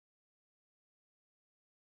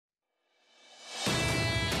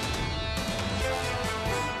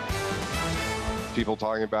People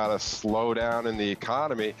talking about a slowdown in the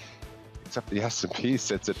economy, except the S&P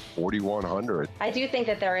sits at 4,100. I do think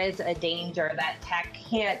that there is a danger that tech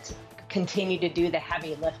can't continue to do the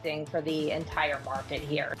heavy lifting for the entire market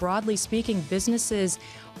here. Broadly speaking, businesses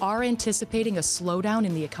are anticipating a slowdown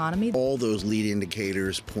in the economy. All those lead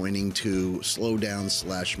indicators pointing to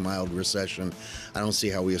slowdown / mild recession. I don't see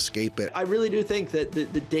how we escape it. I really do think that the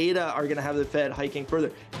data are going to have the Fed hiking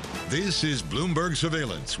further. This is Bloomberg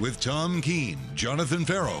Surveillance with Tom Keene, Jonathan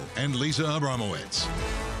Ferro, and Lisa Abramowicz.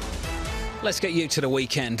 Let's get you to the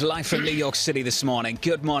weekend. Live from New York City this morning.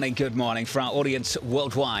 Good morning, good morning. For our audience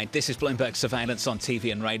worldwide, this is Bloomberg Surveillance on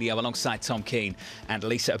TV and radio alongside Tom Keene and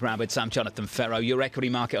Lisa Abramowicz. I'm Jonathan Ferro. Your equity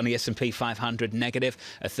market on the S&P 500 negative,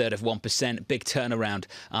 1/3%. Big turnaround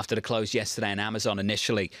after the close yesterday, and Amazon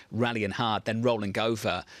initially rallying hard, then rolling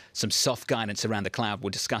over. Some soft guidance around the cloud. We'll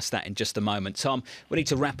discuss that in just a moment. Tom, we need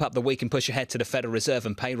to wrap up the week and push ahead to the Federal Reserve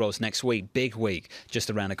and payrolls next week. Big week just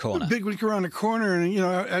around the corner. Big week around the corner. And,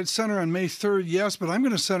 I'd center on May 3rd, yes, but I'm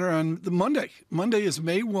going to center on the Monday. Monday is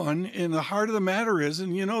May 1, and the heart of the matter is,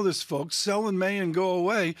 and you know this, folks, sell in May and go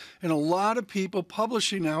away, and a lot of people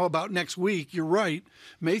publishing now about next week. You're right,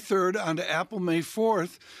 May 3rd onto Apple May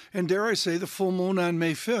 4th, and dare I say the full moon on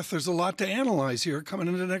May 5th. There's a lot to analyze here coming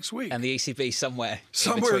into next week. And the ECB somewhere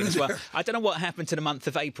in between as well. there. I don't know what happened to the month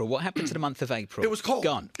of April. What happened to the month of April? It was cold.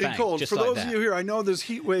 Gone. Bang, cold. just For like those that. of you here, I know there's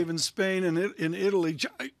heat wave in Spain and in Italy.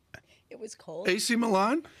 It was cold. AC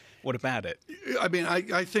Milan? What about it? I mean,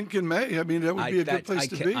 I think in May. I mean, that would be a good place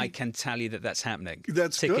to be. I can tell you that that's happening.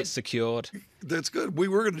 That's Tickets good. secured. That's good. We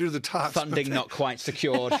were going to do the tops. Funding not quite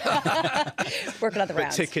secured. Working on the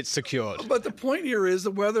rounds. But tickets secured. But the point here is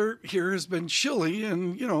the weather here has been chilly.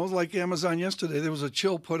 And, like Amazon yesterday, there was a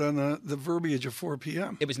chill put on the verbiage of 4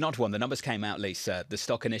 p.m. It was not one. The numbers came out, Lisa. The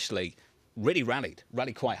stock initially really rallied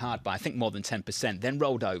quite hard by, I think, more than 10%, then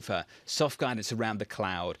rolled over. Soft guidance around the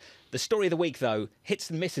cloud. The story of the week, though, hits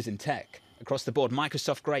and misses in tech across the board.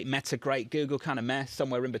 Microsoft great, Meta great, Google kind of meh,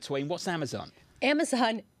 somewhere in between. What's Amazon?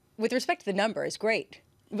 Amazon, with respect to the numbers, great.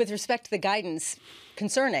 With respect to the guidance,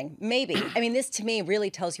 concerning, maybe. I mean, this to me really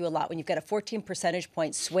tells you a lot when you've got a 14 percentage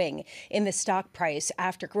point swing in the stock price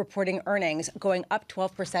after reporting earnings going up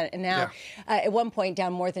 12% and now at one point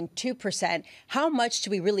down more than 2%. How much do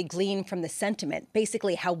we really glean from the sentiment?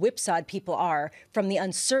 Basically, how whipsawed people are from the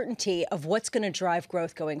uncertainty of what's going to drive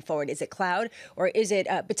growth going forward. Is it cloud or is it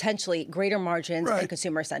potentially greater margins and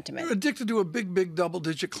consumer sentiment? We're addicted to a big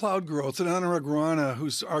double-digit cloud growth. And Anurag Rana,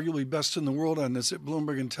 who's arguably best in the world on this at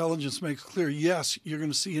Bloomberg Intelligence, makes clear, yes, you're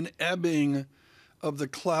going to see an ebbing of the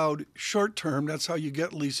cloud short term. That's how you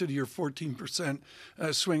get, Lisa, to your 14%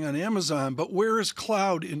 swing on Amazon. But where is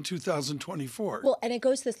cloud in 2024? Well, and it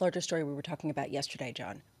goes to this larger story we were talking about yesterday,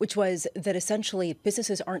 John, which was that essentially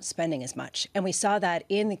businesses aren't spending as much. And we saw that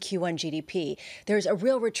in the Q1 GDP. There's a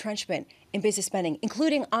real retrenchment in business spending,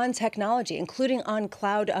 including on technology, including on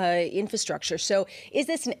cloud infrastructure. So is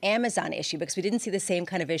this an Amazon issue? Because we didn't see the same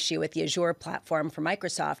kind of issue with the Azure platform for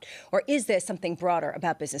Microsoft. Or is this something broader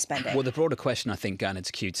about business spending? Well, the broader question, I think, going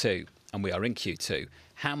into Q2, and we are in Q2,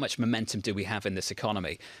 how much momentum do we have in this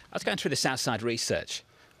economy? I was going through the Southside research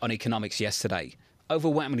on economics yesterday.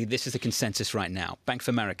 Overwhelmingly, this is the consensus right now. Bank of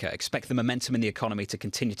America expect the momentum in the economy to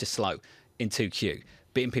continue to slow in 2Q.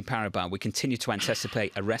 BNP Paribas, we continue to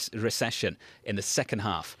anticipate a recession in the second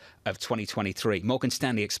half of 2023. Morgan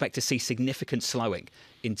Stanley expect to see significant slowing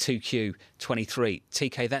in 2Q 23.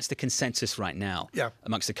 TK, that's the consensus right now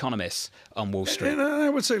amongst economists on Wall Street. And I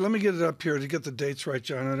would say, let me get it up here to get the dates right,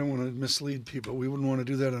 John. I don't want to mislead people. We wouldn't want to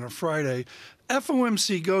do that on a Friday.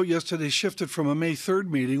 FOMC Go yesterday shifted from a May 3rd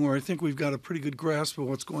meeting, where I think we've got a pretty good grasp of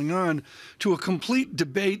what's going on, to a complete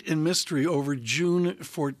debate and mystery over June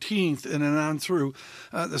 14th and then on through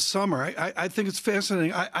the summer. I think it's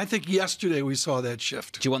fascinating. I think yesterday we saw that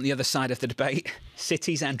shift. Do you want the other side of the debate?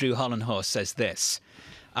 Citi's Andrew Hollenhorst says this.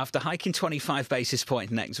 After hiking 25 basis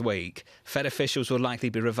points next week, Fed officials will likely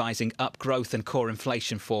be revising up growth and core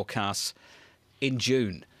inflation forecasts in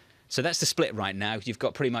June. So that's the split right now. You've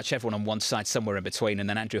got pretty much everyone on one side, somewhere in between, and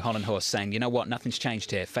then Andrew Hollenhorst saying, you know what, nothing's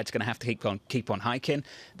changed here. Fed's going to have to keep on hiking.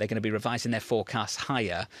 They're going to be revising their forecasts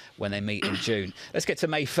higher when they meet in June. Let's get to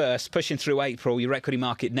May 1st, pushing through April. Your equity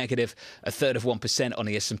market negative 1/3% on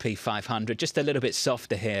the S&P 500. Just a little bit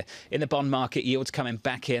softer here. In the bond market, yields coming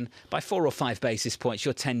back in by 4 or 5 basis points.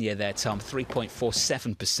 Your 10-year there, Tom,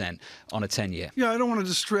 3.47% on a 10-year. Yeah, I don't want to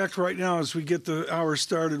distract right now as we get the hour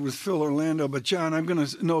started with Phil Orlando, but John, I'm going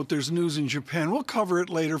to note there's there's news in Japan. We'll cover it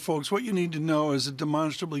later, folks. What you need to know is a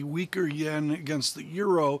demonstrably weaker yen against the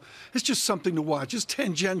euro. It's just something to watch. It's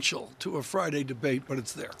tangential to a Friday debate, but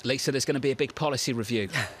it's there. Lisa, there's going to be a big policy review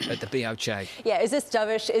at the BOJ. Yeah, is this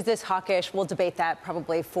dovish? Is this hawkish? We'll debate that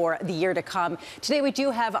probably for the year to come. Today, we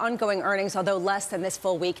do have ongoing earnings, although less than this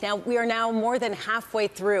full week. Now, we are now more than halfway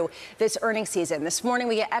through this earnings season. This morning,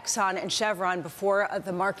 we get Exxon and Chevron before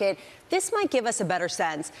the market. This might give us a better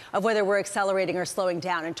sense of whether we're accelerating or slowing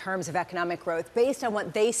down in terms of economic growth based on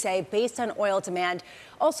what they say, based on oil demand.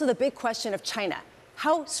 Also, the big question of China.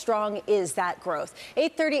 How strong is that growth?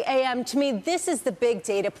 8:30 a.m. To me, this is the big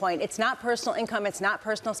data point. It's not personal income. It's not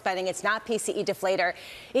personal spending. It's not PCE deflator.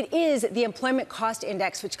 It is the employment cost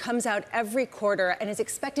index, which comes out every quarter and is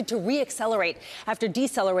expected to reaccelerate after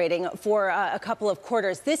decelerating for a couple of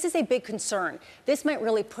quarters. This is a big concern. This might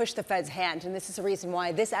really push the Fed's hand, and this is a reason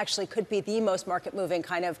why this actually could be the most market-moving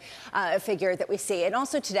kind of figure that we see. And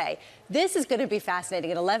also today, this is going to be fascinating.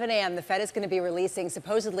 At 11 a.m., the Fed is going to be releasing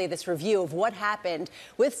supposedly this review of what happened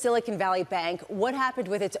with Silicon Valley Bank, what happened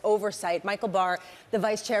with its oversight. Michael Barr, the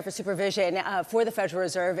vice chair for supervision for the Federal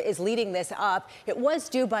Reserve, is leading this up. It was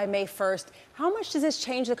due by May 1st. How much does this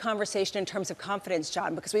change the conversation in terms of confidence,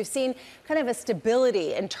 John? Because we've seen kind of a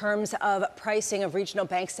stability in terms of pricing of regional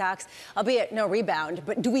bank stocks, albeit no rebound.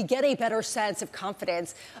 But do we get a better sense of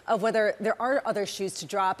confidence of whether there are other shoes to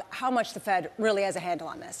drop, how much the Fed really has a handle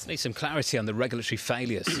on this? Need some clarity on the regulatory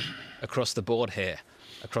failures across the board here,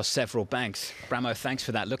 across several banks. Bramo, thanks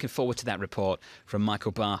for that. Looking forward to that report from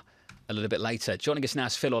Michael Barr a little bit later. Joining us now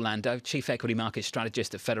is Phil Orlando, Chief Equity Market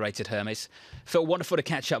Strategist at Federated Hermes. Phil, wonderful to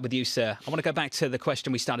catch up with you, sir. I want to go back to the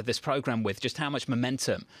question we started this programme with, just how much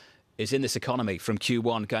momentum is in this economy from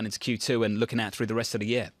Q1 going into Q2 and looking out through the rest of the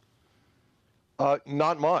year?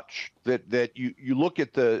 Not much. That you look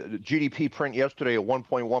at the GDP print yesterday at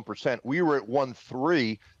 1.1%. We were at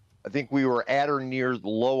 1.3. I think we were at or near the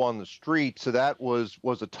low on the street, so that was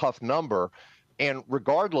a tough number. And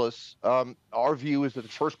regardless, our view is that the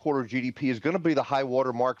first quarter GDP is going to be the high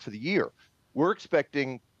water mark for the year. We're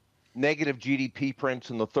expecting negative GDP prints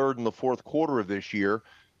in the third and the fourth quarter of this year.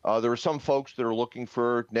 There are some folks that are looking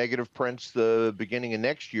for negative prints the beginning of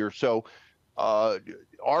next year. So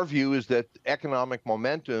our view is that economic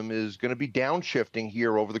momentum is going to be downshifting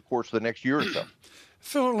here over the course of the next year or so.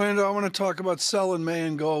 Phil Orlando, I want to talk about sell in May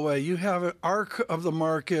and go away. You have an arc of the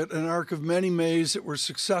market, an arc of many Mays that were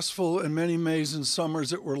successful and many Mays and summers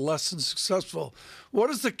that were less than successful. What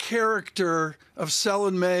is the character of sell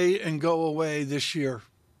in May and go away this year?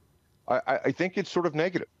 I think it's sort of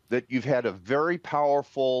negative, that you've had a very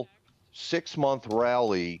powerful 6-month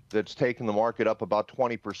rally that's taken the market up about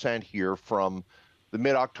 20% here from the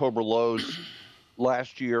mid-October lows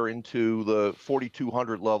last year into the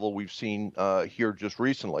 4,200 level we've seen here just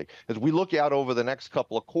recently. As we look out over the next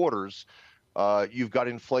couple of quarters, you've got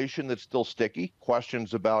inflation that's still sticky,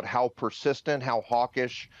 questions about how persistent, how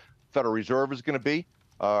hawkish Federal Reserve is going to be.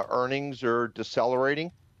 Earnings are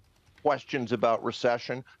decelerating, questions about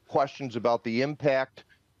recession, questions about the impact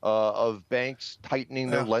of banks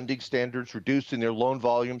tightening their lending standards, reducing their loan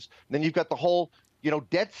volumes. And then you've got the whole,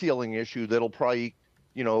 debt ceiling issue that'll probably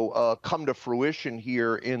come to fruition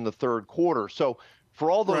here in the third quarter. So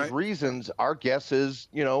for all those reasons, our guess is,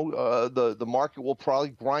 the market will probably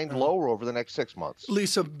grind lower over the next 6 months.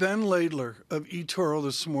 Lisa, Ben Laidler of eToro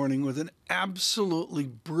this morning with an absolutely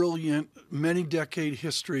brilliant many-decade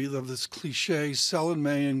history of this cliche, sell in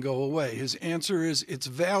May and go away. His answer is it's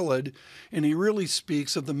valid, and he really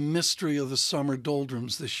speaks of the mystery of the summer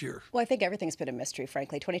doldrums this year. Well, I think everything's been a mystery,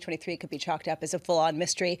 frankly. 2023 could be chalked up as a full-on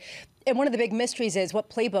mystery. And one of the big mysteries is, what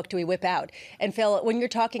playbook do we whip out? And Phil, when you're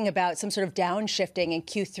talking about some sort of downshifting in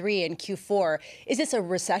Q3 and Q4, is this a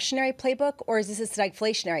recessionary playbook or is this a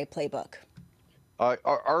stagflationary playbook?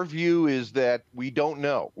 Our view is that we don't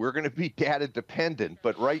know. We're going to be data dependent,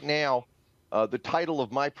 but right now, the title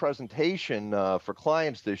of my presentation for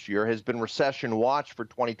clients this year has been Recession Watch for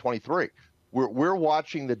 2023. We're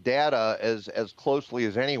watching the data as closely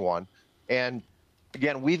as anyone. And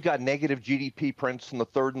again, we've got negative GDP prints in the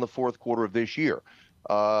third and the fourth quarter of this year.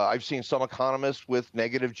 I've seen some economists with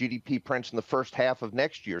negative GDP prints in the first half of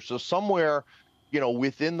next year. So somewhere,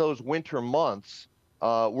 within those winter months,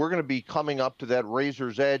 we're going to be coming up to that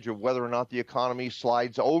razor's edge of whether or not the economy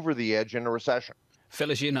slides over the edge in a recession. Phil,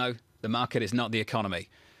 as you know, the market is not the economy.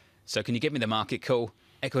 So can you give me the market call,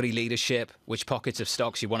 equity leadership, which pockets of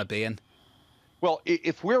stocks you want to be in? Well,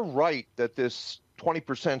 if we're right that this 20%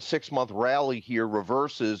 6-month rally here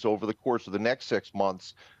reverses over the course of the next 6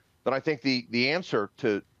 months, then I think the answer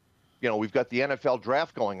to, we've got the NFL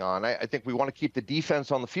draft going on. I think we want to keep the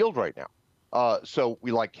defense on the field right now. So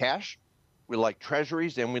we like cash. we like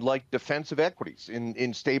treasuries, and we like defensive equities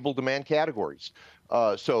in stable demand categories.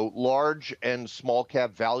 So large and small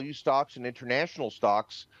cap value stocks and international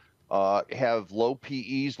stocks have low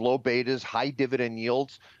PEs, low betas, high dividend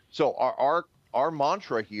yields. So our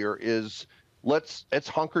mantra here is let's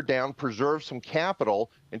hunker down, preserve some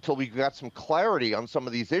capital until we've got some clarity on some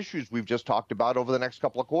of these issues we've just talked about over the next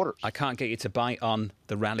couple of quarters. I can't get you to bite on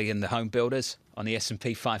the rally in the home builders on the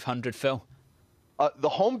S&P 500, Phil. The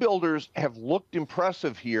home builders have looked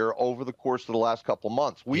impressive here over the course of the last couple of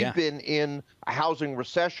months. We've been in a housing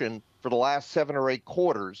recession for the last 7 or 8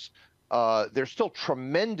 quarters. There's still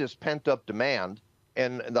tremendous pent-up demand,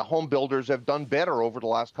 and the home builders have done better over the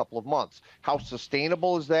last couple of months. How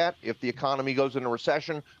sustainable is that? If the economy goes into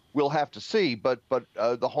recession, we'll have to see. But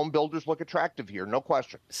the home builders look attractive here, no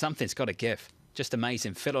question. Something's got to give. Just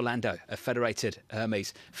amazing. Phil Orlando of Federated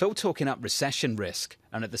Hermes. Phil talking up recession risk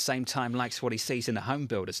and at the same time likes what he sees in the home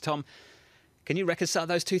builders. Tom, can you reconcile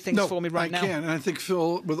those two things for me right now? I can. And I think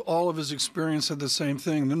Phil, with all of his experience, said the same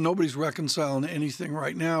thing. Nobody's reconciling anything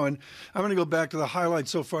right now. And I'm going to go back to the highlight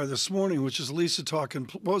so far this morning, which is Lisa talking,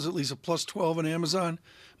 what was it, Lisa, plus 12 on Amazon,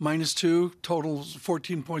 minus 2, total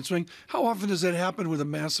 14-point swing. How often does that happen with a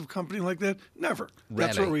massive company like that? Never. Rarely.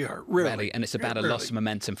 That's where we are. Rarely. Rarely. And it's about a loss of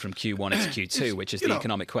momentum from Q1 into Q2, which is the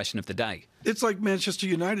economic question of the day. It's like Manchester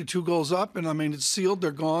United, 2 goals up, and I mean, it's sealed, they're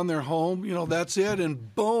gone, they're home, that's it,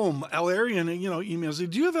 and boom, Al-Arian, emails me,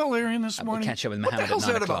 do you have Al-Arian this morning? We'll catch up with What the Mohammed hell's at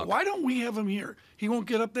 9 that o'clock. about? Why don't we have him here? He won't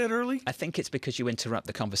get up that early? I think it's because you interrupt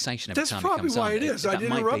the conversation every That's time probably it comes on. why it is. I'd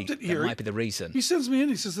interrupt it here. That might be the reason. He sends me in,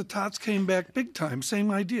 he says the Tots came back big time, same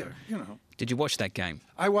idea, Did you watch that game?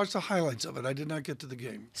 I watched the highlights of it. I did not get to the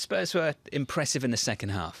game. Spurs were impressive in the second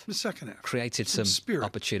half. The second half. Created some spirit.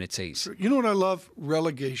 opportunities. You know what I love?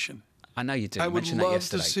 Relegation. I know you do. I You would mentioned that love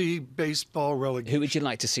yesterday. to see baseball relegation. Who would you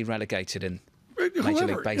like to see relegated in Major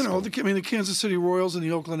Whoever. League Baseball? The Kansas City Royals and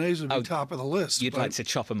the Oakland A's would be top of the list. You'd like to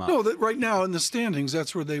chop them up? No, right now in the standings,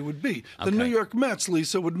 that's where they would be. The New York Mets,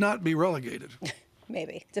 Lisa, would not be relegated.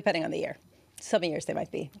 Maybe, depending on the year. Some years they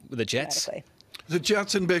might be. The Jets? The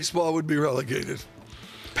Jets in baseball would be relegated.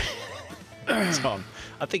 Tom,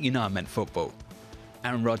 I think you know I meant football.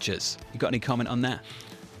 Aaron Rodgers, you got any comment on that?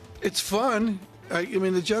 It's fun. I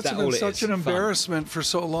mean, the Jets have been such an embarrassment for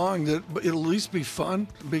so long that it'll at least be fun,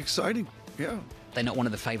 be exciting. Yeah. They're not one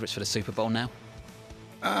of the favourites for the Super Bowl now?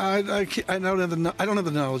 I don't have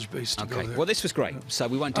the knowledge base to go there. Well, this was great. So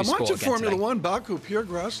we won't do I'm sport watching again Formula today. One. Baku, Pierre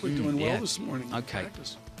Grossley doing well this morning. Okay.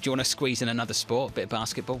 Do you want to squeeze in another sport, a bit of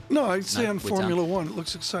basketball? No, I'd say on we're Formula done. One. It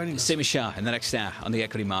looks exciting. Simi Shah in the next hour on the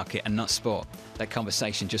equity market and not sport. That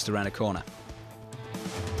conversation just around the corner.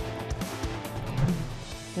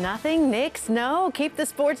 Nothing, Knicks? No. Keep the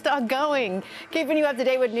sports dog going. Keeping you up to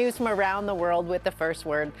date with news from around the world with the first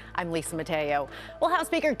word. I'm Lisa Mateo. Well, House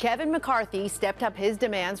Speaker Kevin McCarthy stepped up his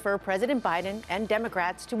demands for President Biden and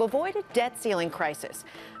Democrats to avoid a debt ceiling crisis.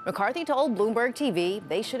 McCarthy told Bloomberg TV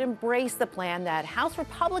they should embrace the plan that House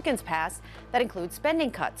Republicans passed that includes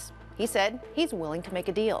spending cuts. He said he's willing to make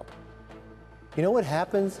a deal. You know what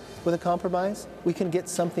happens with a compromise? We can get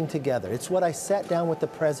something together. It's what I sat down with the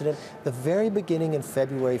president the very beginning in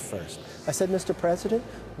February 1st. I said, Mr. President,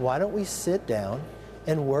 why don't we sit down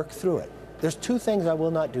and work through it? There's 2 things I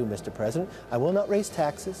will not do, Mr. President. I will not raise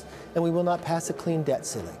taxes, and we will not pass a clean debt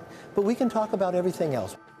ceiling. But we can talk about everything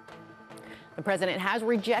else. The president has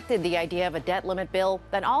rejected the idea of a debt limit bill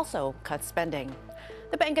that also cuts spending.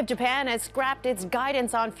 The Bank of Japan has scrapped its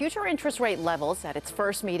guidance on future interest rate levels at its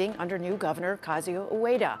first meeting under new Governor Kazuo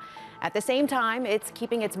Ueda. At the same time, it's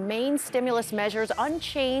keeping its main stimulus measures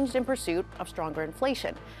unchanged in pursuit of stronger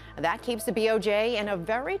inflation. That keeps the BOJ in a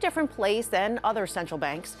very different place than other central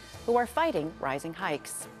banks who are fighting rising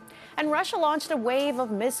hikes. And Russia launched a wave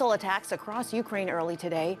of missile attacks across Ukraine early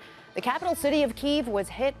today. The capital city of Kyiv was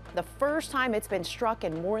hit the first time it's been struck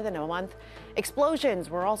in more than a month. Explosions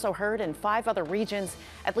were also heard in 5 other regions.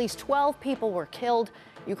 At least 12 people were killed.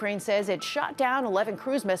 Ukraine says it shot down 11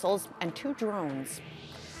 cruise missiles and 2 drones.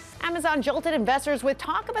 Amazon jolted investors with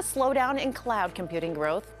talk of a slowdown in cloud computing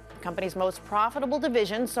growth. The company's most profitable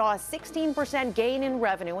division saw a 16% gain in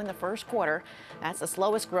revenue in the first quarter. That's the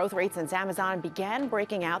slowest growth rate since Amazon began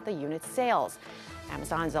breaking out the unit's sales.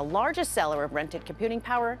 Amazon is the largest seller of rented computing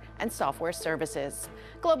power and software services.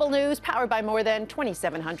 Global news powered by more than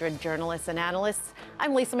 2,700 journalists and analysts.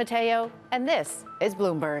 I'm Lisa Mateo, and this is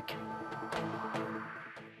Bloomberg.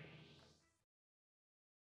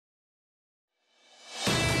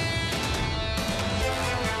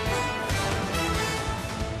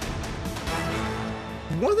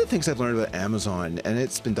 One of the things I've learned about Amazon, and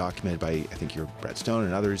it's been documented by, I think, your Brett Stone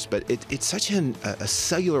and others, but it's such a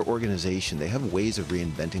cellular organization. They have ways of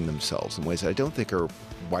reinventing themselves in ways that I don't think are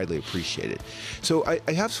widely appreciated. So I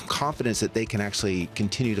have some confidence that they can actually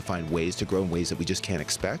continue to find ways to grow in ways that we just can't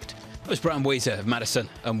expect. That was Brian Weiser of Madison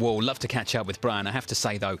and Wall. Love to catch up with Brian. I have to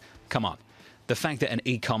say, though, come on. The fact that an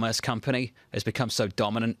e-commerce company has become so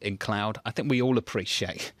dominant in cloud, I think we all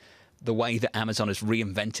appreciate the way that Amazon has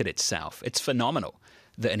reinvented itself. It's phenomenal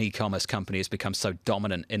that an e-commerce company has become so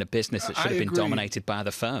dominant in a business that should have been dominated by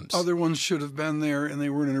other firms. Other ones should have been there, and they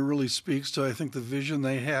weren't, and it really speaks to, I think, the vision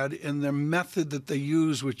they had and the method that they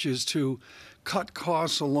use, which is to cut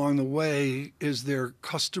costs along the way as their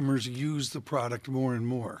customers use the product more and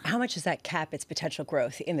more. How much does that cap its potential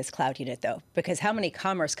growth in this cloud unit, though? Because how many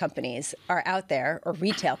commerce companies are out there, or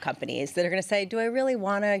retail companies, that are going to say, do I really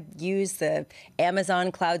want to use the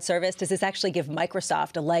Amazon cloud service? Does this actually give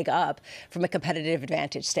Microsoft a leg up from a competitive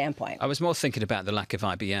advantage standpoint? I was more thinking about the lack of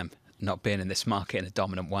IBM not being in this market in a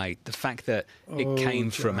dominant way. The fact that it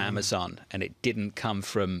came from Amazon and it didn't come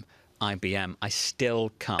from IBM, I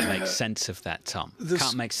still can't make sense of that, Tom.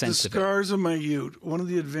 Can't make sense of it. The scars of my youth, one of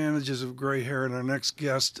the advantages of gray hair, and our next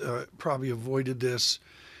guest probably avoided this,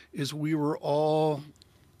 is we were all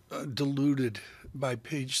deluded by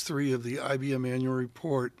page 3 of the IBM annual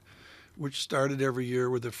report, which started every year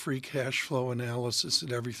with a free cash flow analysis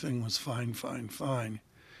that everything was fine, fine, fine.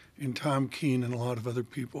 And Tom Keene and a lot of other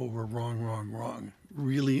people were wrong.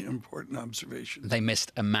 Really important observation. They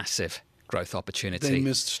missed a massive growth opportunity. They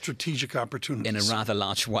missed strategic opportunities. In a rather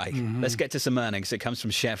large way. Let's get to some earnings. It comes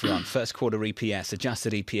from Chevron. First quarter EPS,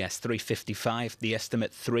 adjusted EPS, $3.55. The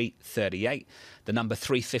estimate, $3.38. The number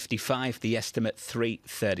 $3.55. The estimate,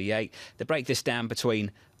 $3.38. They break this down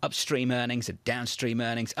between upstream earnings and downstream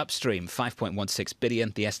earnings. Upstream, $5.16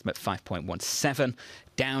 billion. The estimate, $5.17.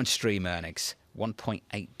 Downstream earnings,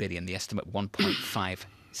 $1.8 billion. The estimate,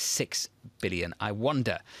 $1.56 billion. I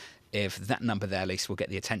wonder if that number there, Lisa, will get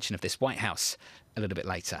the attention of this White House a little bit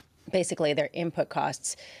later. Basically, their input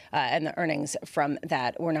costs and the earnings from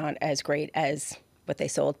that were not as great as what they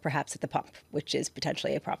sold, perhaps at the pump, which is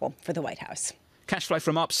potentially a problem for the White House. Cash flow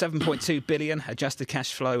from ops, $7.2 billion. Adjusted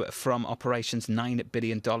cash flow from operations, $9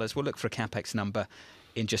 billion. We'll look for a CapEx number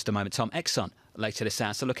in just a moment. Tom, Exxon later this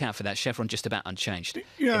hour, so look out for that. Chevron just about unchanged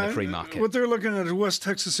in the pre-market. What they're looking at is West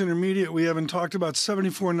Texas Intermediate. We haven't talked about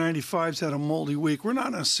 74.95's had a moldy week. We're not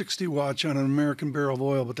on a 60 watch on an American barrel of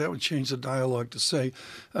oil, but that would change the dialogue, to say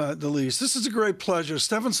the least. This is a great pleasure.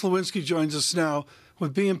 Stefan Slawinski joins us now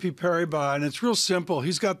with BNP Paribas, and it's real simple.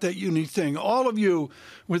 He's got that unique thing. All of you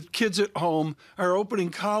with kids at home are opening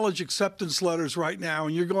college acceptance letters right now,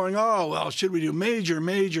 and you're going, oh, well, should we do major,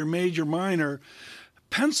 minor?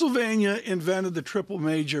 Pennsylvania invented the triple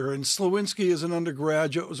major, and Slawinski, as an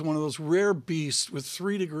undergraduate, was one of those rare beasts with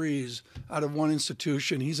 3 degrees out of one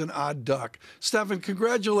institution. He's an odd duck. Stefan,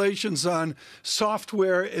 congratulations on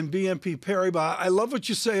software and BNP Paribas. I love what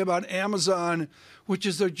you say about Amazon, which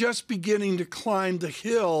is they're just beginning to climb the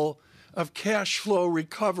hill of cash flow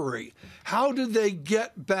recovery. How did they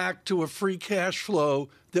get back to a free cash flow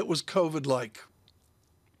that was COVID-like?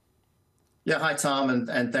 Yeah, hi, Tom,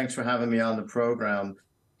 and thanks for having me on the program.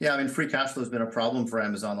 Yeah, I mean, free cash flow has been a problem for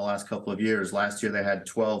Amazon the last couple of years. Last year, they had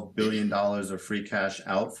 $12 billion of free cash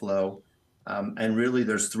outflow. And really,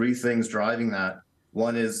 there's 3 things driving that.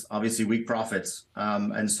 One is obviously weak profits.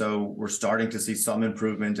 And so we're starting to see some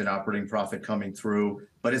improvement in operating profit coming through,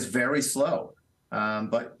 but it's very slow.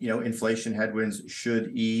 But, you know, inflation headwinds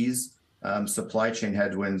should ease. Supply chain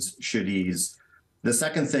headwinds should ease. The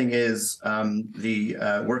second thing is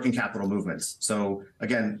the working capital movements. So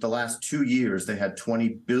again, the last 2 years, they had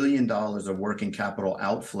 $20 billion of working capital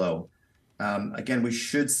outflow. Again, we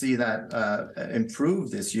should see that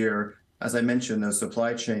improve this year. As I mentioned, those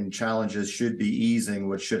supply chain challenges should be easing,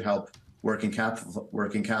 which should help working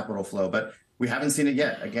capital flow. But we haven't seen it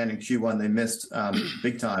yet. Again, in Q1, they missed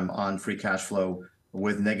big time on free cash flow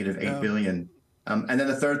with negative $8 billion. And then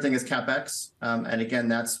the third thing is CapEx. And again,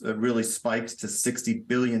 that's really spiked to $60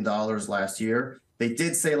 billion last year. They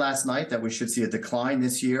did say last night that we should see a decline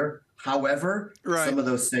this year. However, some of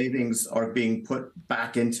those savings are being put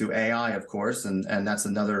back into AI, of course, and that's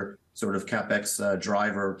another sort of CapEx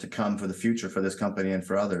driver to come for the future for this company and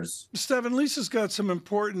for others. Stefan, Lisa's got some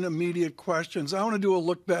important immediate questions. I want to do a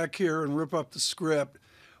look back here and rip up the script.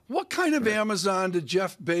 What kind of Amazon did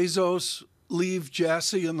Jeff Bezos leave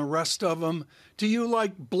Jassy and the rest of them? Do you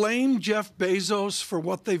blame Jeff Bezos for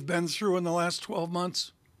what they've been through in the last 12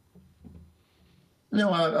 months?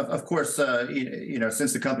 No, of course,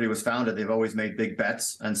 since the company was founded, they've always made big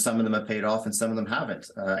bets, and some of them have paid off and some of them haven't.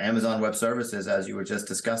 Amazon Web Services, as you were just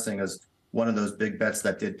discussing, has one of those big bets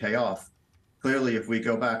that did pay off. Clearly, if we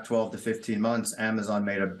go back 12 to 15 months, Amazon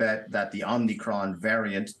made a bet that the Omicron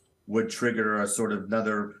variant would trigger a sort of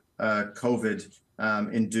another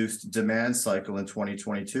COVID-induced demand cycle in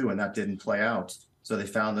 2022, and that didn't play out. So they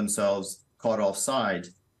found themselves caught offside.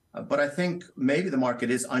 But I think maybe the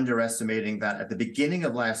market is underestimating that at the beginning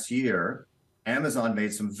of last year, Amazon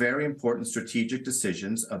made some very important strategic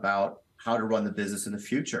decisions about how to run the business in the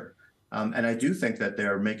future. And I do think that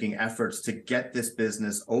they're making efforts to get this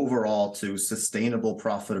business overall to sustainable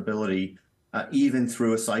profitability, even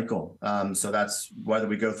through a cycle. So that's whether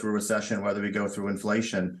we go through a recession, whether we go through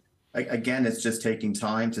inflation. Again, it's just taking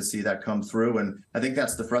time to see that come through. And I think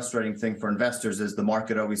that's the frustrating thing for investors is the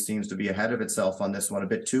market always seems to be ahead of itself on this one, a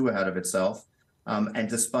bit too ahead of itself. And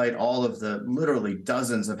despite all of the literally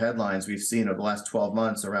dozens of headlines we've seen over the last 12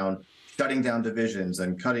 months around shutting down divisions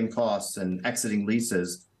and cutting costs and exiting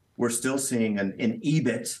leases, we're still seeing an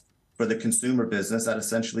EBIT for the consumer business at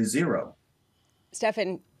essentially zero.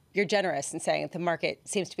 Stefan, you're generous in saying that the market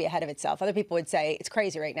seems to be ahead of itself. Other people would say it's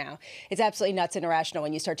crazy right now. It's absolutely nuts and irrational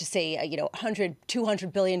when you start to see, $100,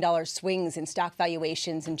 $200 billion swings in stock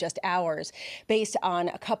valuations in just hours based on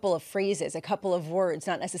a couple of phrases, a couple of words,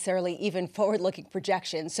 not necessarily even forward-looking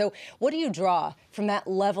projections. So what do you draw from that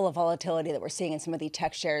level of volatility that we're seeing in some of the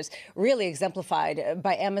tech shares, really exemplified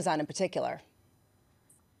by Amazon in particular?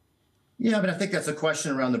 Yeah, but I think that's a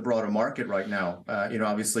question around the broader market right now.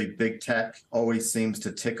 Obviously, big tech always seems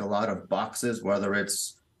to tick a lot of boxes, whether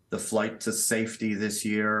it's the flight to safety this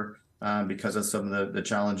year because of some of the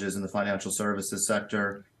challenges in the financial services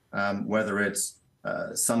sector, whether it's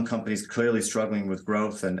some companies clearly struggling with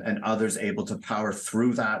growth and others able to power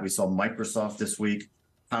through that. We saw Microsoft this week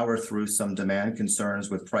power through some demand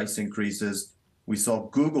concerns with price increases. We saw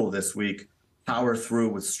Google this week power through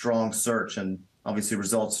with strong search, and obviously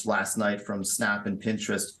results last night from Snap and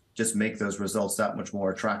Pinterest just make those results that much more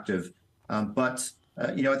attractive. But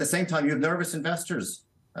at the same time, you have nervous investors.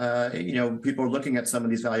 People are looking at some of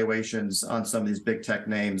these valuations on some of these big tech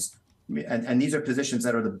names, and these are positions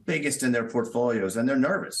that are the biggest in their portfolios, and they're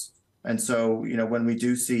nervous. And so, when we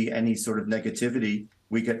do see any sort of negativity,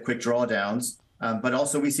 we get quick drawdowns. But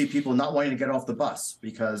also we see people not wanting to get off the bus,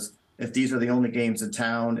 because if these are the only games in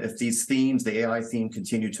town, if these themes, the AI theme,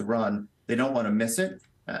 continue to run, they don't want to miss it.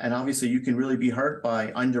 And obviously, you can really be hurt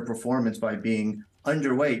by underperformance by being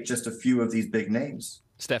underweight just a few of these big names.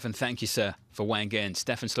 Stefan, thank you, sir, for weighing in.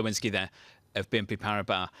 Stefan Slowinski there of BNP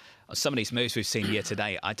Paribas. Some of these moves we've seen year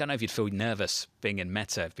today, I don't know if you'd feel nervous being in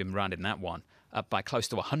Meta. I've been around in that one, up by close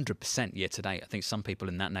to 100% year to date. I think some people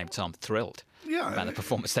in that name, Tom, thrilled about the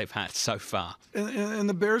performance they've had so far. And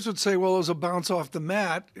the bears would say, well, it was a bounce off the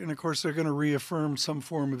mat. And, of course, they're going to reaffirm some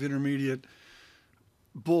form of intermediate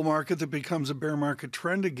bull market that becomes a bear market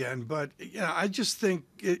trend again. But I just think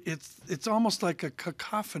it's almost like a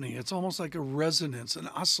cacophony. It's almost like a resonance, an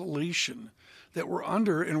oscillation that we're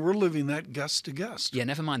under, and we're living that guest to guest. Yeah,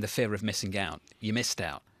 never mind the fear of missing out. You missed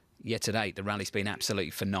out. Year to date, the rally's been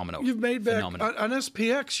absolutely phenomenal. You've made back, on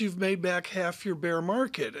SPX, you've made back half your bear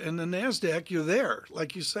market. And the NASDAQ, you're there.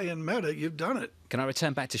 Like you say in Meta, you've done it. Can I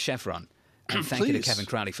return back to Chevron? And thank you to Kevin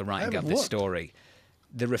Crowley for writing up this story.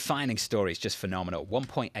 The refining story is just phenomenal.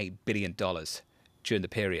 $1.8 billion during the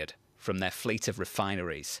period from their fleet of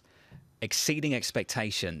refineries, exceeding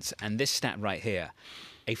expectations. And this stat right here,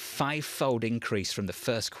 a 5-fold increase from the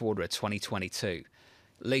first quarter of 2022.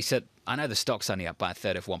 Lisa, I know the stock's only up by a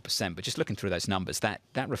third of 1%, but just looking through those numbers, that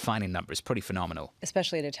refining number is pretty phenomenal.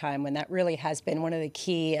 Especially at a time when that really has been one of the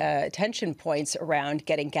key tension points around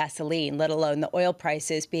getting gasoline, let alone the oil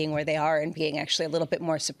prices being where they are and being actually a little bit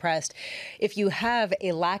more suppressed. If you have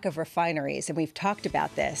a lack of refineries, and we've talked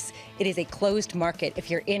about this, it is a closed market.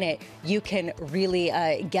 If you're in it, you can really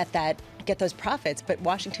get those profits. But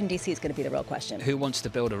Washington, D.C. is going to be the real question. Who wants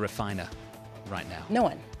to build a refiner right now? No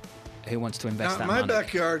one. Who wants to invest that money? money? My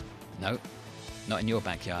backyard. No, not in your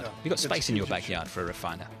backyard. No, You've got space in your backyard for a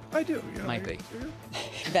refiner. I do. Maybe.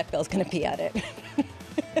 That bill's going to be at it.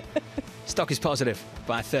 Stock is positive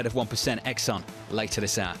by a third of 1%. Exxon later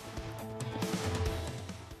this hour.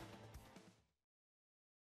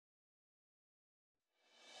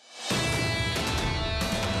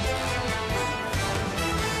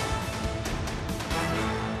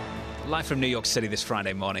 Live from New York City this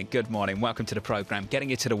Friday morning. Good morning. Welcome to the program. Getting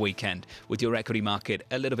you to the weekend with your equity market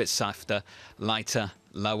a little bit softer, lighter,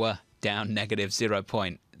 lower, down negative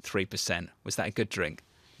 0.3%. Was that a good drink?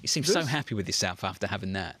 You seem so happy with yourself after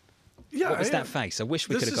having that. Yeah, what was that face? I wish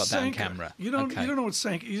we could have got that on camera. You don't know what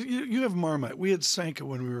Sanka. You have Marmite. We had Sanka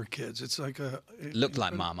when we were kids. It's like looked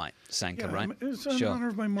like Marmite, Sanka, right? It's in honor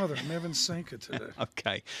of my mother. I'm having Sanka today.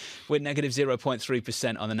 Okay, we're negative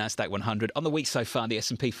 0.3% on the Nasdaq 100 on the week so far. The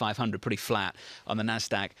S&P 500 pretty flat on the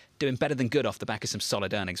Nasdaq, doing better than good off the back of some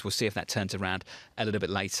solid earnings. We'll see if that turns around a little bit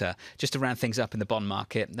later. Just to round things up in the bond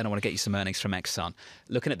market, then I want to get you some earnings from Exxon.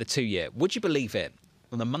 Looking at the 2-year, would you believe it?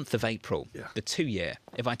 On the month of April, the 2-year,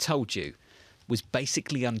 if I told you, was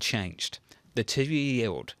basically unchanged. The 2-year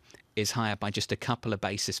yield is higher by just a couple of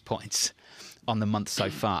basis points on the month so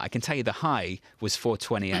far. I can tell you the high was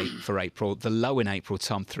 428 for April. The low in April,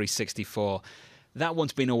 Tom, 364. That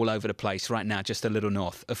one's been all over the place right now, just a little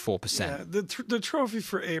north of 4%. Yeah, the trophy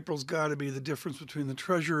for April's got to be the difference between the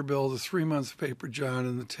Treasury bill, the 3-month paper, John,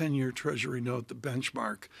 and the 10-year Treasury note, the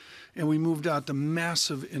benchmark. And we moved out the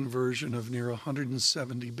massive inversion of near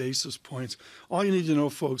 170 basis points. All you need to know,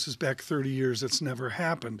 folks, is back 30 years, that's never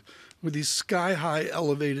happened. With these sky-high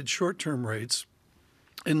elevated short-term rates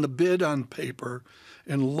and the bid on paper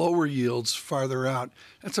and lower yields farther out,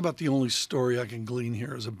 that's about the only story I can glean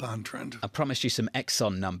here as a bond trend. I promised you some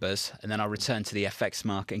Exxon numbers, and then I'll return to the FX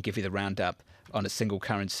market and give you the roundup on a single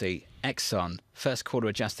currency. Exxon, first quarter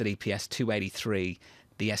adjusted EPS 283,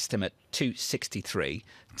 the estimate 263.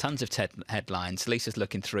 Tons of headlines. Lisa's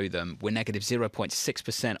looking through them. We're negative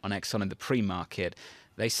 0.6% on Exxon in the pre-market.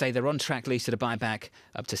 They say they're on track, Lisa, to buy back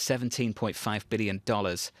up to $17.5 billion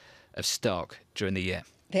of stock during the year.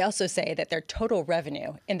 They also say that their total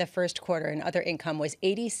revenue in the first quarter and other income was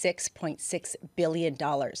 $86.6 billion.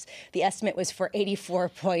 The estimate was for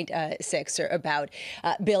 $84.6 or about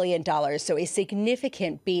billion dollars. So a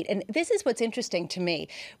significant beat. And this is what's interesting to me.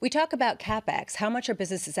 We talk about CapEx, how much our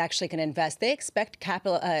business is actually going to invest. They expect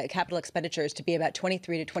capital expenditures to be about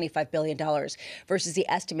 $23 to $25 billion versus the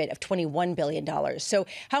estimate of $21 billion. So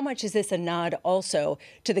how much is this a nod also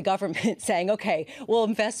to the government saying, OK, we'll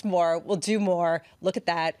invest more, we'll do more, look at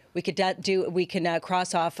that. We can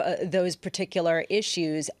cross off those particular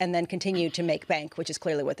issues and then continue to make bank, which is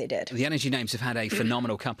clearly what they did. The energy names have had a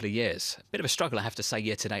phenomenal couple of years. A bit of a struggle, I have to say,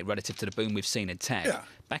 year to date relative to the boom we've seen in tech. Yeah.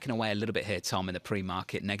 Backing away a little bit here, Tom, in the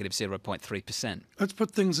pre-market, negative 0.3%. Let's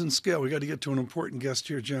put things in scale. We got to get to an important guest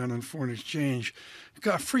here, John, on foreign exchange. You've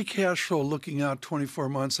got free cash flow looking out 24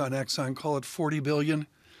 months on Exxon, call it $40 billion.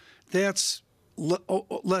 That's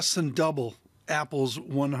less than double Apple's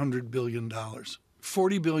 $100 billion.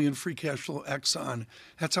 40 billion free cash flow Exxon.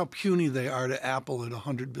 That's how puny they are to Apple at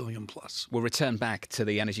 100 billion plus. We'll return back to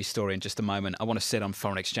the energy story in just a moment. I want to sit on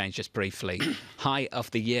foreign exchange just briefly. High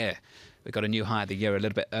of the year. We got a new high of the year a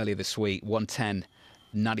little bit earlier this week,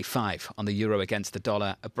 110.95 on the euro against the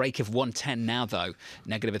dollar. A break of 110 now, though,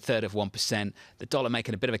 negative a third of 1%. The dollar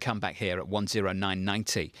making a bit of a comeback here at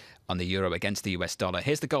 109.90 on the euro against the US dollar.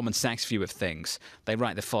 Here's the Goldman Sachs view of things. They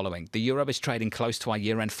write the following. The euro is trading close to our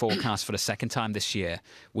year-end forecast for the second time this year.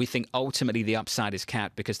 We think ultimately the upside is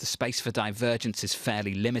capped because the space for divergence is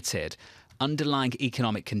fairly limited. Underlying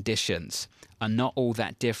economic conditions are not all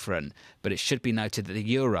that different, but it should be noted that the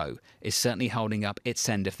euro is certainly holding up its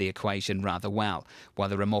end of the equation rather well, while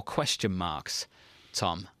there are more question marks,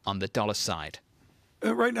 Tom, on the dollar side.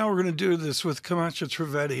 Right now we're going to do this with Camacho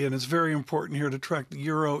Trivedi, and it's very important here to track the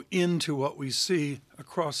euro into what we see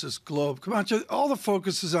across this globe. Camacho, all the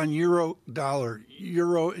focus is on euro, dollar,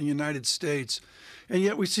 euro and United States, and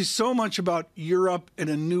yet we see so much about Europe and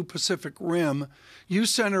a new Pacific Rim. You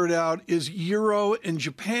center it out is euro and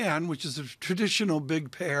Japan, which is a traditional big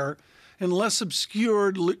pair, and less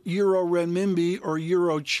obscured euro renminbi or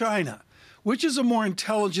euro China. Which is a more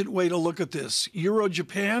intelligent way to look at this, euro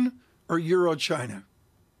Japan or euro China?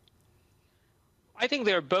 I think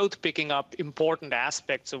they're both picking up important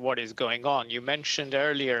aspects of what is going on. You mentioned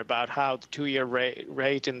earlier about how the two-year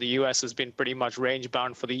rate in the U.S. has been pretty much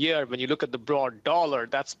range-bound for the year. When you look at the broad dollar,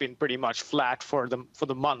 that's been pretty much flat for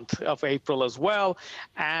the month of April as well.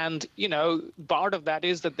 And, you know, part of that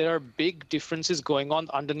is that there are big differences going on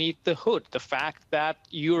underneath the hood. The fact that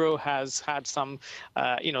euro has had some,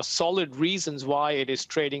 solid reasons why it is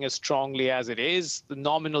trading as strongly as it is. The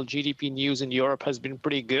nominal GDP news in Europe has been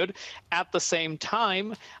pretty good. At the same time,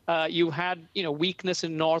 you had weakness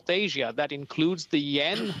in North Asia that includes the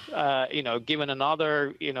yen, given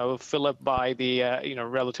another fillip by the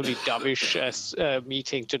relatively dovish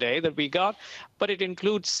meeting today that we got, but it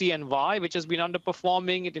includes CNY, which has been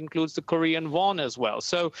underperforming. It includes the Korean won as well.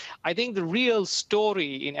 So I think the real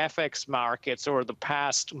story in FX markets over the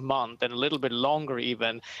past month and a little bit longer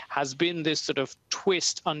even has been this sort of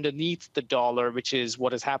twist underneath the dollar, which is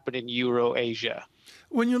what has happened in Euro Asia.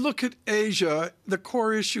 When you look at Asia, the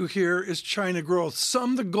core issue here is China growth.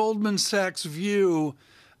 The Goldman Sachs view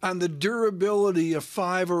on the durability of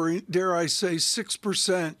 5 or, dare I say,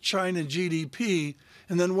 6% China GDP,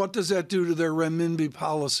 and then what does that do to their renminbi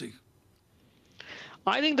policy?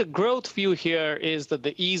 I think the growth view here is that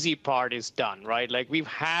the easy part is done, right? Like we've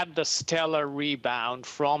had the stellar rebound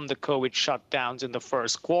from the COVID shutdowns in the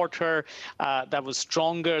first quarter. That was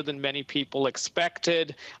stronger than many people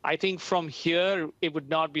expected. I think from here, it would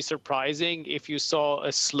not be surprising if you saw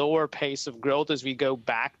a slower pace of growth as we go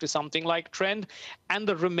back to something like trend. And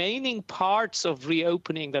the remaining parts of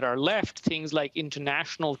reopening that are left, things like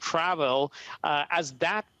international travel, as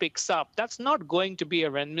that picks up, that's not going to be a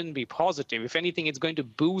renminbi positive. If anything, it's going to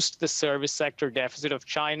boost the service sector deficit of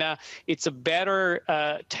China. It's a better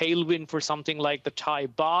tailwind for something like the Thai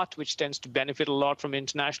baht, which tends to benefit a lot from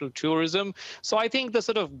international tourism. So I think the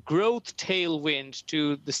sort of growth tailwind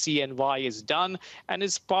to the CNY is done, and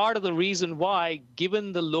is part of the reason why,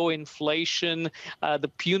 given the low inflation, the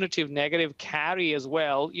punitive negative carry as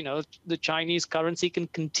well, you know, the Chinese currency can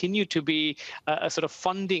continue to be a sort of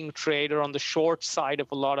funding trader on the short side of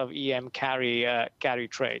a lot of EM carry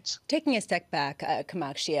trades. Taking a step back,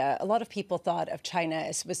 Kamakshi, a lot of people thought of China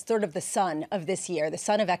as was sort of the sun of this year, the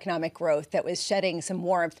sun of economic growth that was shedding some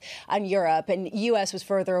warmth on Europe, and U.S. was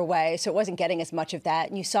further away, so it wasn't getting as much of that.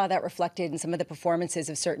 And you saw that reflected in some of the performances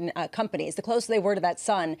of certain companies. The closer they were to that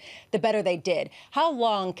sun, the better they did. How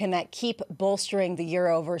long can that keep bolstering the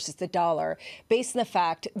euro versus the dollar, based on the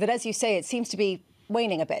fact that, as you say, it seems to be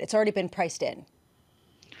waning a bit? It's already been priced in.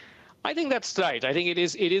 I think that's right. I think it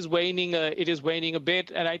is waning a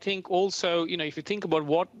bit, and I think also, you know, if you think about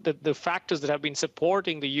what the factors that have been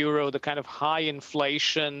supporting the euro, the kind of high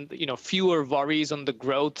inflation, you know, fewer worries on the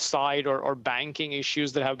growth side or banking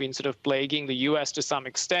issues that have been sort of plaguing the U.S. to some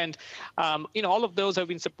extent, you know, all of those have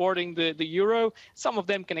been supporting the euro. Some of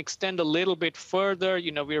them can extend a little bit further.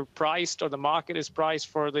 You know, we're priced, or the market is priced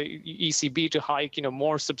for the ECB to hike, you know,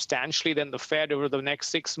 more substantially than the Fed over the next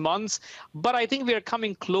 6 months. But I think we are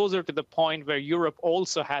coming closer to the point where Europe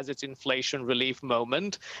also has its inflation relief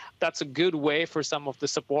moment. That's a good way for some of the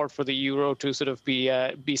support for the euro to sort of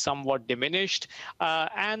be somewhat diminished.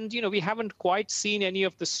 And, you know, we haven't quite seen any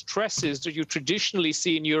of the stresses that you traditionally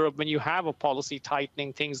see in Europe when you have a policy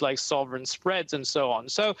tightening, things like sovereign spreads and so on.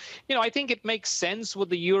 So, you know, I think it makes sense what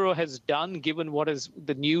the euro has done given what is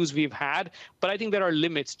the news we've had. But I think there are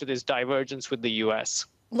limits to this divergence with the U.S.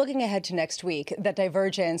 Looking ahead to next week, that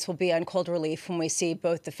divergence will be on cold relief when we see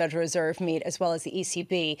both the Federal Reserve meet as well as the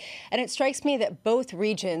ECB. And it strikes me that both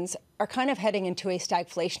regions are kind of heading into a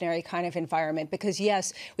stagflationary kind of environment because,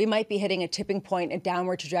 yes, we might be hitting a tipping point, a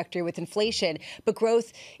downward trajectory with inflation, but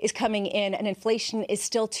growth is coming in and inflation is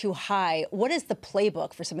still too high. What is the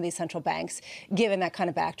playbook for some of these central banks, given that kind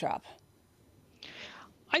of backdrop?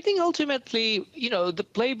 I think ultimately, you know, the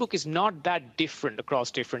playbook is not that different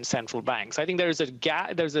across different central banks. I think there's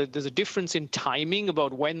a difference in timing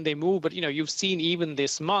about when they move. But, you know, you've seen even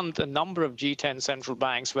this month a number of G10 central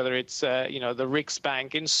banks, whether it's, you know, the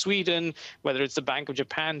Riksbank in Sweden, whether it's the Bank of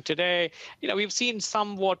Japan today. You know, we've seen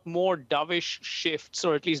somewhat more dovish shifts,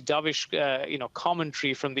 or at least dovish, you know,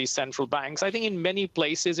 commentary from these central banks. I think in many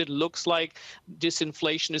places it looks like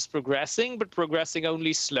disinflation is progressing, but progressing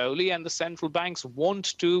only slowly. And the central banks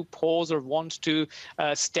want to pause or want to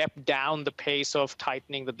step down the pace of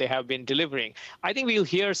tightening that they have been delivering. I think we'll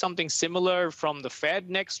hear something similar from the Fed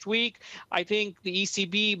next week. I think the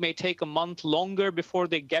ECB may take a month longer before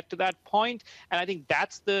they get to that point. And I think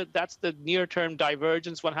that's the near-term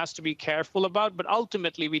divergence one has to be careful about. But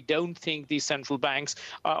ultimately, we don't think these central banks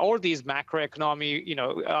or these macroeconomy, you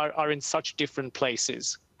know, are in such different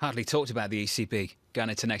places. Hardly talked about the ECB going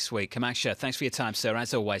into next week. Kamakshi, thanks for your time, sir.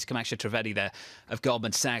 As always, Kamakshi Trivedi there of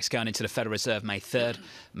Goldman Sachs going into the Federal Reserve May 3rd,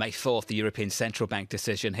 May 4th, the European Central Bank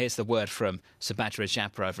decision. Here's the word from Subhadra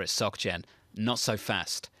Japa over at SocGen. Not so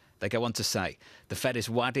fast. They go on to say the Fed is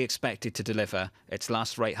widely expected to deliver its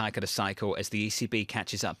last rate hike of the cycle as the ECB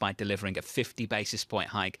catches up by delivering a 50 basis point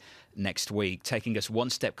hike next week, taking us one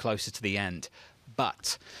step closer to the end.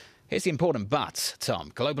 But here's the important but,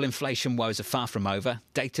 Tom. Global inflation woes are far from over.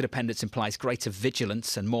 Data dependence implies greater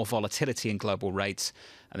vigilance and more volatility in global rates.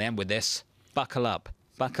 And then with this, buckle up.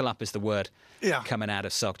 Buckle up is the word coming out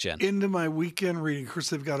of SocGen. Into my weekend reading, of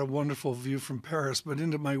course, they've got a wonderful view from Paris, but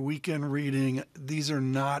into my weekend reading, these are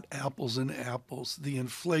not apples and apples. The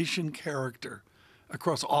inflation character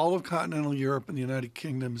across all of continental Europe and the United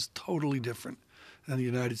Kingdom is totally different than the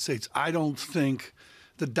United States. I don't think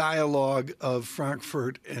the dialogue of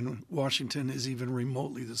Frankfurt and Washington is even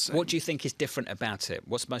remotely the same. What do you think is different about it?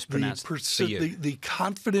 What's most pronounced for you? The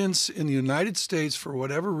confidence in the United States, for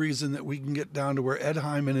whatever reason, that we can get down to where Ed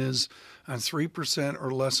Hyman is on 3%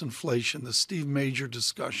 or less inflation, the Steve Major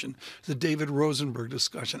discussion, the David Rosenberg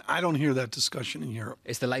discussion. I don't hear that discussion in Europe.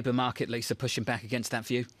 Is the labour market, Lisa, pushing back against that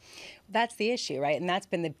view? That's the issue, right? And that's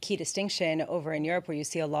been the key distinction over in Europe, where you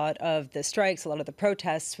see a lot of the strikes, a lot of the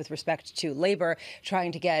protests with respect to labor,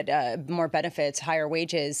 trying to get more benefits, higher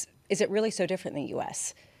wages. Is it really so different in the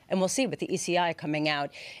U.S.? And we'll see with the ECI coming out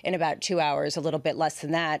in about 2 hours, a little bit less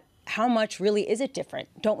than that. How much really is it different?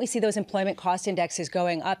 Don't we see those employment cost indexes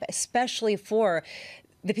going up, especially for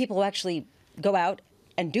the people who actually go out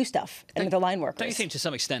and do stuff and the line workers? Don't you think to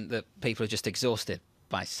some extent that people are just exhausted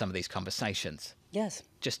by some of these conversations? Yes.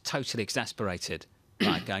 Just totally exasperated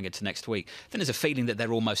by going into next week. Then there's a feeling that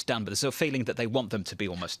they're almost done, but there's a feeling that they want them to be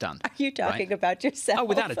almost done. Are you talking about yourself? Oh,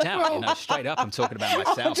 without a doubt. Straight up, I'm talking about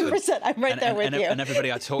myself. 100%. I'm right there with you. And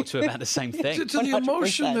everybody I talk to about the same thing. To the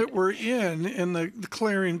emotion that we're in the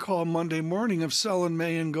clarion call Monday morning of sell in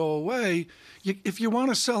May and go away, if you want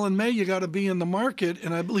to sell in May, you got to be in the market.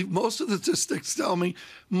 And I believe most of the statistics tell me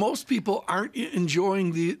most people aren't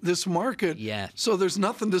enjoying this market. Yeah. So there's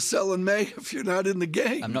nothing to sell in May if you're not in the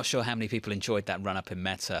game. I'm not sure how many people enjoyed that run up in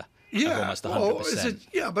Meta. Yeah. Of almost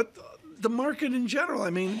 100%. But the market in general,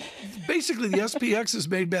 I mean, basically the SPX has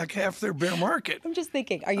made back half their bear market. I'm just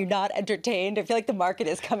thinking, are you not entertained? I feel like the market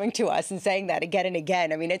is coming to us and saying that again and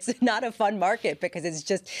again. I mean, it's not a fun market because it's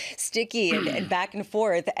just sticky and back and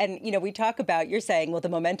forth. And, we talk about, you're saying, will the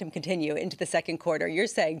momentum continue into the second quarter? You're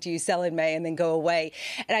saying, do you sell in May and then go away?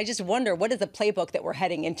 And I just wonder, what is the playbook that we're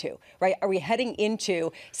heading into, right? Are we heading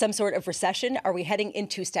into some sort of recession? Are we heading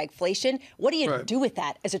into stagflation? What do you do with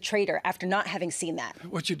that as a trader after not having seen that?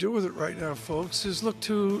 What you do with it right now, folks, is look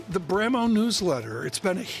to the Bramo newsletter. It's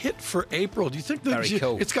been a hit for April. Do you think that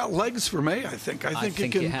it's got legs for May? I think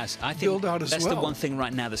it can has. I think build out as that's well. the one thing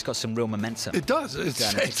right now that's got some real momentum. It does.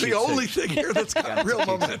 It's the only thing here that's got real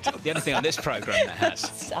momentum. The only thing on this program that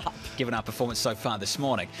has, given our performance so far this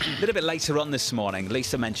morning. A little bit later on this morning,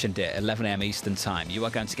 Lisa mentioned it, 11 a.m. Eastern Time, you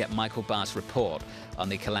are going to get Michael Barr's report on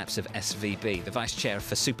the collapse of SVB, the Vice Chair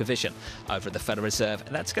for Supervision over at the Federal Reserve.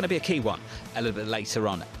 And that's going to be a key one a little bit later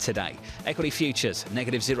on today. Equity futures,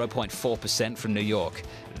 negative 0.4% from New York.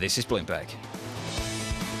 This is Bloomberg.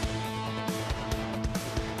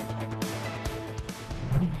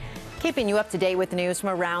 Keeping you up to date with the news from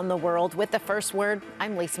around the world with the first word,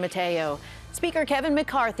 I'm Lisa Mateo. Speaker Kevin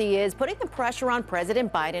McCarthy is putting the pressure on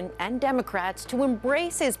President Biden and Democrats to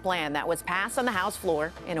embrace his plan that was passed on the House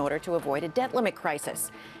floor in order to avoid a debt limit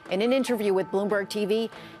crisis. In an interview with Bloomberg TV,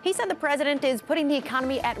 he said the president is putting the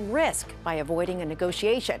economy at risk by avoiding a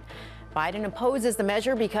negotiation. Biden opposes the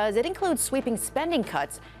measure because it includes sweeping spending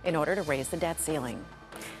cuts in order to raise the debt ceiling.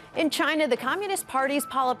 In China, the Communist Party's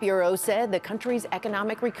Politburo said the country's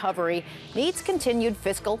economic recovery needs continued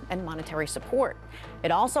fiscal and monetary support.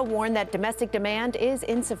 It also warned that domestic demand is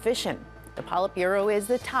insufficient. The Politburo is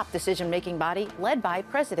the top decision-making body led by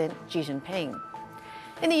President Xi Jinping.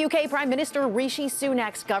 In the UK, Prime Minister Rishi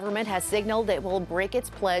Sunak's government has signaled it will break its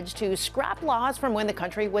pledge to scrap laws from when the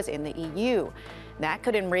country was in the EU. That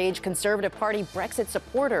could enrage Conservative Party Brexit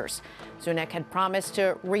supporters. Sunak had promised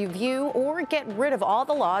to review or get rid of all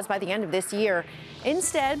the laws by the end of this year.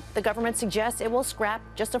 Instead, the government suggests it will scrap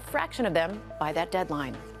just a fraction of them by that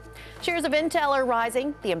deadline. Shares of Intel are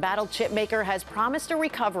rising. The embattled chip maker has promised a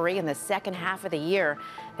recovery in the second half of the year.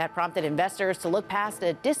 That prompted investors to look past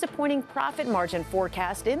a disappointing profit margin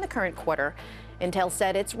forecast in the current quarter. Intel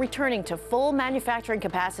said it's returning to full manufacturing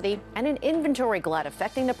capacity, and an inventory glut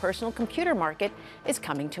affecting the personal computer market is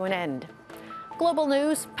coming to an end. Global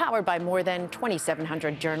news powered by more than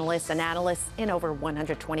 2,700 journalists and analysts in over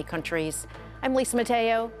 120 countries. I'm Lisa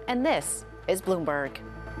Mateo, and this is Bloomberg.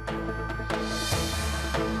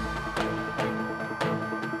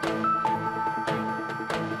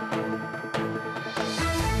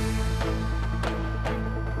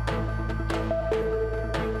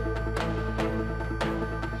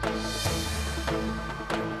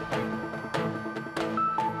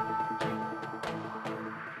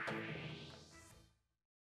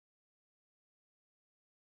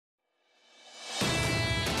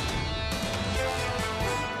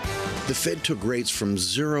 The Fed took rates from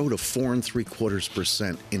 0 to 4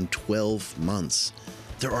 3/4% in 12 months.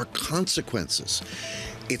 There are consequences.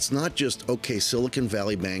 It's not just, okay, Silicon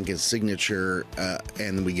Valley Bank and Signature,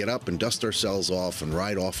 and we get up and dust ourselves off and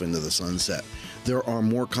ride off into the sunset. There are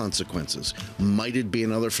more consequences. Might it be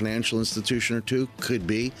another financial institution or two? Could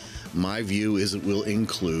be. My view is it will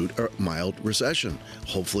include a mild recession.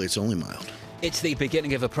 Hopefully it's only mild. It's the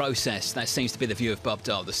beginning of a process. That seems to be the view of Bob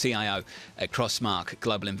Dole, the CIO at Crossmark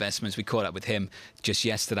Global Investments. We caught up with him just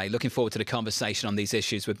yesterday. Looking forward to the conversation on these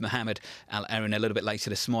issues with Mohammed Al-Erin a little bit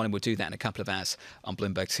later this morning. We'll do that in a couple of hours on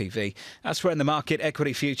Bloomberg TV. Elsewhere in the market,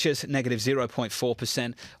 equity futures negative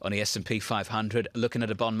 0.4% on the S&P 500. Looking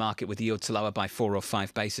at a bond market with yields lower by 4 or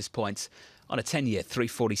 5 basis points on a 10-year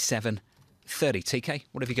 347.30. TK,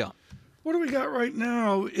 what have you got? What do we got right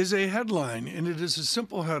now is a headline, and it is a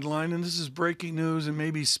simple headline, and this is breaking news and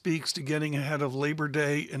maybe speaks to getting ahead of Labor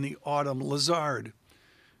Day in the autumn. Lazard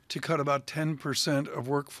to cut about 10% of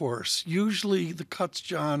workforce. Usually the cuts,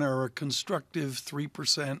 John, are a constructive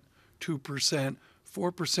 3%, 2%.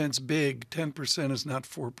 4%'s big, 10% is not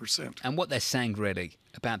 4%. And what they're saying, really,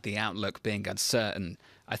 about the outlook being uncertain,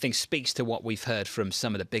 I think speaks to what we've heard from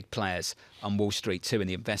some of the big players on Wall Street, too, in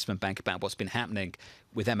the investment bank about what's been happening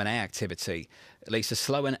with M&A activity. At least a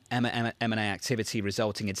slow M&A activity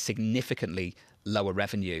resulting in significantly lower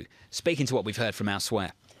revenue. Speaking to what we've heard from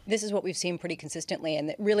elsewhere. This is what we've seen pretty consistently, and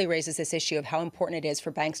it really raises this issue of how important it is for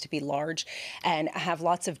banks to be large and have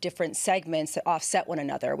lots of different segments that offset one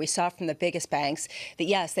another. We saw from the biggest banks that,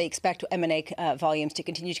 yes, they expect M&A volumes to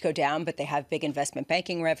continue to go down, but they have big investment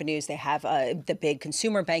banking revenues, they have the big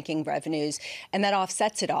consumer banking revenues, and that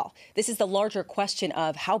offsets it all. This is the larger question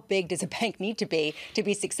of how big does a bank need to be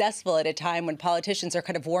successful at a time when politicians are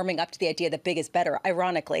kind of warming up to the idea that big is better,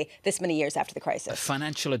 ironically, this many years after the crisis.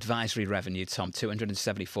 Financial advisory revenue, Tom,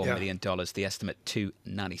 $274 million, the estimate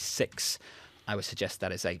 $296. I would suggest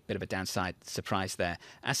that is a bit of a downside surprise there.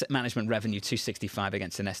 Asset management revenue $265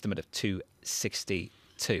 against an estimate of $262.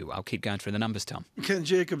 I'll keep going through the numbers, Tom. Ken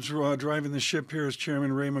Jacobs driving the ship here as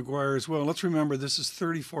Chairman Ray McGuire as well. Let's remember this is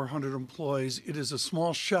 3,400 employees. It is a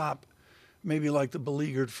small shop, maybe like the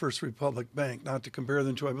beleaguered First Republic Bank, not to compare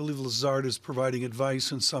them to. I believe Lazard is providing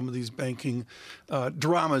advice in some of these banking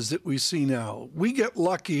dramas that we see now. We get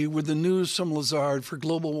lucky with the news from Lazard for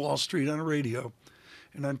Global Wall Street on radio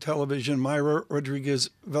and on television. Myra Rodriguez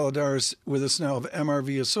Valadares with us now of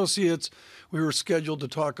MRV Associates. We were scheduled to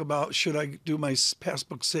talk about, should I do my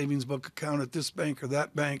passbook savings book account at this bank or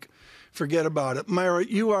that bank? Forget about it. Myra,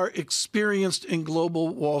 you are experienced in Global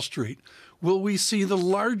Wall Street. Will we see the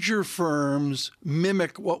larger firms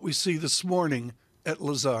mimic what we see this morning at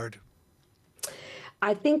Lazard?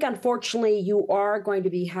 I think, unfortunately, you are going to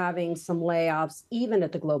be having some layoffs, even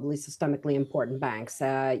at the globally systemically important banks.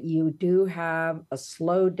 You do have a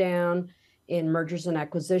slowdown in mergers and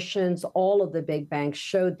acquisitions. All of the big banks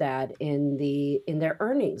showed that in their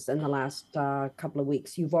earnings in the last couple of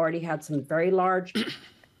weeks. You've already had some very large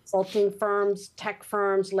consulting firms, tech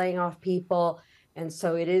firms laying off people. And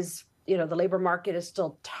so it is, the labor market is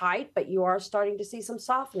still tight, but you are starting to see some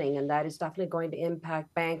softening, and that is definitely going to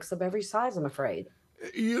impact banks of every size, I'm afraid.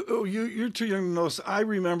 You're too young to know this. I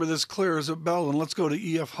remember this clear as a bell, and let's go to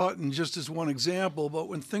E.F. Hutton just as one example. But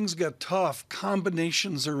when things get tough,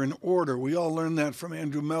 combinations are in order. We all learned that from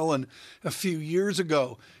Andrew Mellon a few years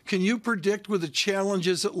ago. Can you predict with the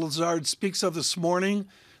challenges that Lazard speaks of this morning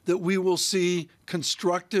that we will see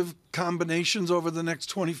constructive combinations over the next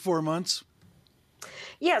 24 months?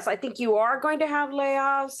 Yes, I think you are going to have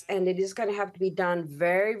layoffs, and it is going to have to be done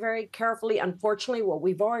very, very carefully. Unfortunately, what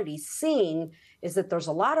we've already seen is that there's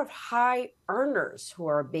a lot of high earners who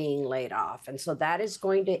are being laid off. And so that is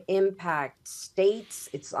going to impact states.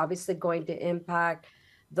 It's obviously going to impact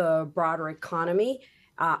the broader economy.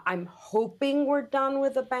 I'm hoping we're done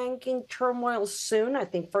with the banking turmoil soon. I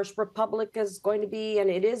think First Republic is going to be, and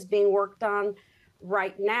it is being worked on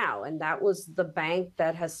right now. And that was the bank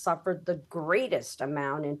that has suffered the greatest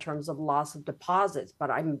amount in terms of loss of deposits. But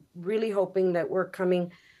I'm really hoping that we're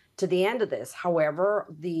coming to the end of this. However,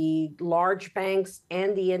 the large banks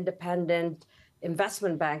and the independent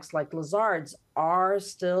investment banks like Lazard's are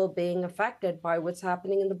still being affected by what's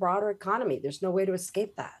happening in the broader economy. There's no way to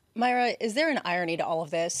escape that. Myra, is there an irony to all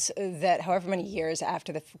of this that however many years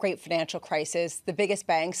after the great financial crisis, the biggest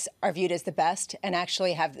banks are viewed as the best and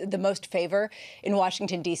actually have the most favor in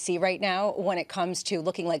Washington, D.C. right now when it comes to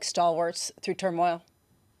looking like stalwarts through turmoil?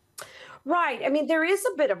 Right. I mean, there is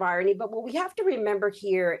a bit of irony, but what we have to remember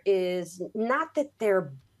here is not that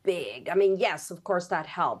they're big. I mean, yes, of course, that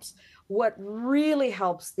helps. What really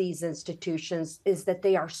helps these institutions is that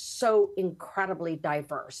they are so incredibly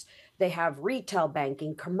diverse. They have retail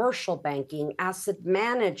banking, commercial banking, asset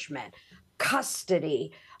management,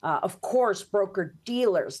 custody, of course, broker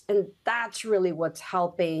dealers. And that's really what's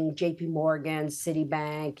helping JP Morgan,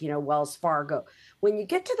 Citibank, Wells Fargo. When you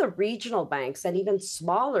get to the regional banks and even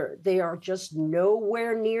smaller, they are just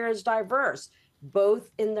nowhere near as diverse. both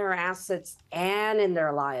in their assets and in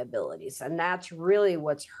their liabilities. And that's really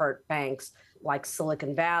what's hurt banks like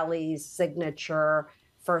Silicon Valley, Signature,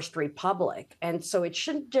 First Republic. And so it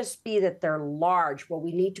shouldn't just be that they're large. What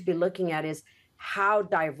we need to be looking at is how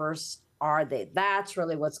diverse are they? That's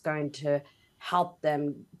really what's going to help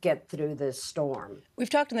them get through this storm.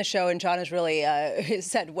 We've talked on the show, and John has really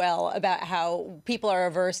said well about how people are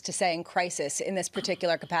averse to saying crisis in this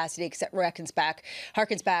particular capacity, because it harkens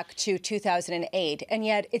back to 2008. And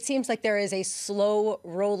yet it seems like there is a slow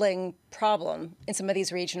rolling problem in some of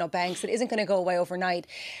these regional banks that isn't going to go away overnight.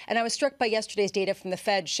 And I was struck by yesterday's data from the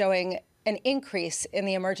Fed showing an increase in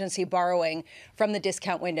the emergency borrowing from the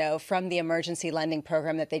discount window, from the emergency lending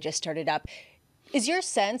program that they just started up. Is your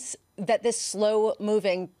sense that this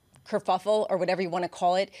slow-moving kerfuffle, or whatever you want to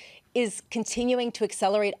call it, is continuing to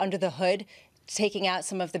accelerate under the hood, taking out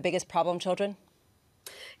some of the biggest problem children?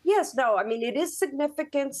 Yes, no, I mean, it is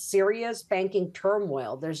significant, serious banking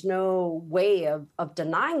turmoil. There's no way of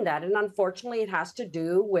denying that. And unfortunately, it has to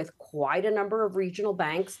do with quite a number of regional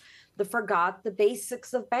banks that forgot the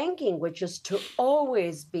basics of banking, which is to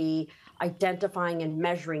always be identifying and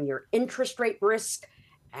measuring your interest rate risk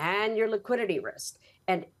and your liquidity risk.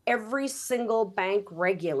 And every single bank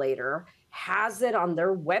regulator has it on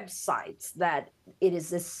their websites that it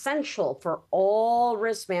is essential for all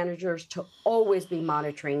risk managers to always be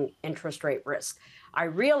monitoring interest rate risk. I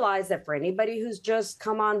realize that for anybody who's just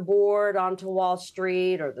come on board onto Wall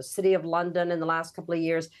Street or the City of London in the last couple of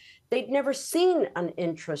years, they'd never seen an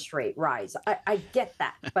interest rate rise. I get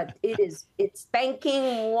that, but it's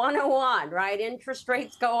banking 101, right? Interest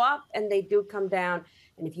rates go up and they do come down.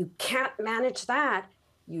 And if you can't manage that,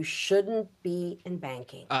 you shouldn't be in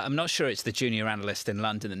banking. I'm not sure it's the junior analyst in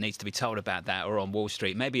London that needs to be told about that, or on Wall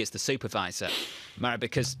Street. Maybe it's the supervisor, Mara,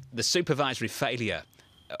 because the supervisory failure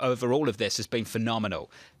over all of this has been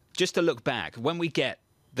phenomenal. Just to look back, when we get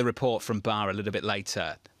the report from Barr a little bit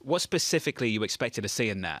later, what specifically you expected to see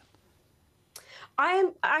in that?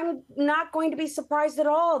 I'm not going to be surprised at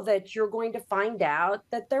all that you're going to find out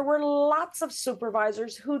that there were lots of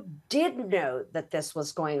supervisors who did know that this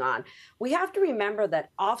was going on. We have to remember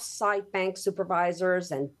that off-site bank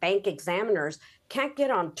supervisors and bank examiners can't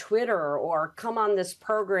get on Twitter or come on this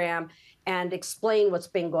program and explain what's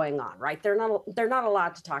been going on, right? They're not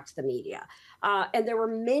allowed to talk to the media. And there were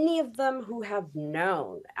many of them who have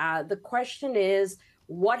known. The question is,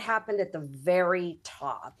 what happened at the very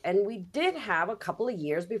top? And we did have a couple of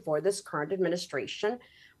years before this current administration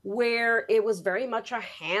where it was very much a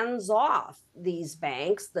hands-off, these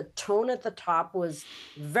banks. The tone at the top was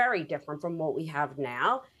very different from what we have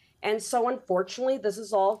now. And so unfortunately, this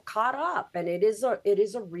is all caught up, and it is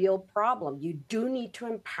a real problem. You do need to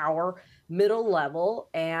empower middle level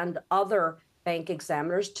and other bank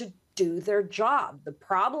examiners to do their job. The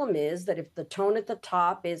problem is that if the tone at the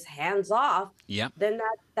top is hands off, then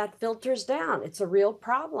that filters down. It's a real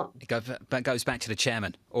problem. It goes back to the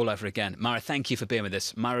chairman all over again. Mara, thank you for being with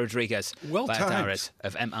us. Mara Rodriguez, well timed,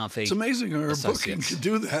 of MRV. It's amazing our booking could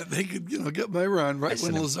do that. They could, get Myra on right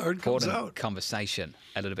when Lazard comes out. Conversation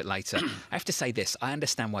a little bit later. I have to say this. I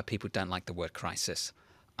understand why people don't like the word crisis.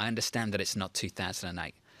 I understand that it's not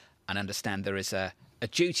 2008. And I understand there is a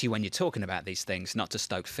duty when you're talking about these things not to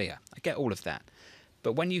stoke fear. I get all of that.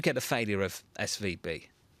 But when you get the failure of SVB,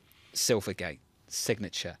 Silvergate,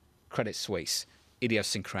 Signature, Credit Suisse,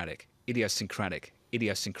 idiosyncratic,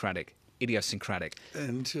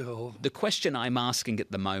 until... The question I'm asking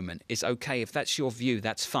at the moment is, okay, if that's your view,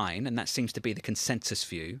 that's fine, and that seems to be the consensus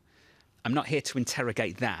view. I'm not here to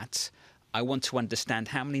interrogate that. I want to understand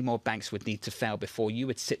how many more banks would need to fail before you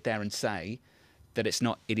would sit there and say that it's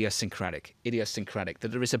not idiosyncratic,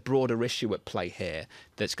 that there is a broader issue at play here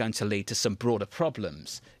that's going to lead to some broader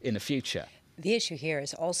problems in the future. The issue here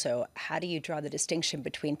is also, how do you draw the distinction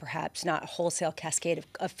between perhaps not a wholesale cascade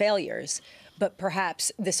of failures, but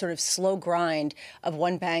perhaps this sort of slow grind of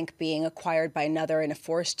one bank being acquired by another in a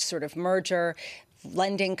forced sort of merger,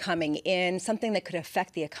 lending coming in, something that could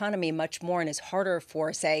affect the economy much more and is harder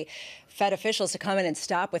for, say, Fed officials to come in and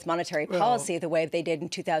stop with monetary policy the way they did in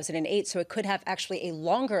 2008. So it could have actually a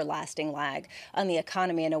longer lasting lag on the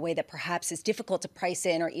economy in a way that perhaps is difficult to price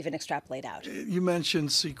in or even extrapolate out. You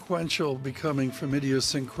mentioned sequential becoming from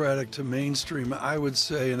idiosyncratic to mainstream. I would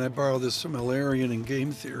say, and I borrow this from Hilarion in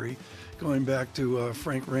game theory, going back to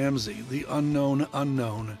Frank Ramsey, the unknown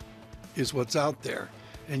unknown is what's out there.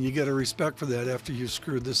 And you get a respect for that after you've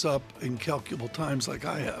screwed this up incalculable times like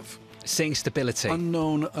I have. Seeing stability.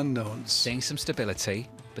 Unknown unknowns. Seeing some stability,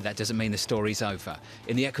 but that doesn't mean the story's over.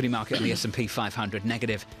 In the equity market on the S&P 500,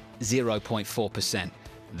 negative 0.4%.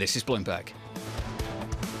 This is Bloomberg.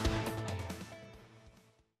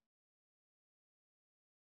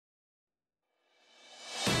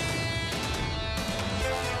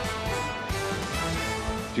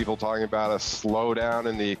 people talking about a slowdown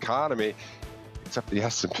in the economy, except the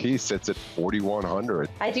S&P sits at 4,100.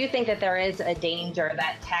 I do think that there is a danger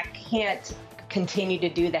that tech can't continue to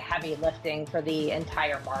do the heavy lifting for the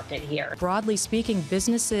entire market here. Broadly speaking,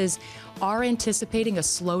 businesses are anticipating a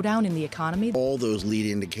slowdown in the economy. All those lead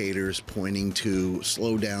indicators pointing to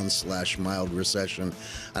slowdown / mild recession.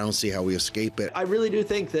 I don't see how we escape it. I really do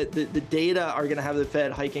think that the data are going to have the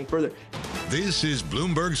Fed hiking further. This is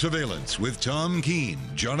Bloomberg Surveillance with Tom Keene,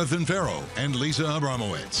 Jonathan Ferro, and Lisa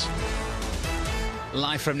Abramowicz.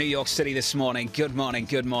 Live from New York City this morning. Good morning,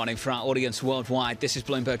 good morning. For our audience worldwide, this is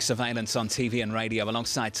Bloomberg Surveillance on TV and radio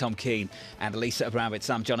alongside Tom Keene and Lisa Abramowicz.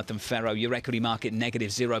 I'm Jonathan Ferro. Your equity market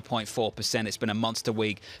negative 0.4%. It's been a monster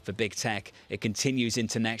week for big tech. It continues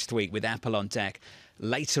into next week with Apple on deck.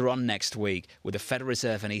 Later on next week, with the Federal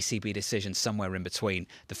Reserve and ECB decision somewhere in between.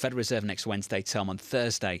 The Federal Reserve next Wednesday, Tom. On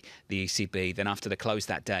Thursday, the ECB. Then after the close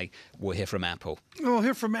that day, we'll hear from Apple. We'll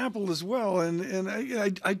hear from Apple as well. And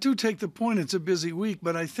I do take the point it's a busy week,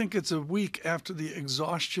 but I think it's a week after the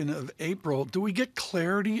exhaustion of April. Do we get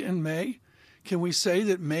clarity in May? Can we say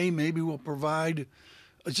that May maybe will provide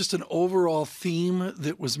just an overall theme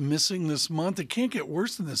that was missing this month? It can't get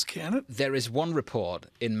worse than this, can it? There is one report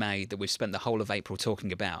in May that we've spent the whole of April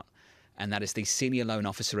talking about, and that is the Senior Loan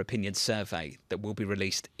Officer Opinion Survey that will be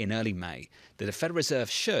released in early May, that the Federal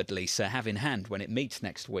Reserve should, Lisa, have in hand when it meets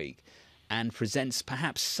next week and presents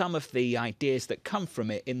perhaps some of the ideas that come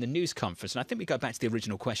from it in the news conference. And I think we go back to the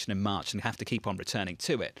original question in March and have to keep on returning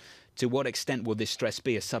to it. To what extent will this stress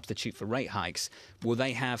be a substitute for rate hikes? Will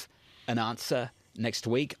they have an answer next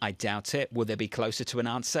week? I doubt it. Will they be closer to an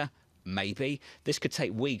answer? Maybe. This could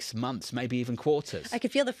take weeks, months, maybe even quarters. I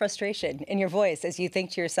could feel the frustration in your voice as you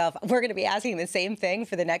think to yourself, we're going to be asking the same thing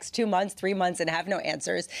for the next 2 months, 3 months, and have no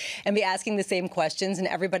answers, and be asking the same questions, and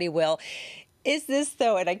everybody will. Is this,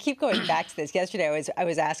 though, and I keep going back to this, yesterday I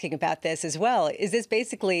was asking about this as well, is this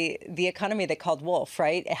basically the economy that called wolf,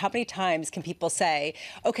 right? How many times can people say,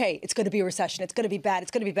 okay, it's going to be a recession, it's going to be bad,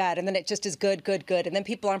 it's going to be bad, and then it just is good, good, good, and then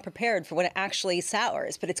people aren't prepared for when it actually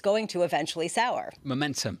sours, but it's going to eventually sour.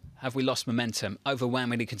 Momentum. Have we lost momentum?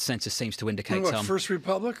 Overwhelmingly, consensus seems to indicate, What, Tom, First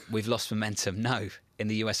Republic? we've lost momentum. No, in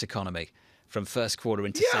the US economy. From first quarter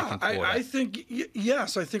into second quarter. I think,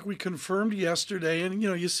 yes, I think we confirmed yesterday, and,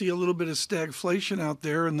 you see a little bit of stagflation out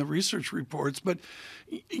there in the research reports, but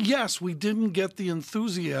yes, we didn't get the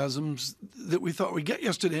enthusiasms that we thought we'd get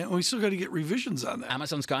yesterday, and we still got to get revisions on that.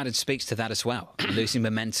 Amazon's guidance speaks to that as well. Losing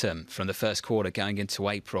momentum from the first quarter going into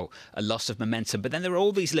April, a loss of momentum. But then there are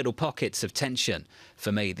all these little pockets of tension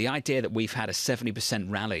for me. The idea that we've had a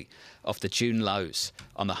 70% rally off the June lows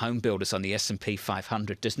on the home builders on the S&P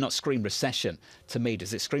 500 does not scream recession to me.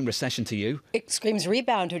 Does it scream recession to you? It screams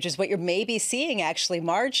rebound, which is what you're maybe seeing actually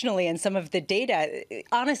marginally in some of the data.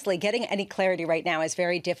 Honestly, getting any clarity right now is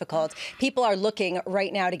very difficult. People are looking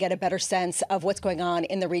right now to get a better sense of what's going on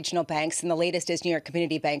in the regional banks. And the latest is New York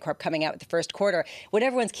Community Bancorp coming out with the first quarter. What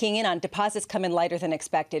everyone's keying in on, deposits come in lighter than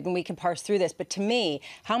expected, and we can parse through this. But to me,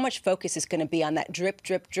 how much focus is going to be on that drip,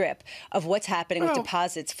 drip, drip of what's happening with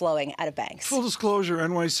deposits flowing out of banks? Full disclosure,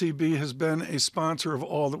 NYCB has been a sponsor of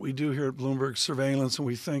all that we do here at Bloomberg Surveillance, and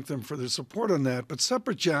we thank them for their support on that. But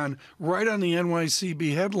separate, John, right on the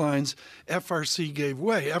NYCB headlines, FRC gave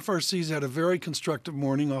way. FRC's had a very constructive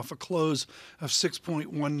morning off a close of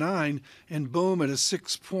 6.19, and boom, at a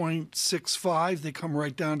 6.65, they come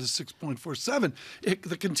right down to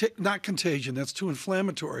 6.47. Not contagion, that's too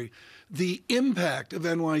inflammatory. The impact of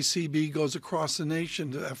NYCB goes across the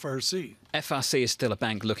nation to FRC. FRC is still a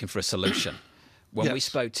bank looking for a solution. When we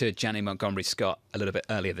spoke to Janney Montgomery Scott a little bit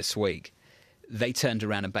earlier this week, they turned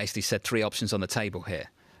around and basically said 3 options on the table here.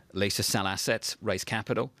 Lisa, sell assets, raise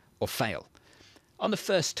capital, or fail. On the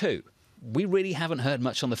first two, we really haven't heard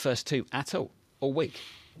much on the first two at all week.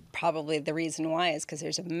 Probably the reason why is because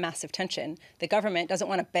there's a massive tension. The government doesn't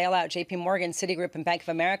want to bail out J.P. Morgan, Citigroup, and Bank of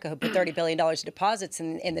America, who put $30 billion of deposits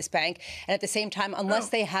in this bank. And at the same time, unless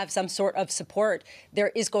they have some sort of support,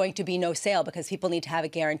 there is going to be no sale because people need to have a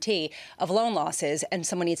guarantee of loan losses, and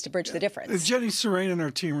someone needs to bridge the difference. Jenny Serrain and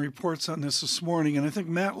our team reports on this morning, and I think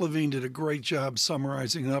Matt Levine did a great job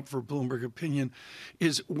summarizing it up for Bloomberg Opinion,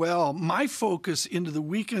 is, well, my focus into the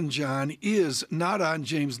weekend, John, is not on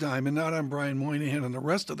James Dimon, not on Brian Moynihan and the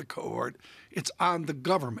rest of the cohort. It's on the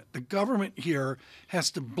government. The government here has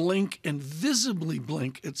to blink and visibly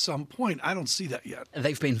blink at some point. I don't see that yet.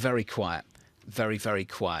 They've been very quiet. Very, very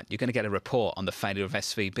quiet. You're going to get a report on the failure of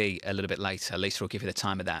SVB a little bit later. Lisa will give you the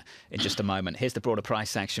time of that in just a moment. Here's the broader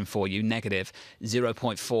price action for you. Negative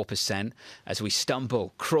 0.4% as we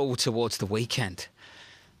crawl towards the weekend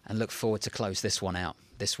and look forward to close this one out.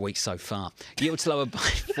 this week so far. Yields lower by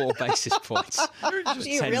 4 basis points. Do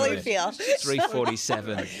you really feel?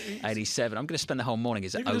 347.87. I'm going to spend the whole morning.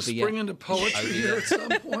 Is it over yet? Spring into poetry here at some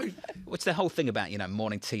point. What's the whole thing about,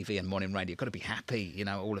 morning TV and morning radio? You've got to be happy,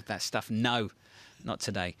 all of that stuff. No, not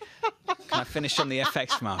today. Can I finish on the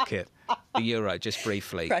FX market? The euro, just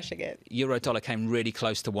briefly. Crushing it. Euro dollar came really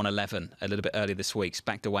close to 111 a little bit earlier this week. It's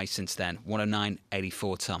backed away since then.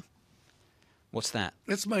 109.84, Tom. What's that?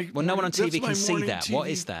 It's my. Well, no one on TV can see that. TV, what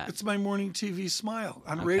is that? It's my morning TV smile.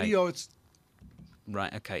 On radio, it's.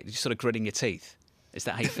 Right, okay. You're sort of gritting your teeth. Is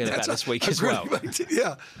that how you feel about this week as well?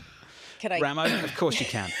 Yeah. Can I? Ramo, of course you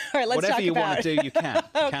can. All right, let's whatever talk you about... want to do, you can.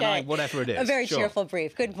 Okay. Can I? Whatever it is. A very Sure. cheerful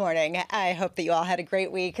brief. Good morning. I hope that you all had a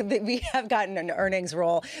great week. We have gotten an earnings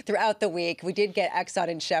roll throughout the week. We did get Exxon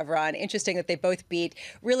and Chevron. Interesting that they both beat.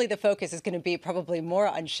 Really, the focus is going to be probably more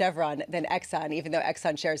on Chevron than Exxon, even though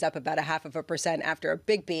Exxon shares up about 0.5% after a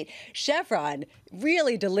big beat. Chevron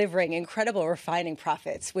really delivering incredible refining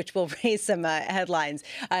profits, which will raise some headlines,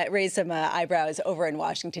 raise some eyebrows over in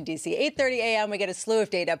Washington, D.C. 8:30 a.m., we get a slew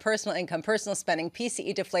of data, personal income, personal spending,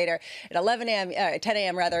 PCE deflator. At 10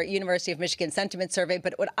 a.m., University of Michigan sentiment survey.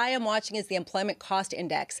 But what I am watching is the employment cost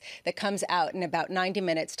index that comes out in about 90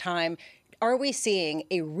 minutes' time. Are we seeing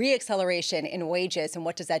a reacceleration in wages, and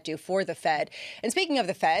what does that do for the Fed? And speaking of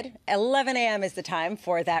the Fed, 11 a.m. is the time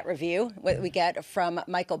for that review. What we get from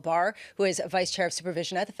Michael Barr, who is Vice Chair of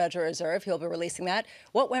Supervision at the Federal Reserve. He'll be releasing that.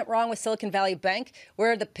 What went wrong with Silicon Valley Bank?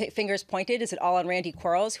 Where are the fingers pointed? Is it all on Randy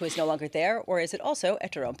Quarles, who is no longer there, or is it also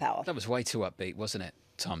at Jerome Powell? That was way too upbeat, wasn't it,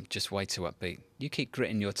 Tom? Just way too upbeat. You keep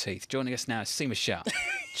gritting your teeth. Joining us now is Seema Shah,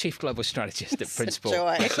 Chief Global Strategist at Principal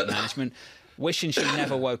Asset Management. Wishing she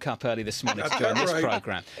never woke up early this morning to join this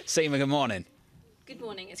programme. Seema, good morning. Good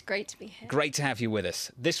morning. It's great to be here. Great to have you with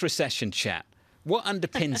us. This recession chat, what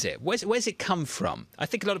underpins it? Where's it come from? I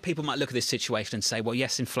think a lot of people might look at this situation and say, well,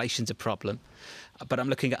 yes, inflation's a problem, but I'm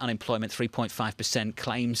looking at unemployment, 3.5%.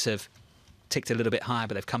 Claims have ticked a little bit higher,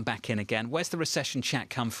 but they've come back in again. Where's the recession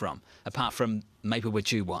chat come from, apart from maybe we're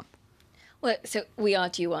due one? Well, so we are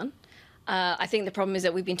due one. I think the problem is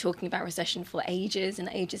that we've been talking about recession for ages and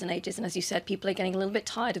ages and ages. And as you said, people are getting a little bit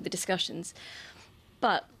tired of the discussions.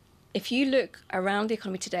 But if you look around the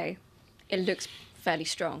economy today, it looks fairly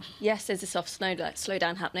strong. Yes, there's a soft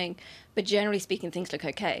slowdown happening, but generally speaking, things look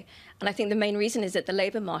okay. And I think the main reason is that the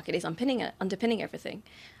labour market is underpinning everything.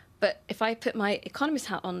 But if I put my economist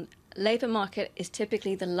hat on, labour market is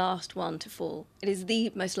typically the last one to fall. It is the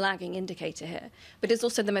most lagging indicator here, but it's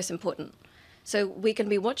also the most important. So we can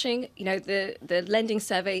be watching, the lending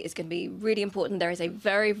survey is going to be really important. There is a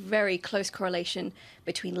very, very close correlation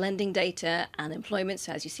between lending data and employment.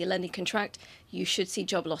 So as you see lending contract, you should see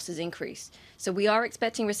job losses increase. So we are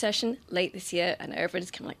expecting recession late this year, and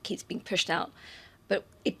everyone's kind of keeps being pushed out. But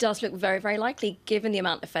it does look very, very likely given the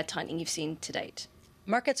amount of Fed tightening you've seen to date.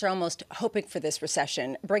 Markets are almost hoping for this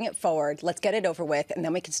recession. Bring it forward. Let's get it over with, and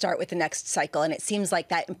then we can start with the next cycle. And it seems like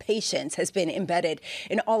that impatience has been embedded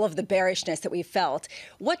in all of the bearishness that we've felt.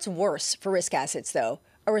 What's worse for risk assets, though?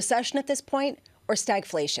 A recession at this point or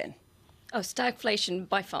stagflation? Oh, stagflation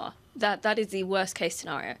by far. That is the worst case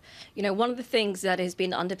scenario. One of the things that has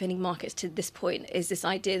been underpinning markets to this point is this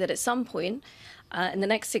idea that at some point in the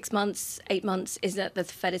next 6 months, 8 months, is that the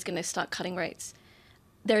Fed is going to start cutting rates.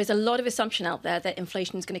 There is a lot of assumption out there that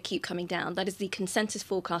inflation is going to keep coming down. That is the consensus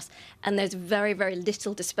forecast, and there's very, very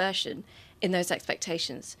little dispersion in those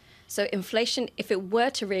expectations. So inflation, if it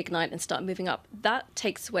were to reignite and start moving up, that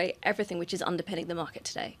takes away everything which is underpinning the market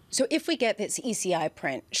today. So if we get this ECI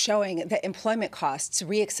print showing that employment costs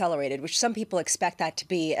reaccelerated, which some people expect that to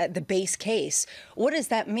be the base case, what does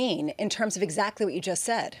that mean in terms of exactly what you just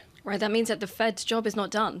said? Right, that means that the Fed's job is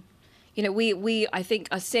not done. We I think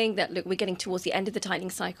are saying that, look, we're getting towards the end of the tightening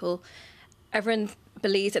cycle. Everyone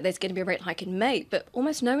believes that there's going to be a rate hike in May, but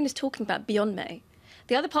almost no one is talking about beyond May.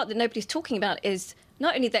 The other part that nobody's talking about is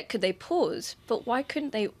not only that could they pause, but why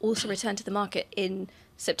couldn't they also return to the market in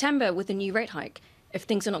September with a new rate hike if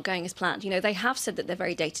things are not going as planned? They have said that they're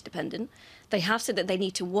very data dependent. They have said that they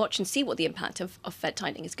need to watch and see what the impact of Fed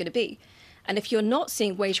tightening is going to be. And if you're not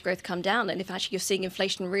seeing wage growth come down, and if actually you're seeing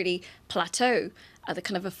inflation really plateau at the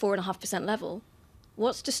kind of a 4.5% level,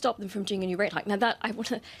 what's to stop them from doing a new rate hike? Now, that I want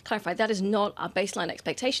to clarify, that is not our baseline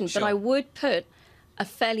expectation, Sure. but I would put a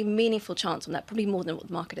fairly meaningful chance on that, probably more than what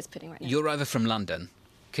the market is putting right now. You're over from London.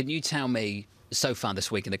 Can you tell me, so far this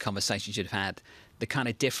week in the conversations you've had, the kind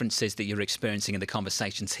of differences that you're experiencing in the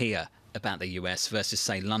conversations here about the US versus,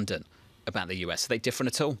 say, London about the US? Are they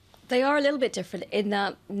different at all? They are a little bit different in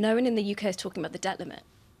that no one in the UK is talking about the debt limit.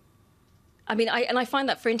 I mean, I find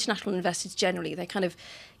that for international investors generally, they kind of,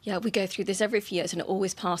 we go through this every few years and it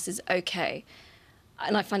always passes okay.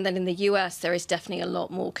 And I find that in the US, there is definitely a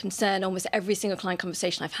lot more concern. Almost every single client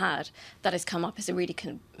conversation I've had, that has come up as a really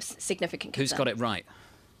significant concern. Who's got it right?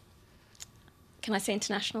 Can I say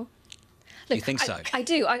international? Look, you think so? I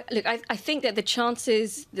do. I think that the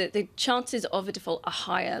chances of a default are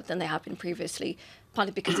higher than they have been previously,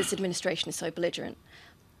 partly because this administration is so belligerent.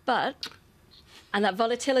 And that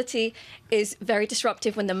volatility is very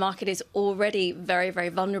disruptive when the market is already very, very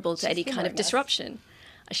vulnerable to any kind of disruption.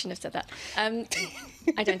 I shouldn't have said that.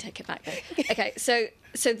 I don't take it back, though. Okay, so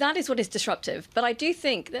that is what is disruptive. But I do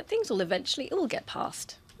think that things will eventually all get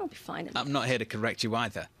past. I'll be fine. I'm not here to correct you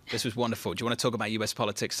either. This was wonderful. Do you want to talk about US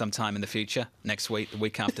politics sometime in the future? Next week, the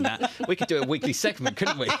week after that? We could do a weekly segment,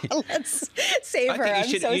 couldn't we? Let's save her. I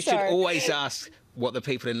think you should always ask what the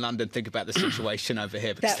people in London think about the situation over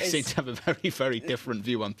here, because they seem to have a very, very different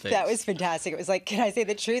view on things. That was fantastic. It was like, can I say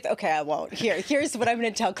the truth? Okay, I won't. Here's what I'm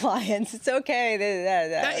going to tell clients. It's okay.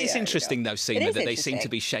 That is interesting, though, Seema, that they seem to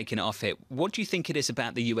be shaking it off here. What do you think it is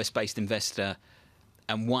about the US-based investor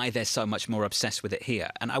and why they're so much more obsessed with it here?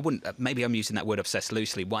 And I wouldn't, maybe I'm using that word obsessed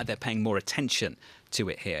loosely, why they're paying more attention to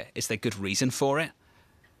it here. Is there good reason for it?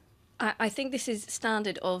 I think this is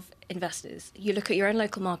standard of investors. You look at your own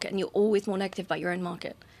local market and you're always more negative about your own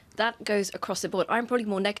market. That goes across the board. I'm probably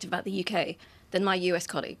more negative about the UK than my US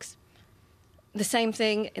colleagues. The same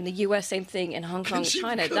thing in the US, same thing in Hong Kong,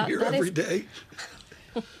 China. That here every day.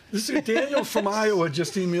 This is Daniel from Iowa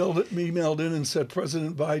just emailed in and said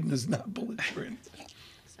President Biden is not belligerent.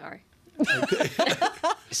 Sorry. Okay.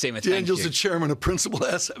 Seema, Daniel's the chairman of Principal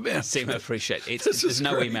Asset Management. Seema, appreciate it. There's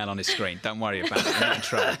no email on his screen. Don't worry about it. You're not in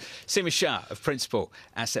trouble. Seema Shah of Principal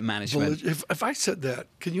Asset Management. If I said that,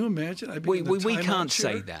 can you imagine? We can't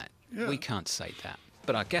say that. Yeah. We can't say that.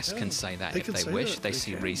 But our guests can say that if they wish. They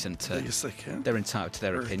see reason to. Yes, they can. They're entitled to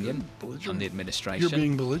their opinion on the administration. You're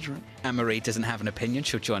being belligerent. Anne-Marie doesn't have an opinion.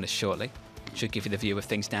 She'll join us shortly. She'll give you the view of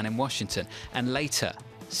things down in Washington. And later,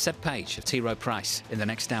 Seb Page of T. Rowe Price in the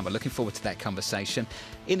next hour. Looking forward to that conversation.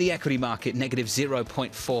 In the equity market, negative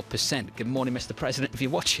 0.4%. Good morning, Mr. President, if you're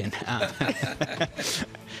watching.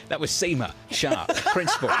 That was Seema Shah,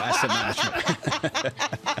 Principal Asset Management.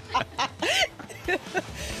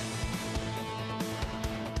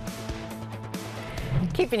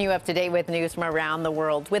 Keeping you up to date with news from around the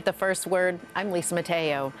world. With the first word, I'm Lisa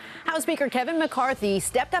Mateo. House Speaker Kevin McCarthy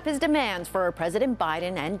stepped up his demands for President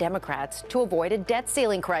Biden and Democrats to avoid a debt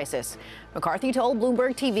ceiling crisis. McCarthy told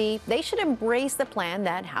Bloomberg TV they should embrace the plan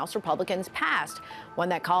that House Republicans passed, one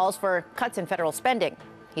that calls for cuts in federal spending.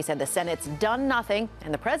 He said the Senate's done nothing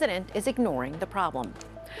and the president is ignoring the problem.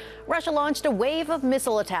 Russia launched a wave of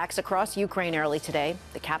missile attacks across Ukraine early today.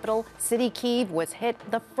 The capital city, Kyiv, was hit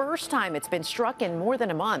the first time it's been struck in more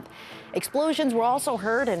than a month. Explosions were also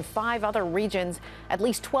heard in 5 other regions. At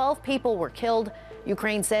least 12 people were killed.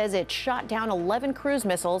 Ukraine says it shot down 11 cruise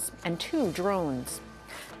missiles and 2 drones.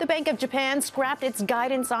 The Bank of Japan scrapped its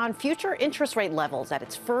guidance on future interest rate levels at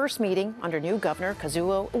its first meeting under new Governor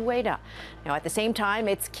Kazuo Ueda. Now, at the same time,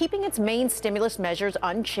 it's keeping its main stimulus measures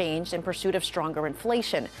unchanged in pursuit of stronger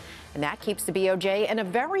inflation. And that keeps the BOJ in a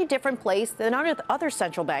very different place than other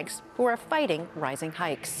central banks who are fighting rising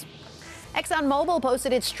hikes. ExxonMobil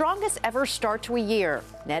posted its strongest ever start to a year.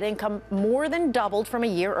 Net income more than doubled from a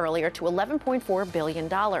year earlier to $11.4 billion.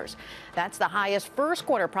 That's the highest first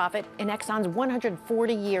quarter profit in Exxon's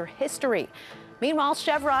 140-year history. Meanwhile,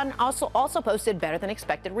 Chevron also posted better than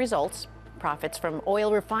expected results. Profits from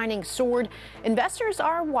oil refining soared. Investors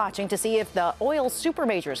are watching to see if the oil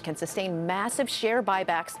supermajors can sustain massive share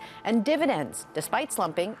buybacks and dividends despite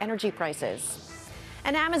slumping energy prices.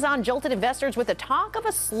 And Amazon jolted investors with the talk of a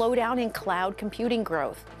slowdown in cloud computing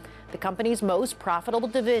growth. The company's most profitable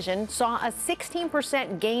division saw a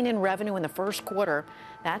 16% gain in revenue in the first quarter.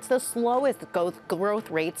 That's the slowest growth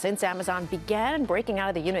rate since Amazon began breaking out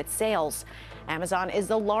of the unit sales. Amazon is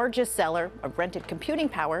the largest seller of rented computing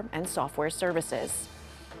power and software services.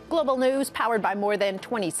 Global news powered by more than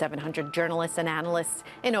 2,700 journalists and analysts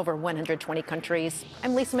in over 120 countries.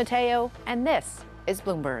 I'm Lisa Mateo, and this is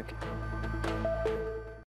Bloomberg.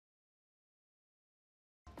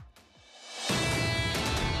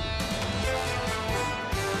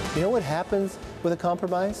 You know what happens with a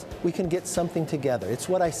compromise? We can get something together. It's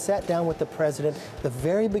what I sat down with the president the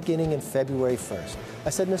very beginning in February 1st. I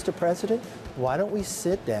said, Mr. President, why don't we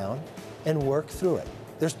sit down and work through it?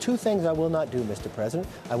 There's 2 things I will not do, Mr. President.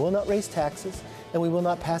 I will not raise taxes, and we will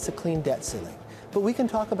not pass a clean debt ceiling. But we can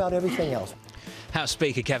talk about everything else. House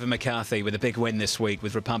Speaker Kevin McCarthy with a big win this week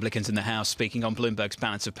with Republicans in the House, speaking on Bloomberg's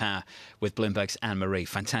Balance of Power with Bloomberg's Anne-Marie.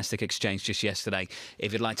 Fantastic exchange just yesterday.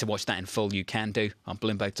 If you'd like to watch that in full, you can do on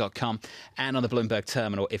Bloomberg.com and on the Bloomberg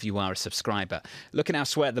terminal if you are a subscriber. Looking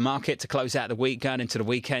elsewhere at the market to close out the week, going into the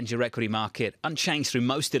weekend, your equity market unchanged through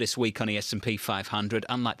most of this week on the S&P 500,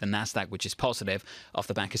 unlike the Nasdaq, which is positive off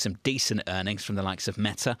the back of some decent earnings from the likes of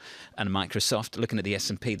Meta and Microsoft. Looking at the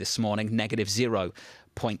S&P this morning, negative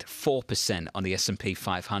 0.4% on the S&P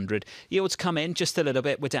 500. Yields come in just a little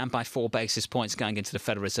bit. We're down by 4 basis points going into the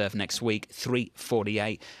Federal Reserve next week,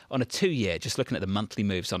 3.48 on a 2-year. Just looking at the monthly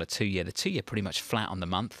moves on a 2-year. The 2-year pretty much flat on the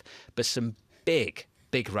month, but some big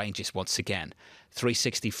ranges once again.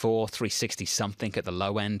 364, 360 something at the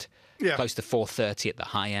low end, close to 430 at the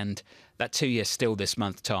high end. That 2-year still this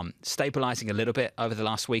month, Tom, stabilizing a little bit over the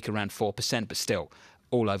last week, around 4%, but still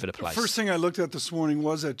all over the place. First thing I looked at this morning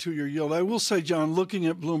was that 2-year yield. I will say, John, looking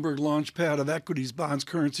at Bloomberg Launchpad of equities, bonds,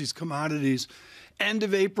 currencies, commodities, end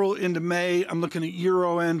of April into May, I'm looking at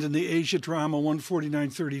Euro end and the Asia drama,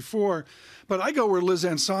 149.34. But I go where Liz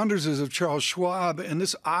Ann Saunders is of Charles Schwab, and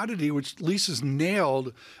this oddity, which Lisa's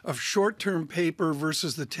nailed, of short-term paper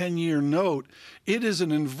versus the 10-year note, it is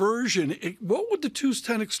an inversion. What would the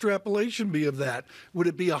 210 extrapolation be of that? Would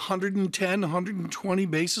it be 110, 120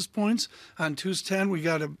 basis points on 210? We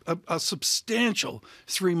got a substantial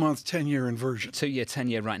 3-month 10-year inversion. 2-year,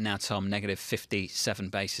 10-year right now, Tom, negative 57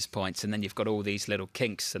 basis points. And then you've got all these little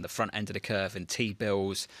kinks at the front end of the curve in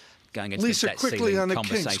T-bills, going into Lisa, the debt quickly on the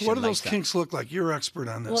conversation kinks. What do those later. kinks look like? You're expert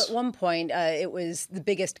on this. Well, at one point, it was the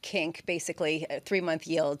biggest kink, basically, 3-month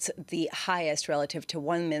yields, the highest relative to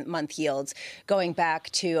 1-month yields, going back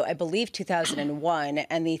to, I believe, 2001.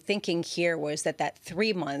 And the thinking here was that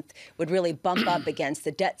 3-month would really bump up against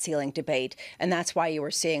the debt ceiling debate. And that's why you were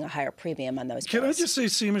seeing a higher premium on those bills. Can I just say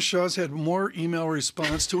Seema Shaw's had more email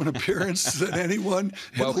response to an appearance than anyone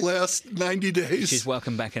in the last 90 days? She's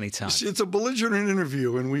welcome back anytime. It's a belligerent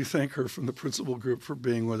interview, and we thank her from the principal group for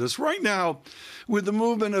being with us. Right now, with the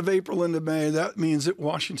movement of April into May, that means that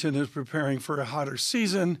Washington is preparing for a hotter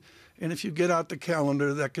season. And if you get out the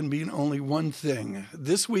calendar, that can mean only one thing.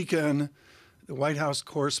 This weekend, the White House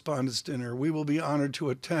Correspondents' Dinner. We will be honored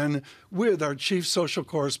to attend with our chief social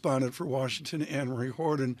correspondent for Washington, Anne-Marie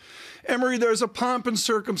Horton. Anne-Marie, there's a pomp and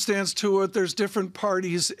circumstance to it. There's different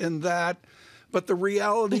parties in that. But the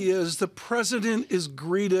reality is the president is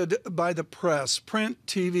greeted by the press, print,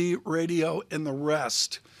 TV, radio, and the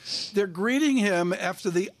rest. They're greeting him after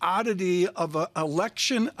the oddity of an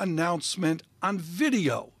election announcement on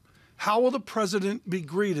video. How will the president be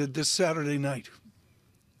greeted this Saturday night?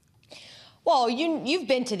 Well, you've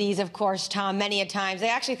been to these, of course, Tom, many a times. I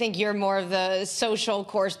actually think you're more of the social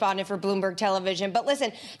correspondent for Bloomberg Television. But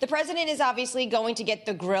listen, the president is obviously going to get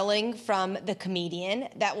the grilling from the comedian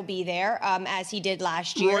that will be there, as he did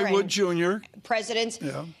last year. Roy Wood Jr. Presidents,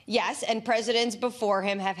 yes, and presidents before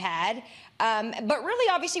him have had. But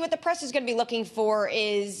really, obviously, what the press is going to be looking for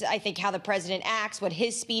is, I think, how the president acts, what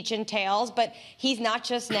his speech entails. But he's not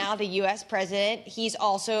just now the U.S. president. He's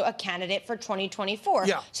also a candidate for 2024.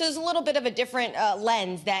 Yeah. So there's a little bit of a different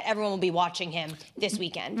lens that everyone will be watching him this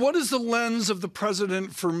weekend. What is the lens of the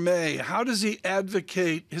president for May? How does he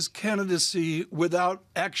advocate his candidacy without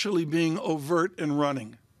actually being overt and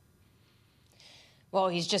running? Well,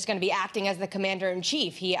 he's just going to be acting as the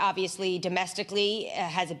commander-in-chief. He obviously domestically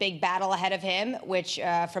has a big battle ahead of him, which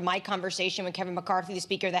from my conversation with Kevin McCarthy, the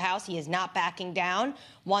Speaker of the House, he is not backing down,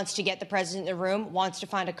 wants to get the president in the room, wants to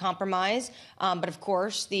find a compromise. But of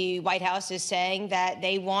course, the White House is saying that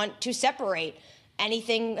they want to separate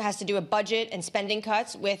anything that has to do with budget and spending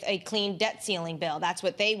cuts with a clean debt ceiling bill. That's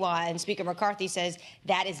what they want. And Speaker McCarthy says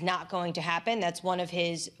that is not going to happen. That's one of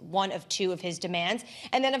two of his demands.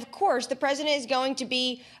 And then, of course, the president is going to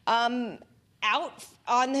be out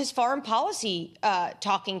on his foreign policy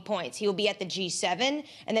talking points. He will be at the G7,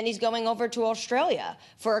 and then he's going over to Australia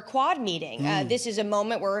for a Quad meeting. This is a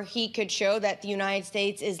moment where he could show that the United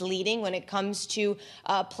States is leading when it comes to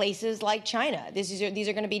places like China. These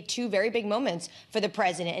are going to be two very big moments for the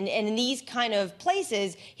president. And in these kind of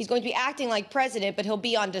places, he's going to be acting like president, but he'll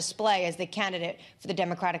be on display as the candidate for the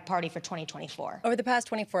Democratic Party for 2024. Over the past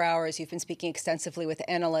 24 hours, you've been speaking extensively with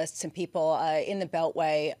analysts and people in the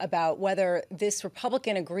Beltway about whether this Republican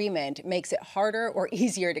agreement makes it harder or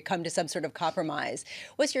easier to come to some sort of compromise.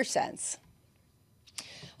 What's your sense?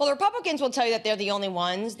 Well, the Republicans will tell you that they're the only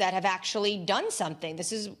ones that have actually done something.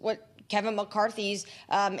 This is what Kevin McCarthy's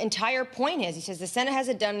entire point is. He says the Senate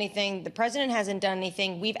hasn't done anything. The president hasn't done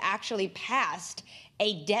anything. We've actually passed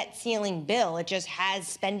a debt ceiling bill. It just has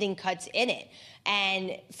spending cuts in it.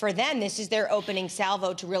 And for them, this is their opening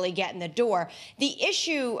salvo to really get in the door. The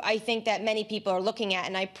issue I think that many people are looking at,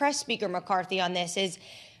 and I pressed Speaker McCarthy on this, is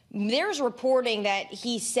there's reporting that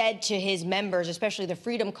he said to his members, especially the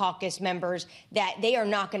Freedom Caucus members, that they are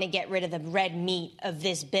not going to get rid of the red meat of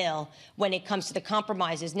this bill when it comes to the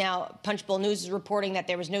compromises. Now, Punchbowl News is reporting that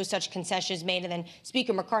there was no such concessions made. And then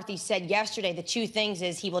Speaker McCarthy said yesterday the two things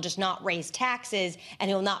is he will just not raise taxes and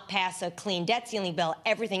he will not pass a clean debt ceiling bill.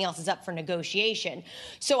 Everything else is up for negotiation.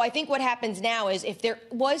 So I think what happens now is if there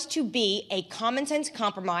was to be a common sense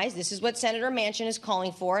compromise, this is what Senator Manchin is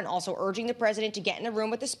calling for and also urging the president to get in a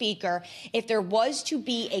room with the Speaker. If there was to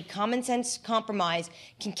be a common sense compromise,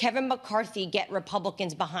 can Kevin McCarthy get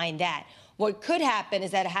Republicans behind that? What could happen is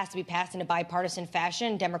that it has to be passed in a bipartisan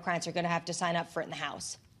fashion. Democrats are going to have to sign up for it in the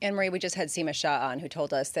House. Anne-Marie, we just had Seema Shah on, who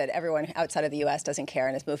told us that everyone outside of the U.S. doesn't care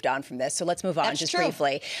and has moved on from this. So let's move on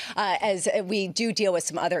briefly. As we do deal with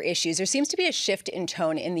some other issues, there seems to be a shift in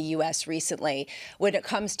tone in the U.S. recently when it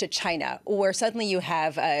comes to China, where suddenly you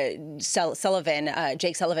have Jake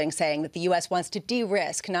Sullivan saying that the U.S. wants to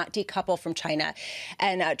de-risk, not decouple from China.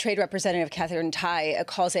 And Trade Representative Catherine Tai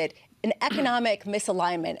calls it an economic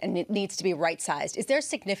misalignment and it needs to be right-sized. Is there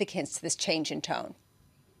significance to this change in tone?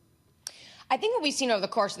 I think what we've seen over the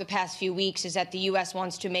course of the past few weeks is that the U.S.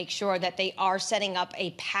 wants to make sure that they are setting up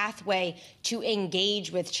a pathway to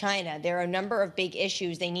engage with China. There are a number of big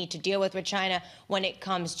issues they need to deal with China when it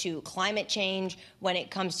comes to climate change, when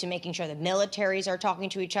it comes to making sure the militaries are talking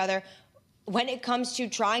to each other, when it comes to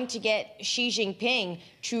trying to get Xi Jinping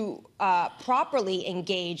to properly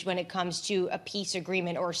engage when it comes to a peace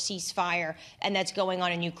agreement or ceasefire, and that's going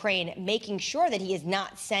on in Ukraine, making sure that he is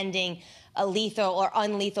not sending lethal or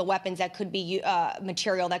unlethal weapons that could be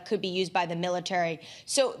material that could be used by the military.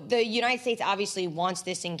 So the United States obviously wants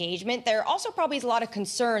this engagement. There also probably is a lot of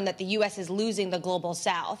concern that the U.S. is losing the global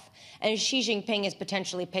south, and Xi Jinping is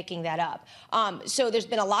potentially picking that up. So there's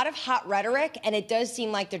been a lot of hot rhetoric, and it does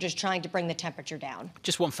seem like they're just trying to bring the temperature down.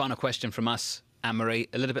 Just one final question from us, Anne-Marie.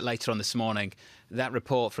 A little bit later on this morning, that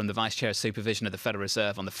report from the Vice Chair of Supervision of the Federal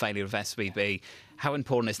Reserve on the failure of SVB, how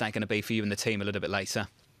important is that going to be for you and the team a little bit later?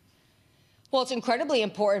 Well, it's incredibly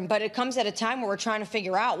important, but it comes at a time where we're trying to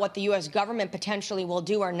figure out what the U.S. government potentially will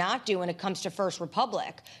do or not do when it comes to First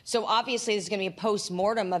Republic. So obviously, there's going to be a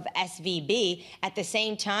post-mortem of SVB. At the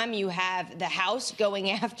same time, you have the House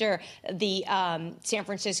going after the San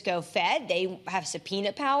Francisco Fed. They have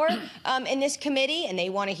subpoena power in this committee, and they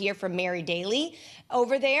want to hear from Mary Daly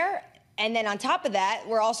over there. And then on top of that,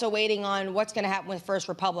 we're also waiting on what's going to happen with First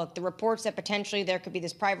Republic. The reports that potentially there could be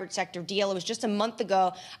this private sector deal. It was just a month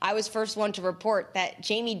ago, I was first one to report that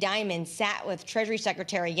Jamie Dimon sat with Treasury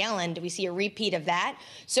Secretary Yellen. Do we see a repeat of that?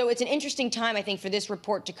 So it's an interesting time, I think, for this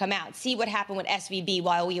report to come out. See what happened with SVB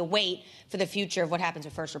while we await for the future of what happens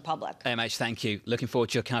with First Republic. AMH, thank you. Looking forward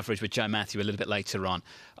to your coverage with Joe Matthew a little bit later on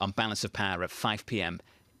Balance of Power at 5 p.m.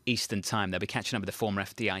 Eastern Time. They'll be catching up with the former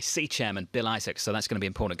FDIC chairman, Bill Isaacs. So that's going to be an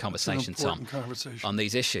important conversation, Tom, on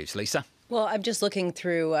these issues. Lisa? Well, I'm just looking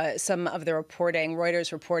through some of the reporting.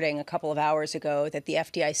 Reuters reporting a couple of hours ago that the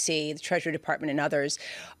FDIC, the Treasury Department, and others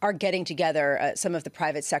are getting together some of the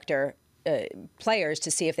private sector players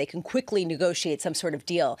to see if they can quickly negotiate some sort of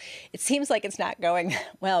deal. It seems like it's not going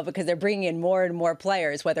well because they're bringing in more and more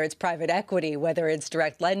players, whether it's private equity, whether it's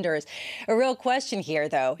direct lenders. A real question here,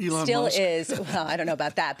 though, still is, well, I don't know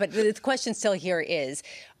about that, but the question still here is,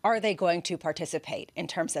 are they going to participate in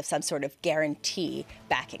terms of some sort of guarantee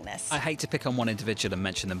backing this? I hate to pick on one individual and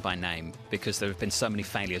mention them by name because there have been so many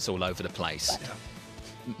failures all over the place.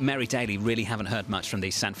 Mary Daly really haven't heard much from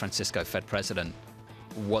the San Francisco Fed president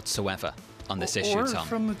whatsoever on this issue, or Tom.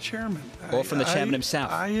 From the chairman. Or from the chairman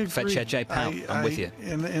himself, I agree. Fed Chair Jay Powell. I'm with you.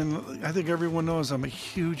 And I think everyone knows I'm a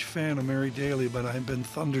huge fan of Mary Daly, but I've been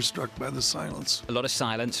thunderstruck by the silence. A lot of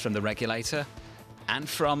silence from the regulator and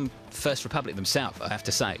from First Republic themselves, I have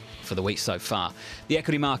to say, for the week so far. The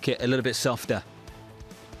equity market a little bit softer.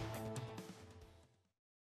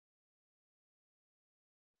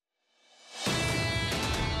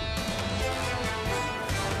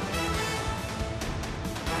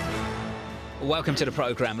 Welcome to the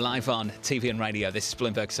programme, live on TV and radio. This is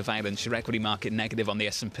Bloomberg Surveillance. Your equity market negative on the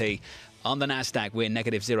S&P. On the Nasdaq, we're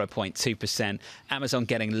negative 0.2%. Amazon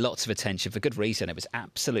getting lots of attention for good reason. It was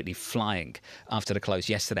absolutely flying after the close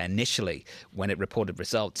yesterday, initially, when it reported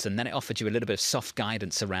results. And then it offered you a little bit of soft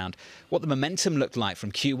guidance around what the momentum looked like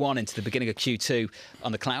from Q1 into the beginning of Q2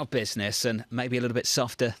 on the cloud business, and maybe a little bit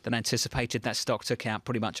softer than anticipated. That stock took out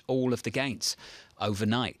pretty much all of the gains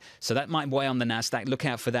overnight. So that might weigh on the Nasdaq. Look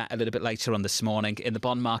out for that a little bit later on this morning. In the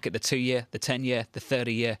bond market, the 2-year, the 10-year, the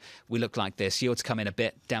 30-year, we look like this. Yields come in a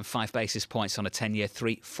bit, down 5 basis points on a 10-year,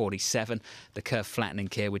 3.47. The curve flattening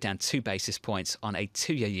here. We're down 2 basis points on a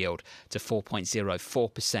 2-year yield to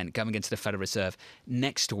 4.04%. Going into the Federal Reserve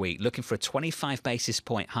next week, looking for a 25 basis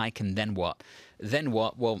point hike, and then what? Then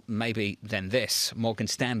what? Well, maybe then this. Morgan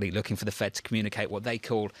Stanley looking for the Fed to communicate what they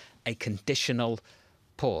call a conditional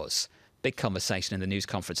pause. Big conversation in the news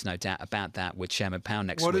conference, no doubt, about that with Chairman Powell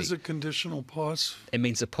next week. What is a conditional pause? It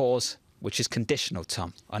means a pause which is conditional,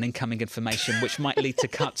 Tom, on incoming information which might lead to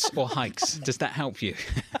cuts or hikes. Does that help you?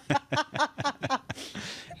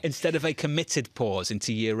 Instead of a committed pause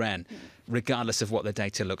into year-end, regardless of what the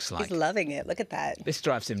data looks like. He's loving it. Look at that. This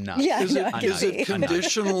drives him nuts. Yeah, is it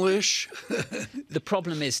conditional-ish? The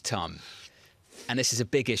problem is, Tom, and this is a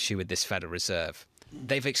big issue with this Federal Reserve,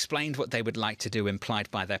 they've explained what they would like to do implied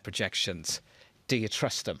by their projections. Do you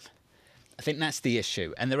trust them? I think that's the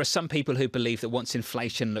issue. And there are some people who believe that once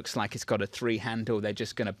inflation looks like it's got a 3 handle, they're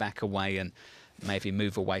just going to back away and maybe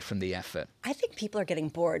move away from the effort. I think people are getting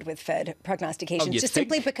bored with Fed prognostications, Oh, you just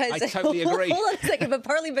think? simply because... I totally agree. Hold on a second, but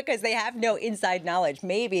partly because they have no inside knowledge.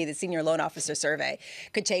 Maybe the senior loan officer survey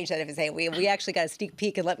could change that if it's saying, we actually got a sneak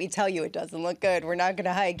peek, and let me tell you, it doesn't look good. We're not going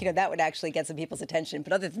to hike. That would actually get some people's attention.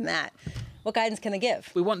 But other than that, what guidance can they give?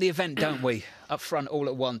 We want the event, don't we? Up front, all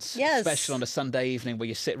at once. Yes. Special on a Sunday evening where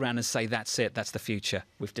you sit around and say, that's it, that's the future.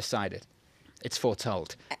 We've decided. It's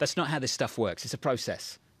foretold. That's not how this stuff works. It's a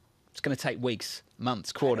process. It's going to take weeks,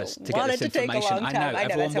 months, quarters to get this information. I know.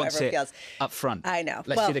 Everyone wants it feels. up front. I know.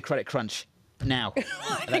 Let's see the credit crunch now.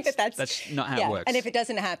 I think that's not how it works. And if it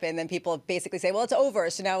doesn't happen, then people basically say, well, it's over,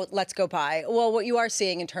 so now let's go buy. Well, what you are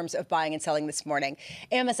seeing in terms of buying and selling this morning,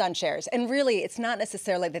 Amazon shares. And really, it's not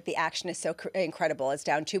necessarily that the action is so incredible. It's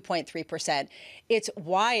down 2.3%. It's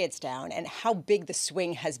why it's down and how big the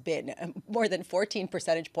swing has been. More than 14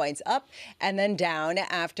 percentage points up and then down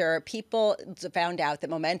after people found out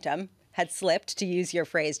that momentum had slipped, to use your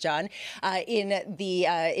phrase, John, in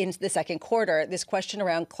the second quarter. This question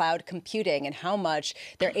around cloud computing and how much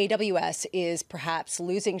their AWS is perhaps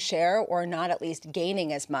losing share or not at least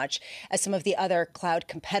gaining as much as some of the other cloud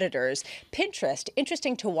competitors. Pinterest,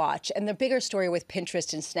 interesting to watch. And the bigger story with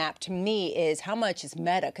Pinterest and Snap to me is how much is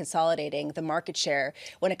Meta consolidating the market share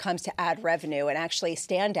when it comes to ad revenue and actually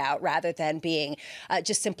stand out rather than being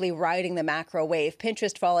just simply riding the macro wave.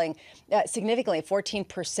 Pinterest falling significantly,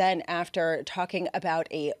 14% after talking about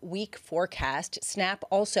a weak forecast. Snap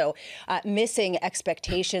also missing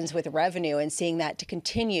expectations with revenue and seeing that to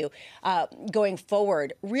continue going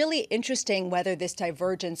forward. Really interesting whether this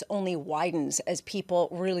divergence only widens as people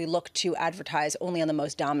really look to advertise only on the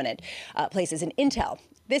most dominant places. In Intel,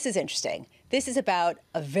 this is interesting. This is about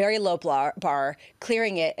a very low bar,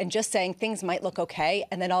 clearing it and just saying things might look okay.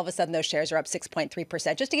 And then all of a sudden those shares are up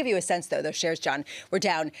 6.3%. Just to give you a sense, though, those shares, John, were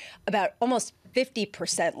down about almost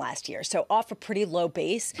 50% last year. So off a pretty low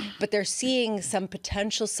base. But they're seeing some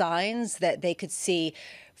potential signs that they could see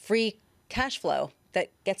free cash flow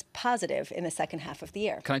that gets positive in the second half of the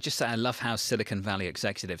year. Can I just say, I love how Silicon Valley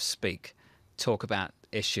executives talk about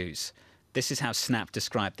issues. This is how Snap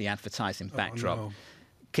described the advertising backdrop. No.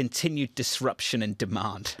 Continued disruption in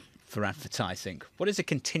demand for advertising. What is a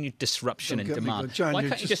continued disruption in demand? John, why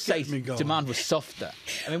can't you just say me going. demand was softer?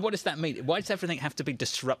 I mean, what does that mean? Why does everything have to be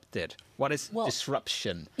disrupted? What is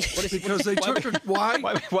disruption? What is, because they took a why?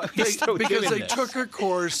 Because they took a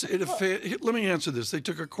course at let me answer this. They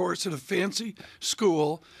took a course at a fancy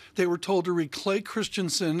school. They were told to read Clay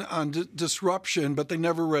Christensen on disruption, but they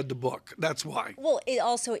never read the book. That's why. Well, it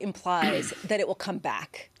also implies that it will come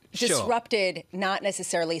back. Sure. Disrupted, not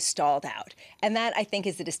necessarily stalled out. And that, I think,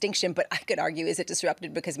 is the distinction. But I could argue, is it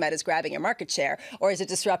disrupted because Meta's grabbing your market share? Or is it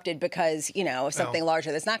disrupted because, of something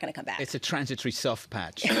larger that's not going to come back? It's a transitory soft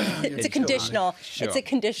patch. It's a conditional. Sure. It's a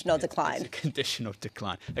conditional decline. It's a conditional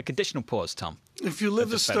decline. A conditional pause, Tom. If you live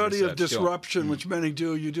the study of disruption, which many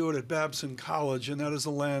do, you do it at Babson College, and that is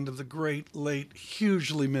the land of the great, late,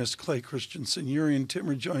 hugely missed Clay Christensen. Urian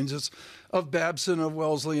Timmer joins us of Babson, of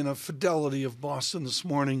Wellesley, and of Fidelity of Boston this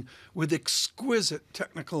morning with exquisite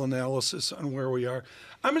technical analysis on where we are.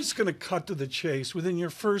 I'm just going to cut to the chase. Within your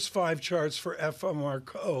first 5 charts for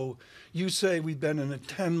FMRCO, you say we've been in a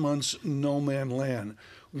 10 months no man land.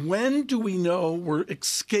 When do we know we're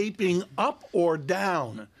escaping up or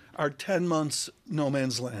down our 10 months no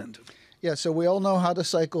man's land? Yeah, so we all know how the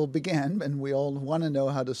cycle began, and we all want to know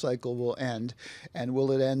how the cycle will end. And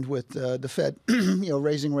will it end with the Fed,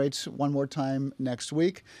 raising rates one more time next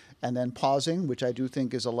week, and then pausing, which I do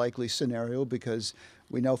think is a likely scenario because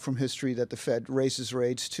we know from history that the Fed raises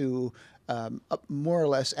rates to more or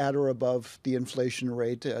less at or above the inflation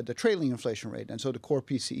rate, the trailing inflation rate. And so the core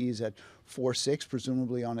PCE is at 4.6,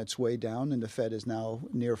 presumably on its way down, and the Fed is now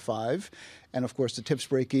near 5. And of course, the TIPS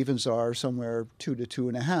break-evens are somewhere 2 to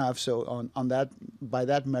 2.5. So on that, by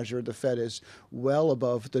that measure, the Fed is well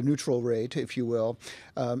above the neutral rate, if you will.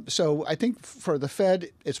 So I think for the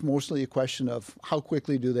Fed, it's mostly a question of how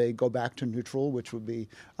quickly do they go back to neutral, which would be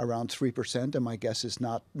around 3%, and my guess is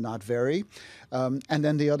not very. And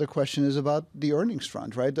then the other question is about the earnings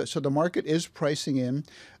front, right? So the market is pricing in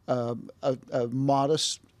a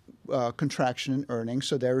modest contraction in earnings.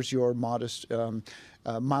 So there's your modest,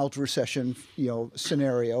 mild recession,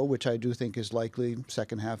 scenario, which I do think is likely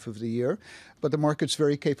second half of the year. But the market's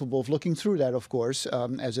very capable of looking through that, of course,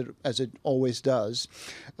 as it always does.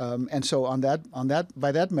 And so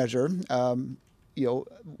by that measure,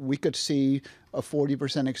 we could see a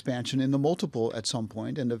 40% expansion in the multiple at some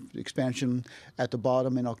point, and the expansion at the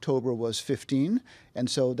bottom in October was 15, and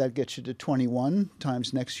so that gets you to 21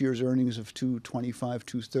 times next year's earnings of 225,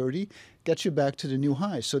 230, gets you back to the new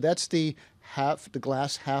highs. So that's the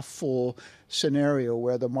glass half full scenario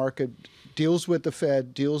where the market deals with the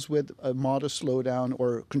Fed, deals with a modest slowdown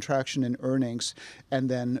or contraction in earnings, and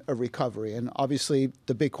then a recovery. And obviously,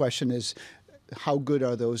 the big question is, how good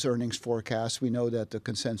are those earnings forecasts? We know that the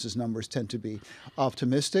consensus numbers tend to be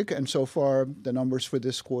optimistic, and so far the numbers for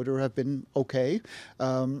this quarter have been okay.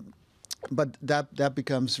 But that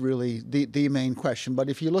becomes really the main question. But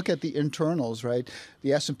if you look at the internals, right,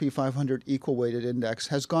 the S&P 500 equal weighted index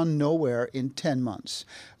has gone nowhere in 10 months.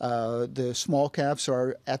 The small caps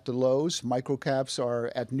are at the lows, micro caps are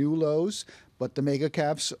at new lows, but the mega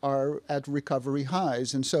caps are at recovery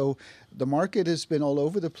highs. And so the market has been all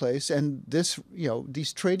over the place. And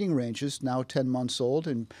these trading ranges, now 10 months old,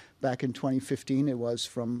 and back in 2015, it was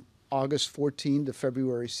from August 14 to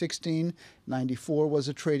February 16, 94 was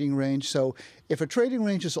a trading range. So if a trading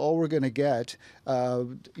range is all we're going to get,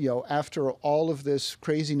 after all of this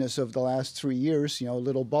craziness of the last 3 years,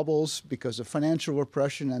 little bubbles because of financial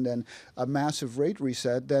repression and then a massive rate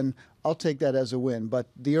reset, then I'll take that as a win. But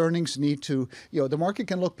the earnings need to, the market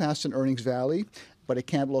can look past an earnings valley, but it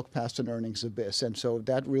can't look past an earnings abyss. And so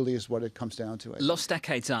that really is what it comes down to. Lost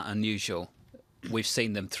decades aren't unusual. We've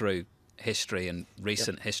seen them through history and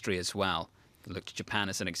recent history as well. Look to Japan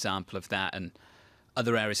as an example of that, and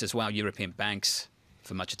other areas as well. European banks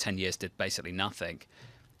for much of 10 years did basically nothing.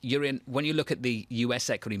 When you look at the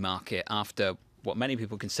US equity market after what many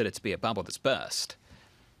people consider to be a bubble that's burst,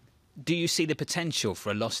 do you see the potential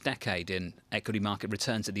for a lost decade in equity market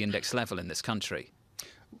returns at the index level in this country?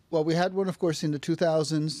 Well, we had one, of course, in the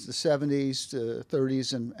 2000s, the 70s, the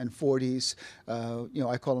 30s, and 40s.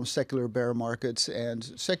 I call them secular bear markets. And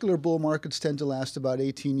secular bull markets tend to last about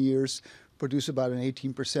 18 years, produce about an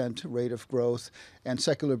 18% rate of growth. And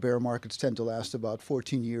secular bear markets tend to last about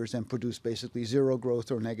 14 years and produce basically zero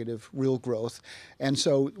growth or negative real growth. And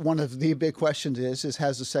so one of the big questions is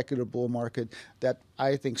has the secular bull market that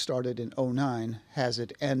I think started in 2009, has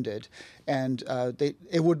it ended? And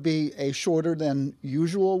it would be a shorter than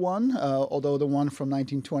usual one, although the one from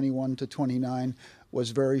 1921 to 29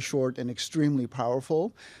 was very short and extremely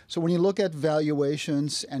powerful. So when you look at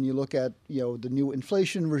valuations and you look at the new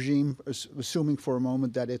inflation regime, assuming for a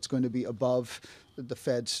moment that it's going to be above the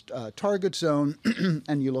Fed's target zone,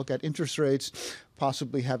 and you look at interest rates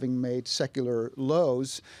possibly having made secular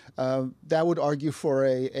lows, that would argue for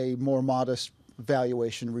a more modest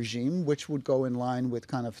valuation regime, which would go in line with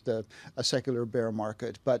kind of a secular bear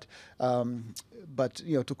market. But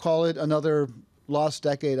to call it another lost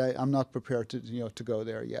decade, I'm not prepared to go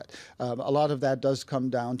there yet. A lot of that does come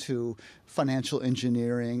down to financial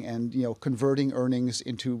engineering and converting earnings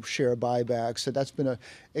into share buybacks. So that's been an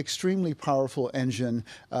extremely powerful engine,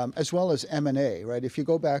 as well as M&A. Right? If you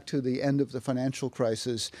go back to the end of the financial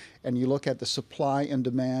crisis and you look at the supply and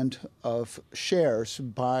demand of shares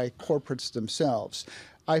by corporates themselves,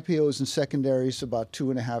 IPOs and secondaries, about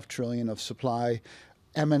 $2.5 trillion of supply.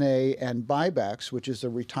 M&A and buybacks, which is the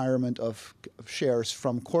retirement of shares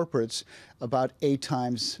from corporates, about 8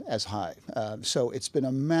 times as high. So it's been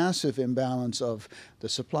a massive imbalance of the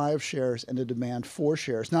supply of shares and the demand for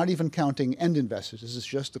shares, not even counting end investors. This is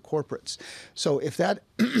just the corporates. So if that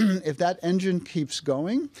if that engine keeps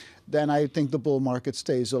going, then I think the bull market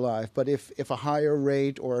stays alive. But if a higher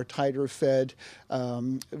rate or a tighter Fed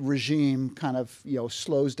regime kind of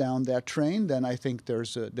slows down that train, then I think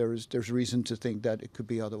there's reason to think that it could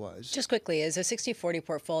be otherwise. Just quickly, is a 60-40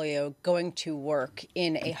 portfolio going to work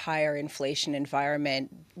in a higher inflation environment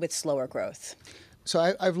with slower growth?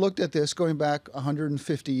 So I've looked at this going back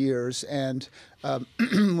 150 years, and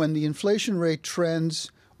when the inflation rate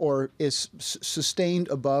trends or is sustained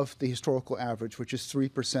above the historical average, which is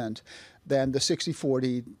 3%, then the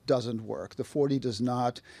 60-40 doesn't work. The 40 does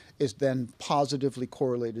not, is then positively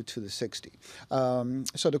correlated to the 60.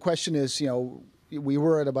 So the question is, we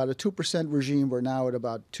were at about a 2% regime. We're now at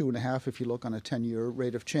about 2.5% if you look on a 10-year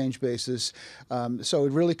rate of change basis. So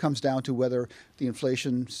it really comes down to whether the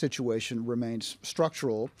inflation situation remains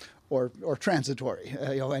structural or transitory.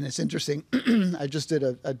 And it's interesting. I just did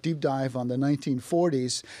a deep dive on the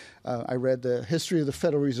 1940s. I read The History of the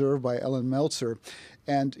Federal Reserve by Ellen Meltzer.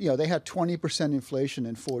 And, they had 20% inflation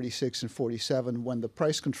in 46 and 47 when the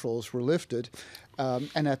price controls were lifted.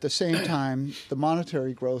 And at the same time, the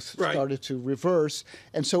monetary growth started to reverse.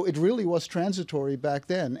 And so it really was transitory back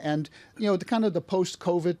then. And, the kind of the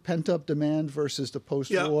post-COVID pent-up demand versus the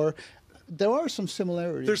post-war, there are some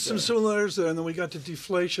similarities. There's some similarities there. And then we got to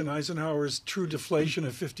deflation, Eisenhower's true deflation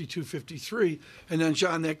of 52, 53. And then,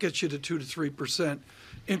 John, that gets you to 2 to 3%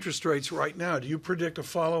 interest rates right now. Do you predict a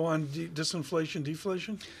follow-on disinflation,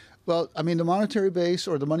 deflation? Well, I mean, the monetary base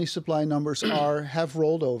or the money supply numbers have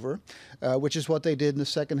rolled over, which is what they did in the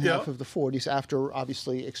second half of the 40s after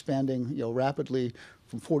obviously expanding, rapidly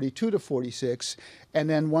from 42 to 46. And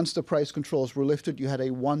then once the price controls were lifted, you had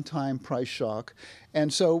a one-time price shock.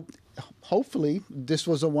 And so hopefully this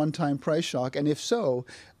was a one-time price shock. And if so,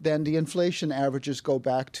 then the inflation averages go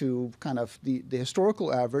back to kind of the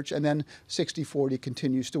historical average, and then 60-40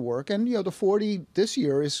 continues to work. And, the 40 this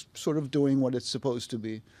year is sort of doing what it's supposed to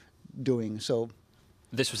be doing. So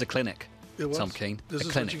this was a clinic. Tom Keene. This a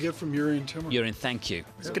is clinic. what you get from Uri and Timmer. Uri, thank you.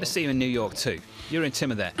 It's good to see you in New York too. Uri and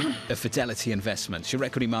Timmer there of Fidelity Investments. Your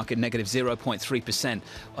equity market negative 0.3%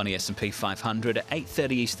 on the S&P 500 at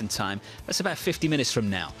 8:30 Eastern Time. That's about 50 minutes from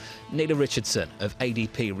now. Neela Richardson of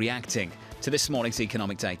ADP reacting to this morning's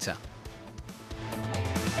economic data.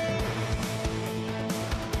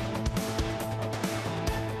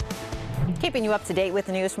 Keeping you up to date with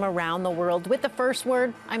the news from around the world. With the first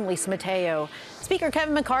word, I'm Lisa Mateo. Speaker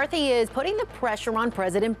Kevin McCarthy is putting the pressure on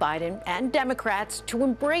President Biden and Democrats to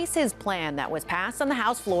embrace his plan that was passed on the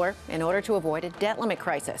House floor in order to avoid a debt limit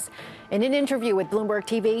crisis. In an interview with Bloomberg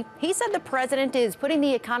TV, he said the president is putting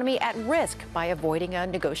the economy at risk by avoiding a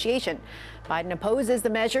negotiation. Biden opposes the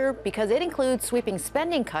measure because it includes sweeping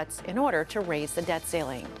spending cuts in order to raise the debt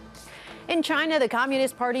ceiling. In China, the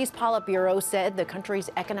Communist Party's Politburo said the country's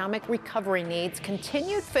economic recovery needs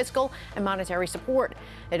continued fiscal and monetary support.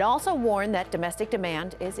 It also warned that domestic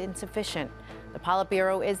demand is insufficient. The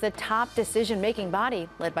Politburo is the top decision-making body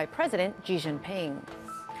led by President Xi Jinping.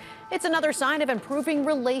 It's another sign of improving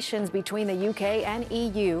relations between the UK and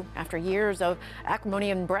EU after years of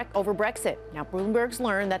acrimony over Brexit. Now, Bloomberg's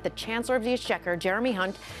learned that the Chancellor of the Exchequer, Jeremy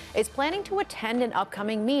Hunt, is planning to attend an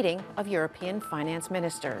upcoming meeting of European finance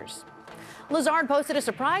ministers. Lazard posted a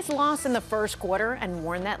surprise loss in the first quarter and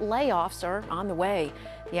warned that layoffs are on the way.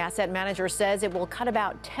 The asset manager says it will cut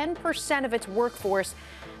about 10% of its workforce.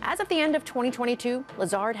 As of the end of 2022,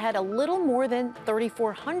 Lazard had a little more than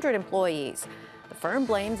 3,400 employees. The firm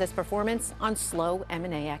blames its performance on slow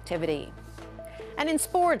M&A activity. And in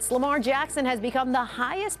sports, Lamar Jackson has become the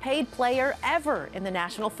highest paid player ever in the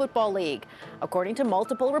National Football League. According to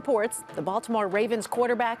multiple reports, the Baltimore Ravens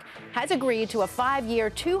quarterback has agreed to a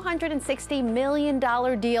 5-year, $260 million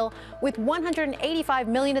deal with $185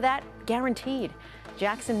 million of that guaranteed.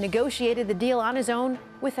 Jackson negotiated the deal on his own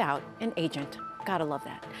without an agent. Gotta love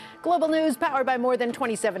that. Global news powered by more than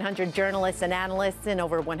 2,700 journalists and analysts in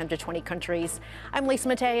over 120 countries. I'm Lisa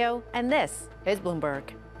Mateo, and this is Bloomberg.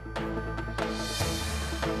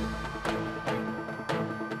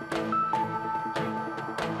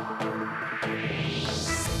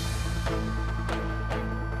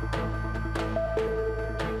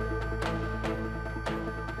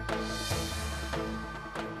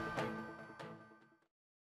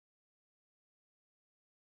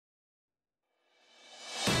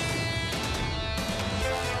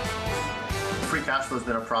 Free cash flow has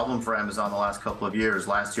been a problem for Amazon the last couple of years.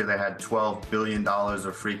 Last year, they had $12 billion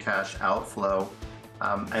of free cash outflow.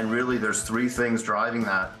 And really, there's three things driving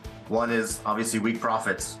that. One is obviously weak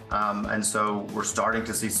profits. And so we're starting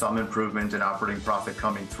to see some improvement in operating profit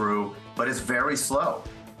coming through, but it's very slow.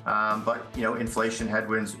 But, inflation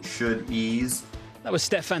headwinds should ease. That was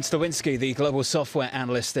Stefan Stawinski, the global software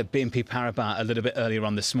analyst at BNP Paribas, a little bit earlier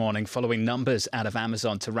on this morning, following numbers out of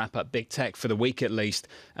Amazon to wrap up big tech for the week at least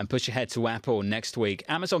and push ahead to Apple next week.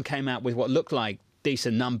 Amazon came out with what looked like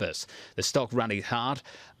decent numbers. The stock rallied hard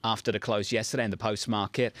after the close yesterday in the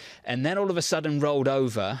post-market, and then all of a sudden rolled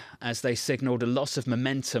over as they signalled a loss of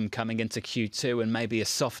momentum coming into Q2 and maybe a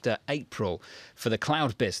softer April for the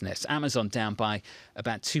cloud business. Amazon down by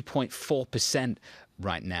about 2.4%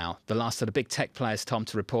 right now. The last of the big tech players, Tom,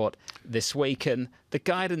 to report this week, and the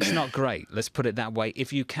guidance not great. Let's put it that way.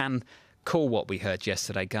 If you can call what we heard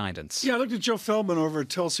yesterday guidance. Yeah, I looked at Joe Feldman over at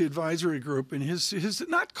Telsey Advisory Group, and his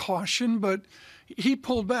not caution, but he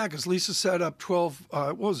pulled back, as Lisa said, up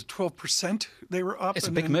 12%? They were up. It's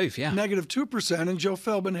a big move, yeah. Negative 2%, and Joe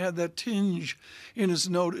Feldman had that tinge in his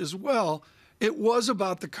note as well. It was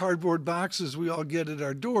about the cardboard boxes we all get at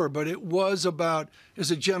our door, but it was about,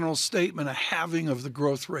 as a general statement, a halving of the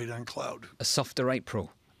growth rate on cloud. A softer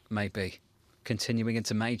April, maybe. Continuing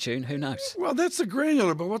into May, June, who knows? Well, that's the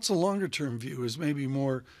granular, but what's the longer-term view is maybe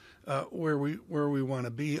more where we want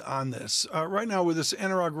to be on this. Right now with this,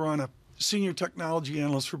 Anurag Rana, senior technology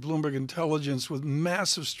analyst for Bloomberg Intelligence with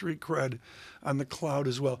massive street cred on the cloud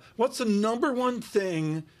as well. What's the number one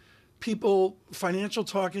thing people, financial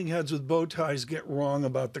talking heads with bow ties, get wrong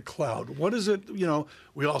about the cloud? What is it,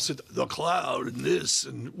 we all said the cloud and this,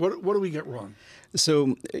 and what do we get wrong?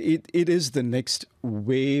 So it is the next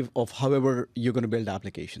wave of however you're going to build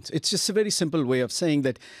applications. It's just a very simple way of saying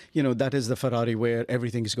that, that is the Ferrari where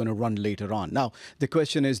everything is going to run later on. Now, the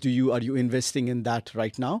question is, are you investing in that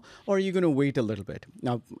right now, or are you going to wait a little bit?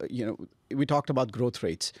 Now, we talked about growth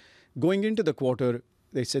rates. Going into the quarter,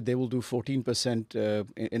 they said they will do 14%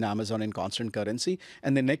 in Amazon in constant currency,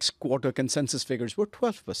 and the next quarter consensus figures were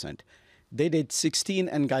 12%. They did 16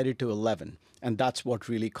 and guided to 11. And that's what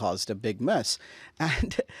really caused a big mess.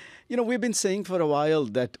 And, we've been saying for a while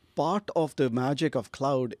that part of the magic of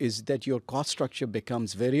cloud is that your cost structure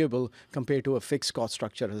becomes variable compared to a fixed cost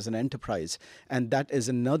structure as an enterprise. And that is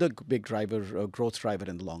another big driver, growth driver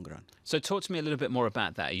in the long run. So talk to me a little bit more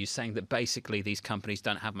about that. Are you saying that basically these companies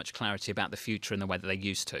don't have much clarity about the future in the way that they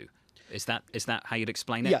used to? Is that how you'd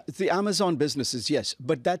explain it? Yeah, the Amazon businesses, yes.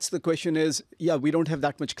 But that's the question is, we don't have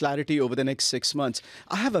that much clarity over the next 6 months.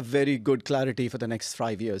 I have a very good clarity for the next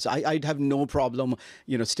 5 years. I'd have no problem,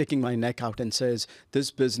 sticking my neck out and says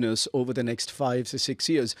this business over the next 5 to 6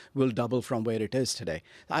 years will double from where it is today.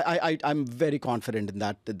 I'm very confident in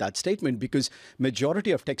that statement because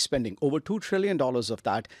majority of tech spending, over $2 trillion of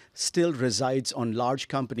that, still resides on large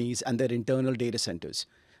companies and their internal data centers.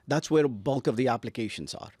 That's where a bulk of the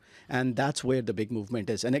applications are. And that's where the big movement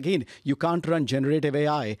is. And again, you can't run generative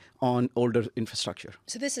AI on older infrastructure.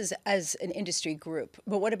 So this is as an industry group,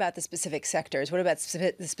 but what about the specific sectors? What about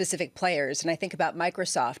the specific players? And I think about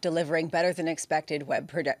Microsoft delivering better than expected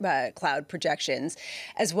cloud projections,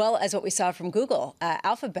 as well as what we saw from Google.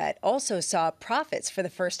 Alphabet also saw profits for the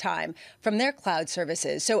first time from their cloud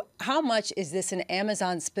services. So how much is this an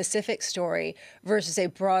Amazon-specific story versus a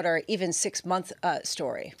broader, even 6-month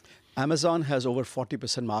story? Amazon has over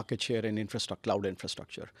 40% market share in cloud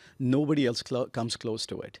infrastructure. Nobody else comes close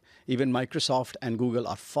to it. Even Microsoft and Google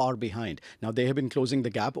are far behind. Now, they have been closing the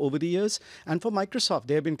gap over the years. And for Microsoft,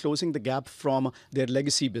 they have been closing the gap from their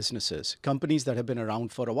legacy businesses, companies that have been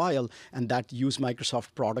around for a while and that use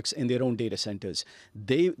Microsoft products in their own data centers.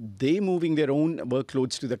 They moving their own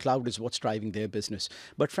workloads to the cloud is what's driving their business.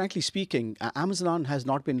 But frankly speaking, Amazon has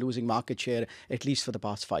not been losing market share, at least for the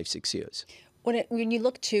past 5-6 years. When you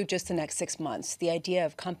look to just the next 6 months, the idea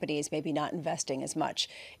of companies maybe not investing as much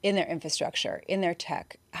in their infrastructure, in their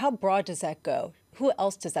tech, how broad does that go? Who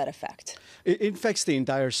else does that affect? It affects the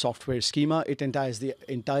entire software schema. It entires the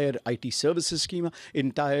entire IT services schema,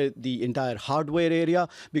 the entire hardware area.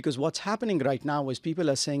 Because what's happening right now is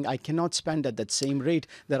people are saying, I cannot spend at that same rate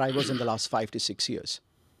that I was in the last 5 to 6 years.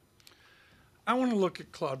 I want to look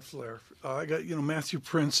at Cloudflare. I got, Matthew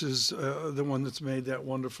Prince is the one that's made that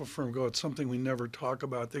wonderful firm go. It's something we never talk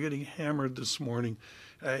about. They're getting hammered this morning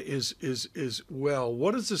is well.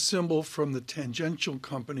 What is the symbol from the tangential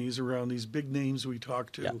companies around these big names we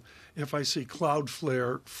talk to if I see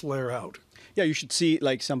Cloudflare flare out? Yeah, you should see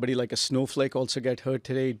somebody like a Snowflake also get hurt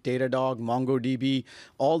today, Datadog, MongoDB,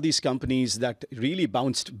 all these companies that really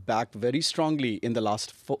bounced back very strongly in the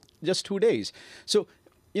last just 2 days. So,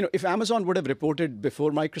 if Amazon would have reported before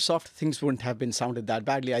Microsoft, things wouldn't have been sounded that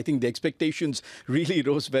badly. I think the expectations really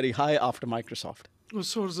rose very high after Microsoft. Well,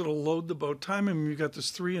 so is it a load the boat time? I mean, you got this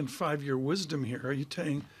 3 and 5 year wisdom here. Are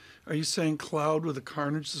you saying cloud with the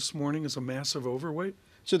carnage this morning is a massive overweight?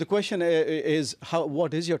 So the question is,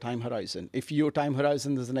 what is your time horizon? If your time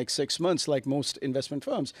horizon is the next 6 months, like most investment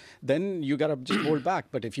firms, then you got to just hold back.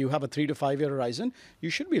 But if you have a 3 to 5 year horizon, you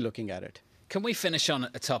should be looking at it. Can we finish on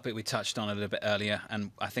a topic we touched on a little bit earlier,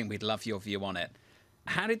 and I think we'd love your view on it.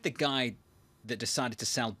 How did the guy that decided to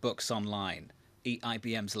sell books online eat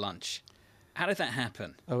IBM's lunch. How did that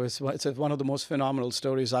happen? Oh, it's one of the most phenomenal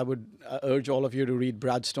stories. I would urge all of you to read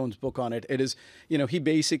Brad Stone's book on it. It is, he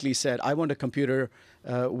basically said, I want a computer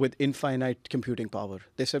with infinite computing power.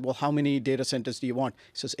 They said, well, how many data centers do you want?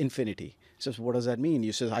 He says, infinity. He says, what does that mean?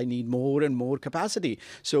 He says, I need more and more capacity.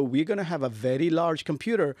 So we're going to have a very large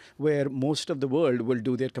computer where most of the world will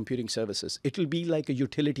do their computing services. It will be like a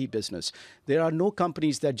utility business. There are no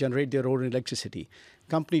companies that generate their own electricity.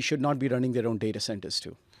 Companies should not be running their own data centers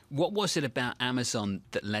too. What was it about Amazon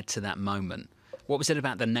that led to that moment? What was it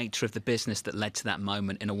about the nature of the business that led to that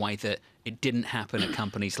moment in a way that it didn't happen at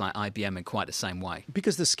companies like IBM in quite the same way?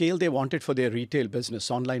 Because the scale they wanted for their retail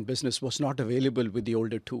business, online business, was not available with the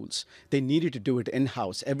older tools. They needed to do it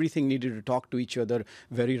in-house. Everything needed to talk to each other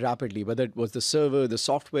very rapidly, whether it was the server, the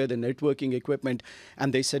software, the networking equipment.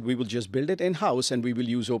 And they said, we will just build it in-house and we will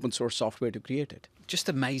use open source software to create it. Just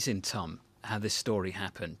amazing, Tom, how this story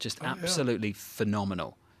happened. Just absolutely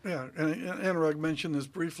phenomenal. Yeah, and Anurag mentioned this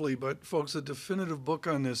briefly, but folks, the definitive book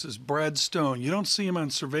on this is Brad Stone. You don't see him on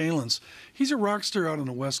surveillance. He's a rock star out on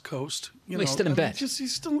the West Coast. He's still in bed.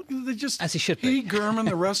 He's still, as he should be. He, Gurman,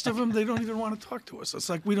 the rest of them, they don't even want to talk to us. It's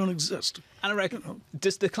like we don't exist. Anurag,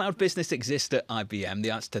 does the cloud business exist at IBM?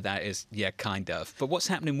 The answer to that is, yeah, kind of. But what's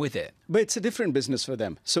happening with it? But it's a different business for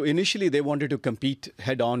them. So initially they wanted to compete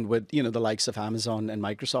head on with, the likes of Amazon and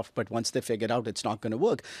Microsoft. But once they figured out it's not going to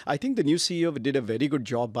work, I think the new CEO did a very good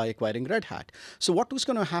job by acquiring Red Hat. So what was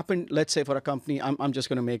going to happen, let's say for a company, I'm just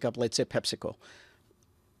going to make up, let's say PepsiCo.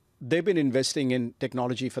 They've been investing in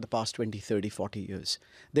technology for the past 20, 30, 40 years.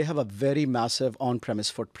 They have a very massive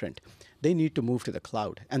on-premise footprint. They need to move to the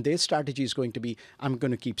cloud. And their strategy is going to be, I'm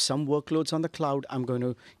going to keep some workloads on the cloud. I'm going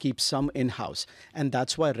to keep some in-house. And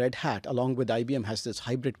that's why Red Hat, along with IBM, has this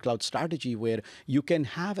hybrid cloud strategy where you can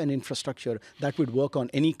have an infrastructure that would work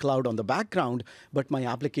on any cloud on the background, but my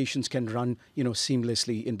applications can run,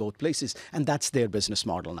 seamlessly in both places. And that's their business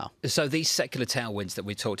model now. So these secular tailwinds that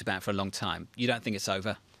we talked about for a long time, you don't think it's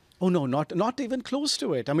over? Oh, no, not even close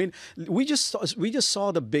to it. I mean, we just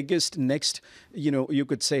saw the biggest next, you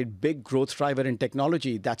could say, big growth driver in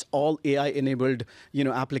technology. That's all AI-enabled,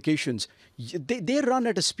 applications. They run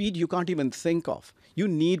at a speed you can't even think of. You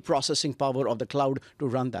need processing power of the cloud to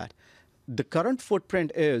run that. The current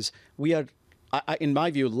footprint is we are, in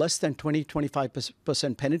my view, less than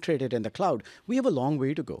 20-25% penetrated in the cloud. We have a long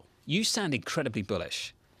way to go. You sound incredibly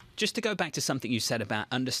bullish. Just to go back to something you said about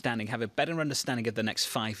have a better understanding of the next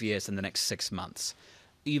 5 years and the next 6 months.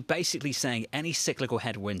 Are you basically saying any cyclical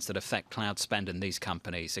headwinds that affect cloud spend in these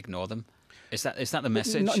companies, ignore them? Is that the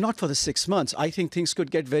message? Not for the 6 months. I think things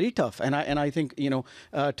could get very tough. And I think,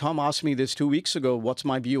 Tom asked me this 2 weeks ago, what's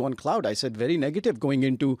my view on cloud? I said very negative going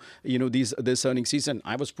into, this earnings season.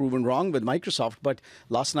 I was proven wrong with Microsoft. But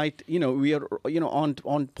last night, we are,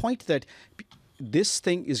 on point that this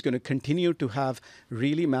thing is going to continue to have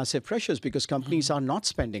really massive pressures because companies are not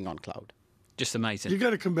spending on cloud. Just amazing. You got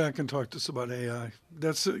to come back and talk to us about AI.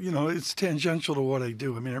 That's, it's tangential to what I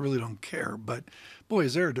do. I mean, I really don't care. But, boy,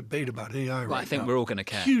 is there a debate about AI right now. I think we're all going to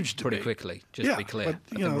care. Huge debate. Pretty quickly, just to be clear. But, I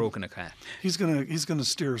think we're all going to care. He's going to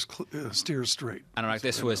steer us straight. Anurag,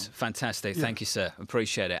 this was fantastic. Thank you, sir.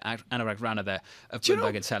 Appreciate it. Anurag Rana there of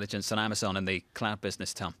Bloomberg Intelligence on Amazon and the cloud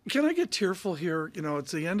business, Tom. Can I get tearful here?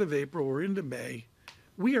 It's the end of April. We're into May.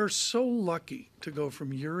 We are so lucky to go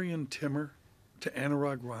from Yuri and Timmer to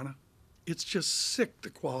Anurag Rana. It's just sick,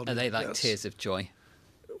 the quality. Are they like tears of joy?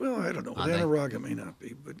 Well, I don't know. With Anurag, it may not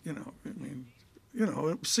be, but,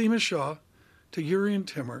 Seema Shah to Yuri and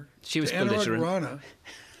Timmer she was to Anurag Rana,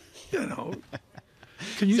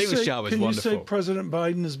 Can you say President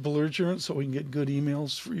Biden is belligerent so we can get good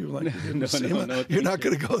emails for you like you did with Seema? No, you're not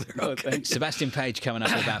going to go there. Okay. Sebastian Page coming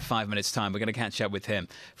up in about 5 minutes' time. We're going to catch up with him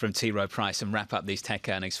from T. Rowe Price and wrap up these tech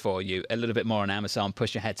earnings for you. A little bit more on Amazon,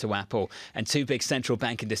 push ahead to Apple, and two big central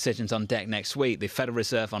banking decisions on deck next week. The Federal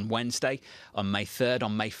Reserve on Wednesday, on May 3rd,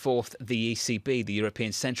 on May 4th, the ECB, the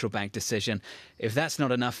European Central Bank decision. If that's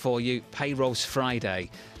not enough for you, payroll's Friday,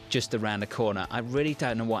 just around the corner. I really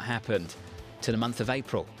don't know what happened to the month of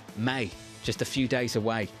April. May, just a few days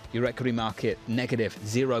away. Your equity market negative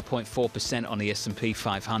 0.4% on the S&P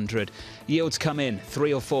 500. Yields come in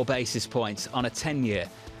 3 or 4 basis points on a 10-year,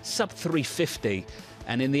 sub 350.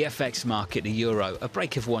 And in the FX market, the euro, a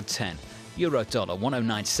break of 110. Euro dollar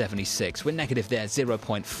 109.76. We're negative there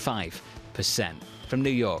 0.5%. From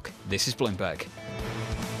New York, this is Bloomberg.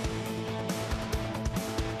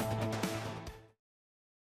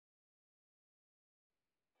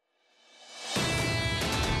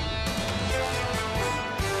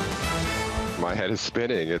 My head is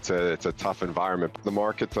spinning. It's a tough environment. The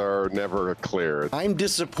markets are never clear. I'm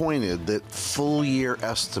disappointed that full year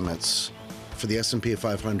estimates for the S&P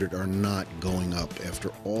 500 are not going up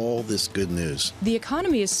after all this good news. The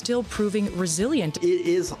economy is still proving resilient. It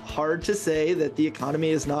is hard to say that the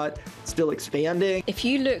economy is not still expanding. If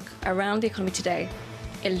you look around the economy today,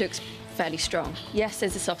 it looks fairly strong. Yes,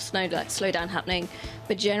 there's a soft slowdown happening,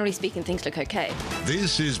 but generally speaking, things look okay.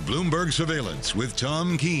 This is Bloomberg Surveillance with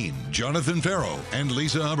Tom Keene, Jonathan Ferro, and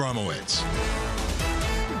Lisa Abramowicz.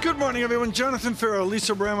 Good morning, everyone. Jonathan Ferro,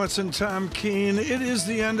 Lisa Abramowicz, and Tom Keene. It is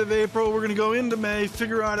the end of April. We're going to go into May,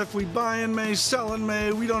 figure out if we buy in May, sell in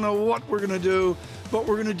May. We don't know what we're going to do, but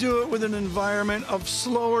we're going to do it with an environment of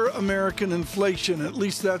slower American inflation. At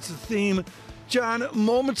least that's the theme. John,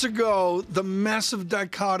 moments ago, the massive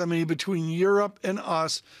dichotomy between Europe and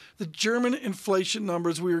us, the German inflation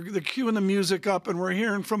numbers, they're queuing the music up, and we're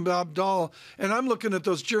hearing from Bob Dahl, and I'm looking at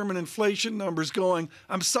those German inflation numbers going,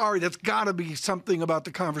 I'm sorry, that's got to be something about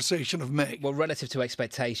the conversation of May. Well, relative to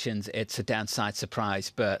expectations, it's a downside surprise,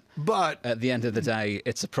 but at the end of the day,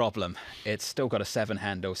 it's a problem. It's still got a 7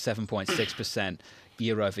 handle, 7.6%.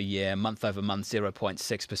 Year over year, month over month,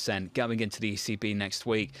 0.6%. Going into the ECB next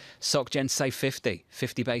week, SocGen say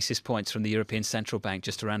 50 basis points from the European Central Bank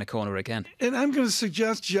just around the corner again. And I'm going to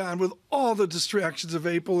suggest, John, with all the distractions of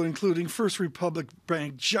April, including First Republic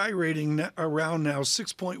Bank gyrating around now,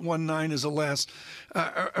 6.19 is the last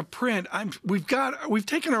print. We've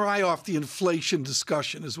taken our eye off the inflation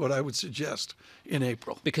discussion, is what I would suggest in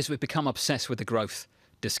April. Because we've become obsessed with the growth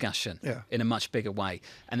discussion in a much bigger way.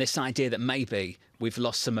 And this idea that maybe we've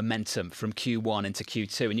lost some momentum from Q1 into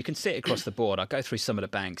Q2. And you can see it across the board. I'll go through some of the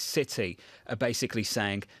banks. Citi are basically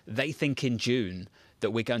saying they think in June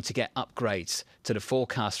that we're going to get upgrades to the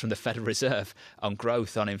forecast from the Federal Reserve on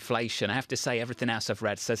growth, on inflation. I have to say everything else I've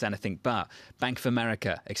read says anything but. Bank of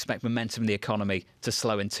America expect momentum in the economy to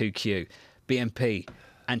slow in 2Q. BNP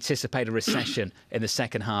anticipate a recession in the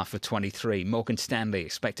second half of 23. Morgan Stanley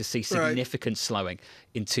expect to see significant slowing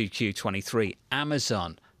in 2Q 23.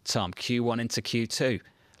 Amazon, Tom, Q1 into Q2,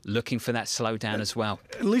 looking for that slowdown as well.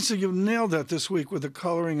 Lisa, you've nailed that this week with the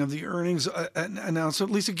coloring of the earnings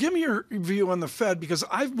announcement. Lisa, give me your view on the Fed, because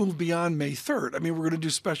I've moved beyond May 3rd. I mean, we're going to do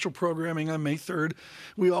special programming on May 3rd.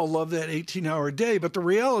 We all love that 18-hour day, but the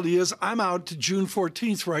reality is I'm out to June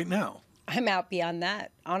 14th right now. I'm out beyond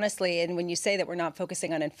that, honestly. And when you say that we're not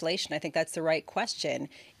focusing on inflation, I think that's the right question.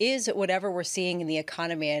 Is whatever we're seeing in the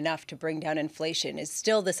economy enough to bring down inflation? Is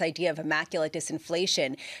still this idea of immaculate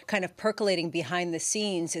disinflation kind of percolating behind the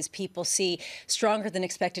scenes as people see stronger than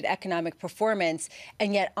expected economic performance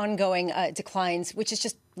and yet ongoing declines, which is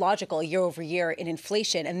just logical year over year in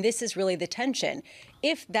inflation? And this is really the tension.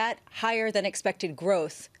 If that higher than expected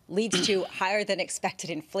growth leads to higher than expected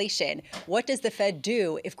inflation, what does the Fed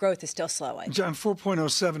do if growth is still slowing? John,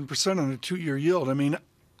 4.07% on a 2-year yield. I mean,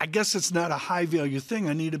 I guess it's not a high value thing.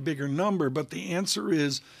 I need a bigger number, but the answer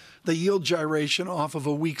is the yield gyration off of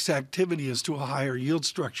a week's activity is to a higher yield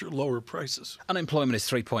structure, lower prices. Unemployment is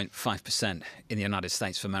 3.5% in the United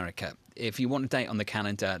States of America. If you want a date on the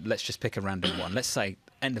calendar, let's just pick a random one. Let's say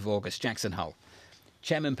end of August, Jackson Hole.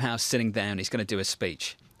 Chairman Powell's sitting down, he's going to do a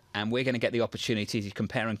speech. And we're going to get the opportunity to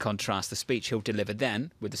compare and contrast the speech he'll deliver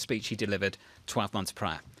then with the speech he delivered 12 months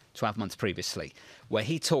previously, where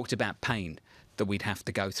he talked about pain that we'd have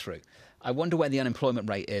to go through. I wonder where the unemployment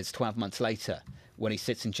rate is 12 months later when he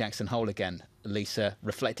sits in Jackson Hole again, Lisa,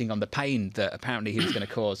 reflecting on the pain that apparently he was going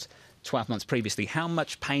to cause 12 months previously. How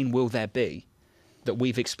much pain will there be that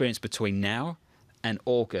we've experienced between now and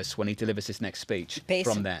August when he delivers his next speech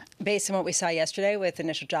from there? Based on what we saw yesterday with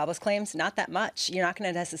initial jobless claims, not that much. You're not going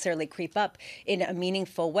to necessarily creep up in a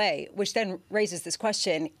meaningful way, which then raises this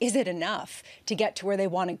question, is it enough to get to where they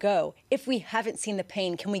want to go? If we haven't seen the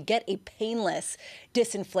pain, can we get a painless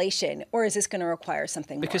disinflation, or is this going to require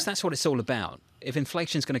something more? Because that's what it's all about. If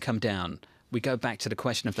inflation's going to come down, we go back to the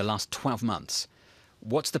question of the last 12 months.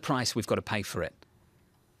 What's the price we've got to pay for it?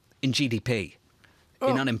 In GDP?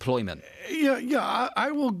 In unemployment. Yeah, I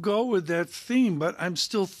will go with that theme, but I'm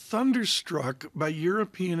still thunderstruck by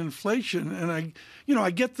European inflation. And I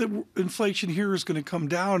get that inflation here is going to come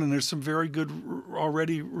down, and there's some very good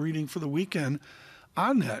already reading for the weekend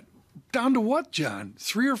on that. Down to what, John?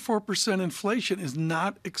 3 or 4% inflation is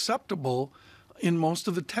not acceptable in most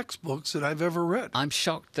of the textbooks that I've ever read. I'm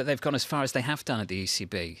shocked that they've gone as far as they have done at the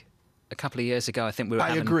ECB. A couple of years ago, I think we were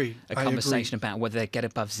having a conversation about whether they'd get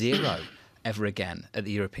above 0 ever again at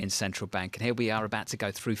the European Central Bank. And here we are about to go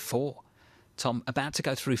through 4. Tom, about to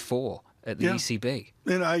go through 4 at the ECB.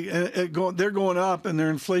 And they're going up, and their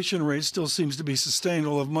inflation rate still seems to be sustained.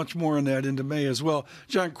 We'll have much more on that into May as well.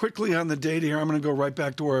 John, quickly on the data here, I'm going to go right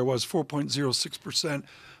back to where I was, 4.06%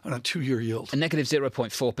 on a 2-year yield. A negative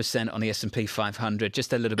 0.4% on the S&P 500,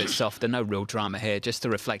 just a little bit softer, no real drama here, just to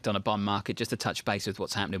reflect on a bond market, just to touch base with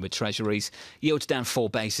what's happening with treasuries. Yields down 4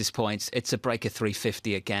 basis points. It's a break of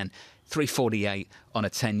 350 again, 348 on a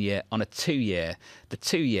 10-year, on a 2-year. The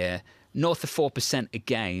 2-year, north of 4%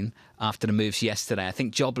 again after the moves yesterday. I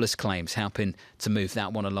think jobless claims helping to move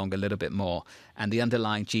that one along a little bit more. And the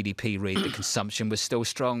underlying GDP read, the consumption was still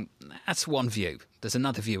strong. That's one view. There's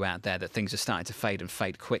another view out there that things are starting to fade and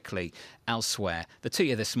fade quickly elsewhere. The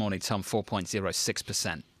 2-year this morning, Tom,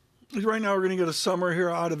 4.06%. Right now, we're going to get a summer here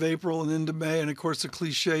out of April and into May. And, of course, the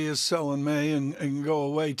cliche is sell in May and go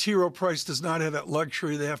away. T. Rowe Price does not have that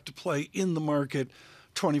luxury. They have to play in the market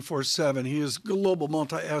 24/7. He is global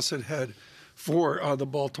multi-asset head for the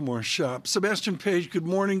Baltimore shop. Sebastian Page, good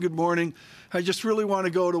morning. Good morning. I just really want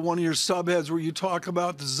to go to one of your subheads where you talk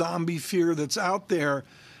about the zombie fear that's out there.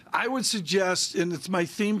 I would suggest, and it's my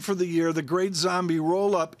theme for the year, the Great Zombie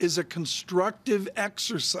Roll-Up is a constructive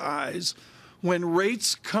exercise. When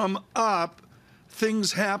rates come up,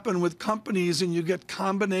 things happen with companies and you get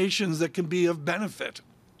combinations that can be of benefit.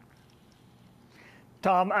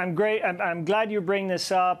 Tom, I'm glad you bring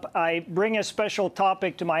this up. I bring a special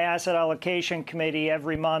topic to my asset allocation committee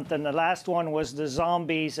every month, and the last one was the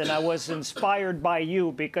zombies, and I was inspired by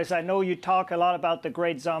you because I know you talk a lot about the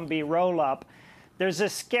Great Zombie Roll-Up. There's a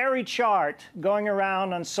scary chart going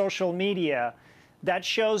around on social media that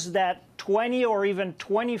shows that 20 or even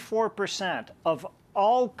 24% of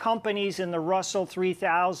all companies in the Russell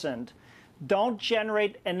 3000 don't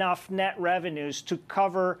generate enough net revenues to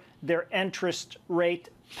cover their interest rate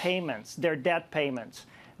payments, their debt payments.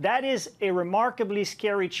 That is a remarkably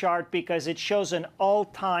scary chart because it shows an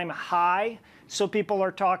all-time high. So people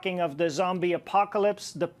are talking of the zombie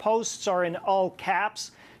apocalypse. The posts are in all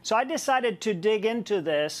caps. So I decided to dig into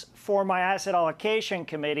this for my asset allocation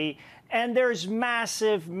committee. And there's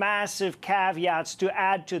massive, massive caveats to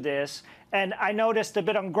add to this. And I noticed a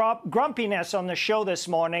bit of grumpiness on the show this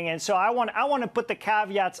morning. And so I want to put the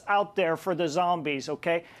caveats out there for the zombies,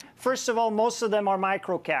 okay? First of all, most of them are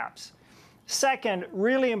micro caps. Second,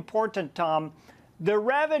 really important, Tom, the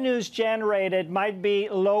revenues generated might be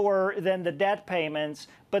lower than the debt payments,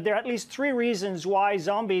 but there are at least 3 reasons why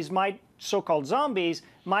so-called zombies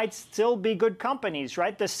might still be good companies,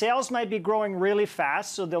 right? The sales might be growing really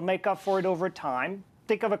fast, so they'll make up for it over time.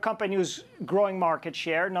 Think of a company who's growing market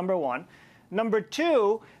share, number one. Number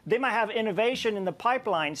two, they might have innovation in the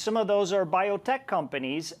pipeline. Some of those are biotech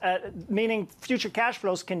companies, meaning future cash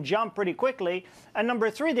flows can jump pretty quickly. And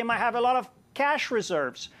number three, they might have a lot of cash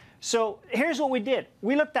reserves. So here's what we did.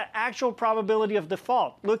 We looked at actual probability of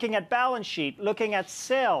default, looking at balance sheet, looking at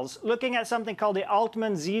sales, looking at something called the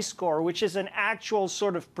Altman Z-score, which is an actual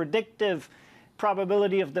sort of predictive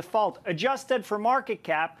probability of default, adjusted for market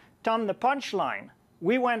cap. Tom, the punchline.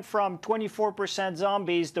 We went from 24%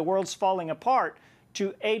 zombies, the world's falling apart,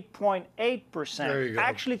 to 8.8%.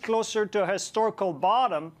 Actually closer to a historical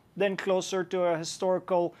bottom than closer to a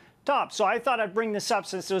historical top. So I thought I'd bring this up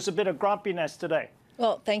since there was a bit of grumpiness today.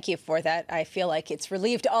 Well, thank you for that. I feel like it's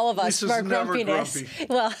relieved all of us from our grumpiness.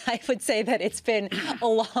 Well, I would say that it's been a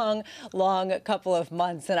long, long couple of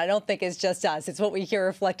months, and I don't think it's just us. It's what we hear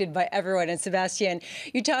reflected by everyone. And Sebastian,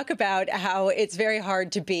 you talk about how it's very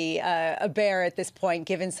hard to be a bear at this point,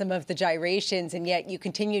 given some of the gyrations, and yet you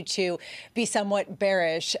continue to be somewhat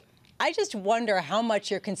bearish. I just wonder how much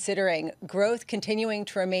you're considering growth continuing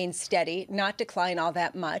to remain steady, not decline all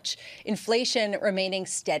that much, inflation remaining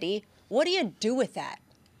steady. What do you do with that?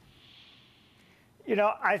 You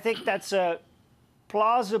know, I think that's a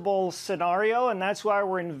plausible scenario, and that's why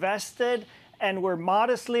we're invested, and we're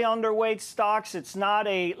modestly underweight stocks. It's not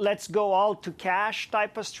a let's go all to cash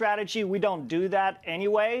type of strategy. We don't do that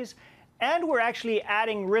anyways. And we're actually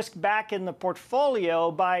adding risk back in the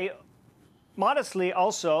portfolio by modestly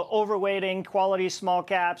also overweighting quality small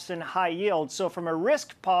caps and high yield. So from a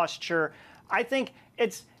risk posture, I think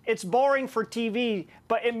it's boring for TV,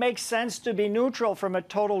 but it makes sense to be neutral from a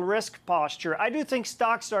total risk posture. I do think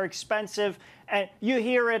stocks are expensive, and you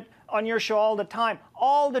hear it on your show all the time.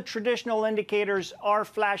 All the traditional indicators are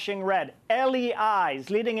flashing red. LEIs,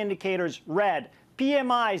 leading indicators, red.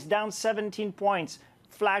 PMIs down 17 points,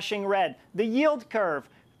 flashing red. The yield curve,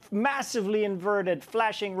 massively inverted,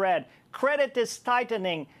 flashing red. Credit is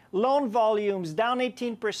tightening. Loan volumes down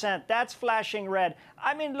 18%. That's flashing red.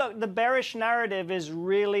 I mean, look, the bearish narrative is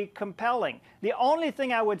really compelling. The only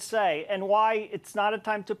thing I would say, and why it's not a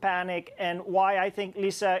time to panic, and why I think,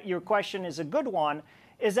 Lisa, your question is a good one,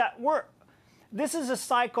 is that this is a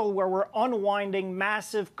cycle where we're unwinding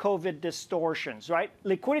massive COVID distortions, right?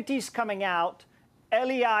 Liquidity is coming out,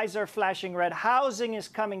 LEIs are flashing red, housing is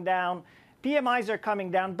coming down, PMIs are coming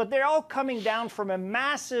down, but they're all coming down from a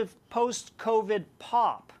massive post-COVID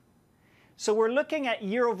pop. So we're looking at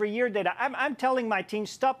year-over-year data. I'm telling my team,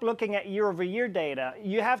 stop looking at year-over-year data.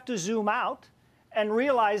 You have to zoom out and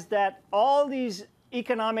realize that all these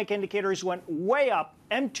economic indicators went way up,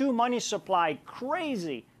 M2 money supply,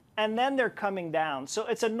 crazy, and then they're coming down. So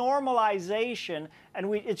it's a normalization,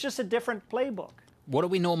 and it's just a different playbook. What are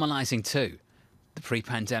we normalizing to? The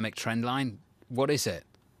pre-pandemic trend line? What is it?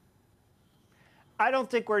 I don't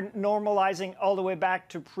think we're normalizing all the way back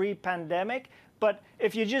to pre-pandemic, but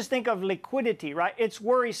if you just think of liquidity, right, it's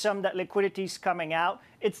worrisome that liquidity is coming out.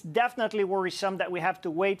 It's definitely worrisome that we have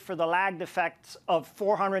to wait for the lagged effects of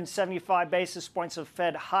 475 basis points of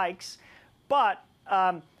Fed hikes. But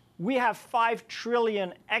we have 5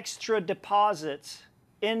 trillion extra deposits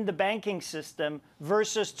in the banking system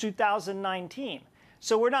versus 2019.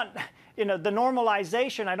 So we're not, the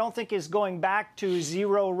normalization, I don't think, is going back to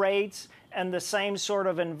zero rates and the same sort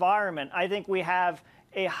of environment. I think we have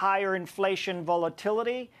a higher inflation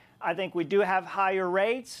volatility. I think we do have higher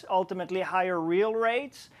rates, ultimately higher real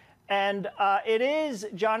rates. And it is,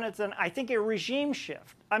 Jonathan, I think a regime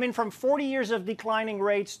shift. I mean, from 40 years of declining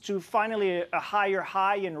rates to finally a higher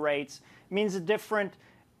high in rates means a different,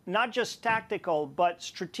 not just tactical, but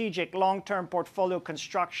strategic long-term portfolio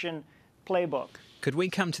construction playbook. Could we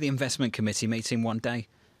come to the investment committee meeting one day?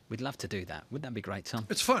 We'd love to do that. Wouldn't that be great, Tom?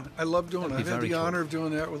 It's fun. I love doing it. I've had the cool. honor of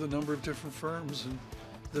doing that with a number of different firms. And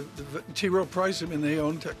the T. Rowe Price, I mean, they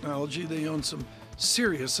own technology. They own some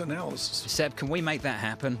serious analysis. Seb, can we make that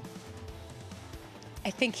happen? I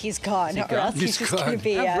think he's gone, He or gone? else he's just going to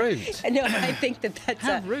be. How rude. No, I think that's.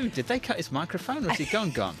 How rude. Did they cut his microphone, or is he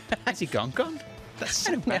gone? Has he gone? That's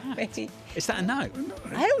so bad. Maybe. Is that a no?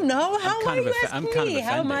 I don't know. How are you asking me?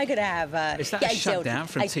 How am I going to have? Is that a shutdown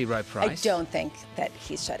from T. Rowe Price? I don't think that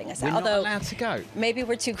he's shutting us We're out. not Although allowed to go. Maybe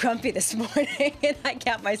we're too grumpy this morning, and I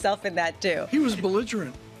count myself in that too. He was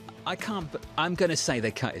belligerent. I can't. I'm going to say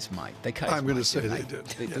they cut his mic. I'm going to say they did.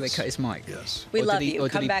 Did they cut his mic? Yes. We love you.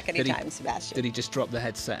 Come back anytime, Sebastian. Did he just drop the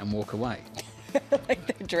headset and walk away? Like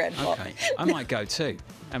they're dreadful. Okay. I might go too.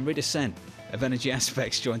 And Rita Sen of Energy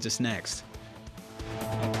Aspects joins us next.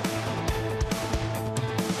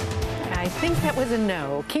 I think that was a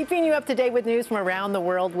no. Keeping you up to date with news from around the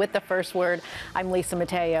world with the first word, I'm Lisa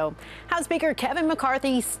Mateo. House Speaker Kevin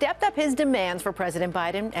McCarthy stepped up his demands for President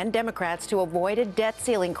Biden and Democrats to avoid a debt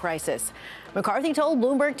ceiling crisis. McCarthy told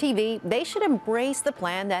Bloomberg TV they should embrace the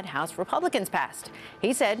plan that House Republicans passed.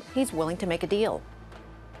 He said he's willing to make a deal.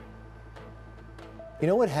 You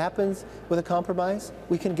know what happens with a compromise?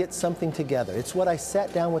 We can get something together. It's what I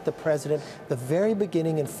sat down with the president the very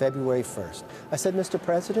beginning in February 1st. I said, Mr.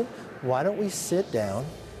 President, why don't we sit down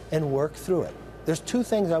and work through it? There's 2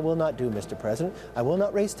 things I will not do, Mr. President. I will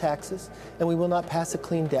not raise taxes, and we will not pass a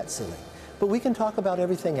clean debt ceiling. But we can talk about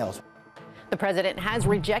everything else. The president has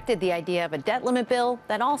rejected the idea of a debt limit bill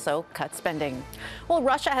that also cuts spending. Well,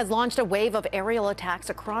 Russia has launched a wave of aerial attacks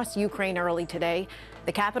across Ukraine early today.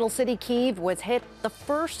 The capital city, Kyiv, was hit the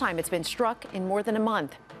first time it's been struck in more than a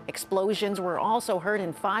month. Explosions were also heard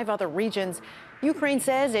in 5 other regions. Ukraine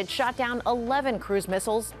says it shot down 11 cruise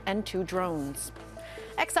missiles and 2 drones.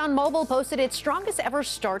 ExxonMobil posted its strongest ever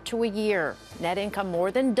start to a year. Net income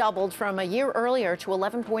more than doubled from a year earlier to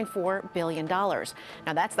 $11.4 billion.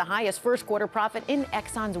 Now, that's the highest first quarter profit in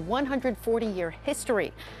Exxon's 140-year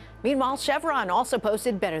history. Meanwhile, Chevron also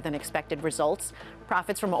posted better than expected results.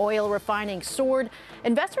 Profits from oil refining soared.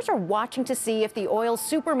 Investors are watching to see if the oil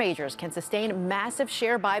supermajors can sustain massive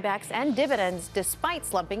share buybacks and dividends despite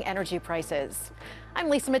slumping energy prices. I'm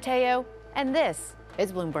Lisa Mateo, and this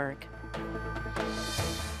is Bloomberg.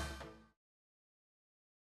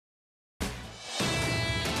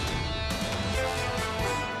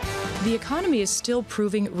 The economy is still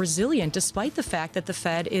proving resilient despite the fact that the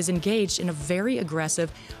Fed is engaged in a very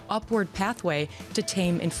aggressive upward pathway to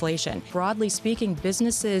tame inflation. Broadly speaking,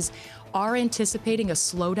 businesses are anticipating a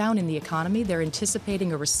slowdown in the economy. They're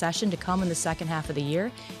anticipating a recession to come in the second half of the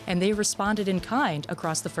year, and they responded in kind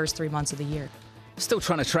across the first 3 months of the year. Still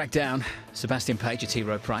trying to track down Sebastian Page at T.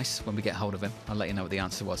 Rowe Price. When we get hold of him, I'll let you know what the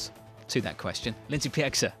answer was to that question. Lindsay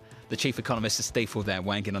Pieksa, the chief economist at Stifel, there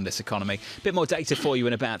weighing in on this economy. A bit more data for you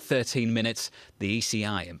in about 13 minutes. The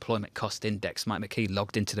ECI, Employment Cost Index. Mike McKee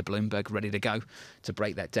logged into the Bloomberg, ready to go to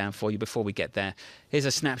break that down for you. Before we get there, here's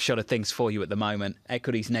a snapshot of things for you at the moment.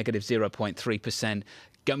 Equities negative 0.3%.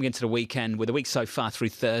 Going into the weekend, with the week so far through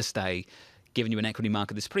Thursday, giving you an equity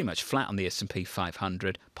market that's pretty much flat on the S&P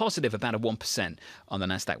 500, positive about a 1% on the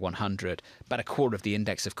Nasdaq 100. About a quarter of the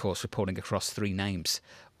index, of course, reporting across three names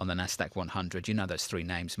on the Nasdaq 100. You know those three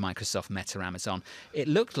names: Microsoft, Meta, Amazon. It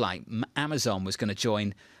looked like Amazon was going to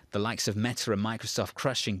join the likes of Meta and Microsoft,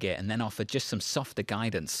 crushing it, and then offer just some softer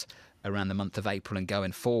guidance around the month of April and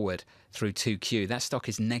going forward through 2Q. That stock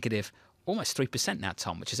is negative almost 3% now,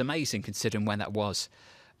 Tom, which is amazing considering when that was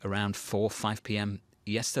around 5 p.m.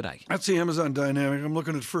 yesterday. That's the Amazon dynamic. I'm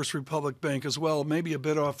looking at First Republic Bank as well, maybe a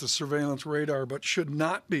bit off the surveillance radar, but should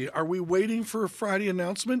not be. Are we waiting for a Friday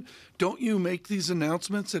announcement? Don't you make these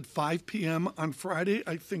announcements at 5 p.m. on Friday?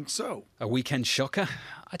 I think so. A weekend shocker?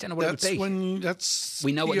 I don't know what it would be. That's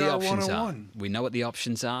we know what the options 101. are. We know what the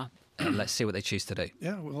options are. Let's see what they choose to do.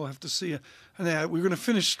 Yeah, we'll have to see. And we're going to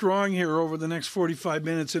finish strong here over the next 45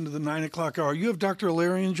 minutes into the 9 o'clock hour. You have Dr.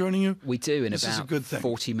 Ilarian joining you? We do in this about is a good thing.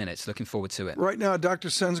 40 minutes. Looking forward to it. Right now, Dr.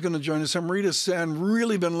 Sen's going to join us. I'm Rita Sen.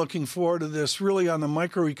 Really been looking forward to this, really on the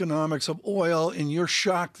microeconomics of oil, and you're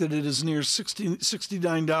shocked that it is near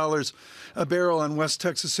 $69 a barrel on West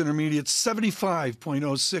Texas Intermediate,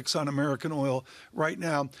 75.06 on American oil right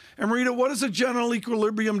now. And Rita, what does the general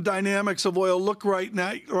equilibrium dynamics of oil look right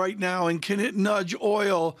now, and can it nudge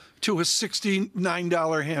oil to a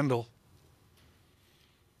 $69 handle?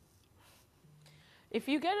 If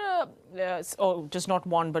you get just not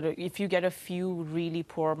one, but if you get a few really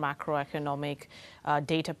poor macroeconomic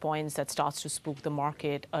data points that starts to spook the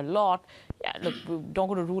market a lot, yeah, look, we're not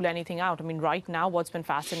going to rule anything out. I mean, right now, what's been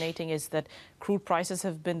fascinating is that crude prices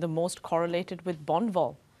have been the most correlated with bond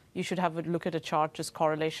vol. You should have a look at a chart, just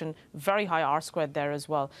correlation, very high R-squared there as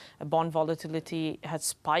well. Bond volatility has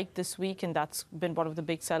spiked this week, and that's been one of the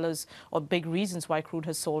big sellers or big reasons why crude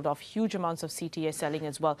has sold off. Huge amounts of CTA selling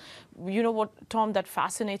as well. You know what, Tom, that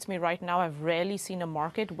fascinates me right now. I've rarely seen a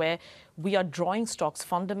market where we are drawing stocks.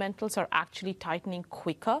 Fundamentals are actually tightening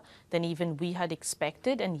quicker than even we had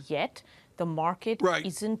expected, and yet the market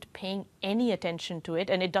isn't paying any attention to it,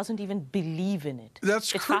 and it doesn't even believe in it.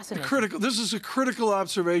 That's critical. This is a critical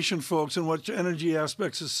observation, folks, and what Energy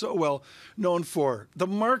Aspects is so well known for. The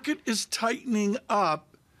market is tightening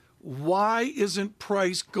up. Why isn't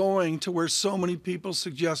price going to where so many people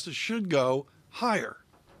suggest it should go, higher?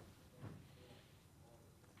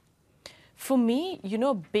 For me, you know,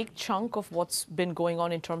 a big chunk of what's been going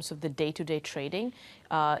on in terms of the day-to-day trading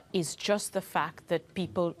is just the fact that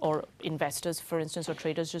people or investors, for instance, or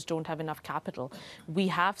traders just don't have enough capital. We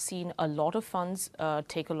have seen a lot of funds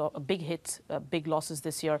take a big hits, big losses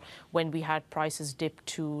this year when we had prices dip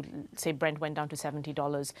to, say, Brent went down to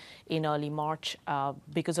 $70 in early March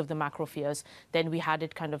because of the macro fears. Then we had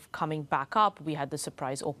it kind of coming back up. We had the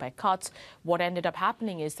surprise OPEC cuts. What ended up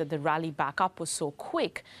happening is that the rally back up was so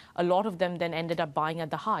quick, a lot of them then ended up buying at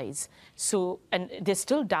the highs. So, and they're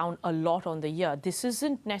still down a lot on the year. This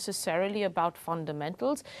isn't necessarily about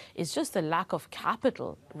fundamentals. It's just the lack of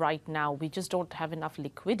capital right now. We just don't have enough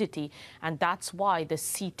liquidity. And that's why the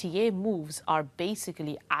CTA moves are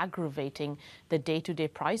basically aggravating the day-to-day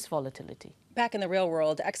price volatility. Back in the real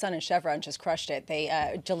world, Exxon and Chevron just crushed it.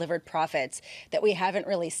 They delivered profits that we haven't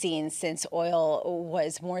really seen since oil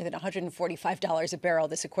was more than $145 a barrel,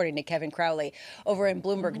 this according to Kevin Crowley over in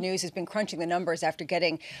Bloomberg News, who's been crunching the numbers after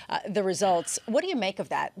getting the results. What do you make of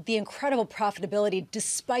that? The incredible profitability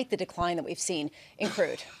despite the decline that we've seen in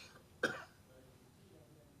crude.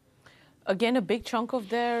 Again, a big chunk of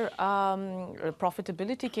their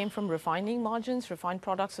profitability came from refining margins. Refined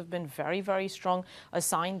products have been very, very strong, a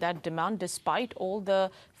sign that demand, despite all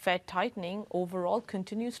the Fed tightening, overall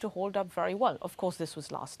continues to hold up very well. Of course, this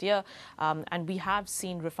was last year, and we have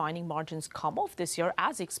seen refining margins come off this year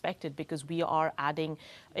as expected because we are adding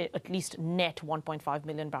at least net 1.5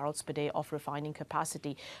 million barrels per day of refining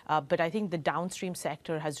capacity. But I think the downstream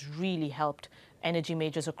sector has really helped energy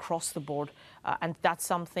majors across the board. And that's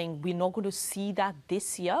something we're not going to see that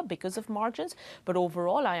this year because of margins. But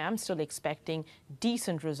overall, I am still expecting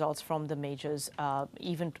decent results from the majors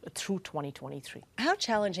even through 2023. How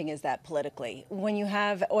challenging is that politically when you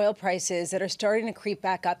have oil prices that are starting to creep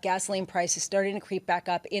back up, gasoline prices starting to creep back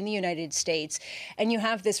up in the United States, and you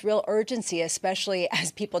have this real urgency, especially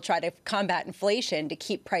as people try to combat inflation to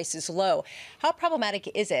keep prices low? How problematic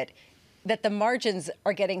is it that the margins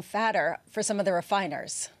are getting fatter for some of the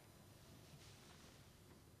refiners?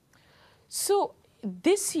 So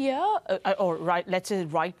this year, let's say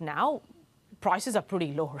right now, prices are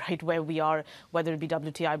pretty low, right, where we are, whether it be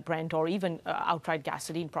WTI, Brent, or even outright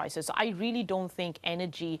gasoline prices. So I really don't think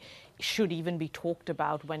energy should even be talked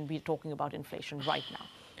about when we're talking about inflation right now.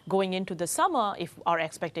 going into the summer, if our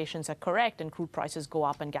expectations are correct and crude prices go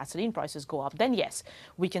up and gasoline prices go up, then yes,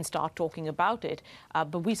 we can start talking about it.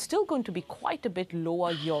 But we're still going to be quite a bit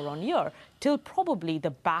lower year on year till probably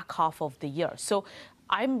the back half of the year. So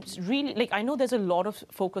I'm really, I know there's a lot of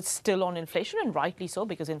focus still on inflation, and rightly so,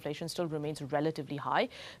 because inflation still remains relatively high,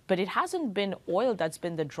 but it hasn't been oil that's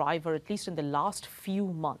been the driver, at least in the last few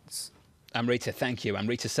months. Amrita, thank you.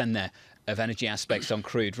 Amrita Sen there of Energy Aspects on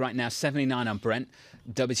crude. Right now, 79 on Brent.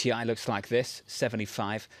 WTI looks like this,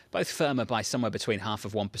 75. Both firmer by somewhere between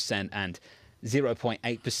 0.5% and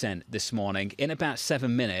 0.8% this morning. In about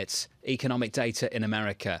 7 minutes, economic data in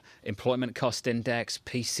America, employment cost index,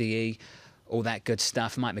 PCE, all that good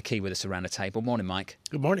stuff. Mike McKee with us around the table. Morning, Mike.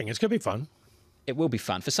 Good morning. It's going to be fun. It will be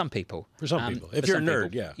fun for some people. For some people. If you're a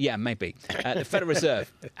nerd, yeah. Yeah, maybe. The Federal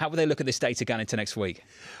Reserve, how will they look at this data going into next week?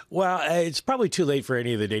 Well, it's probably too late for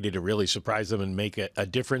any of the data to really surprise them and make a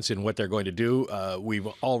difference in what they're going to do. We've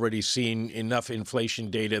already seen enough inflation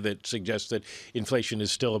data that suggests that inflation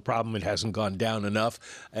is still a problem. It hasn't gone down enough.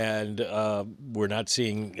 And we're not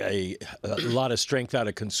seeing a lot of strength out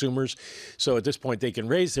of consumers. So at this point, they can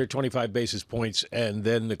raise their 25 basis points. And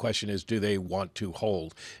then the question is, do they want to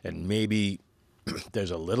hold? And maybe there's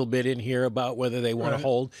a little bit in here about whether they want to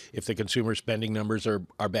hold if the consumer spending numbers are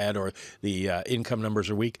bad or the income numbers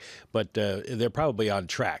are weak. But they're probably on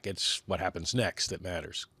track. It's what happens next that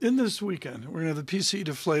matters. In this weekend, we're going to have the PCE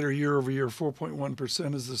deflator year over year,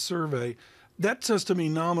 4.1% is the survey. That says to me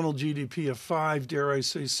nominal GDP of 5, dare I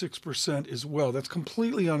say 6% as well. That's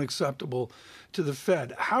completely unacceptable to the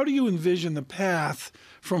Fed. How do you envision the path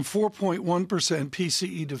from 4.1%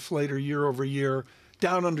 PCE deflator year over year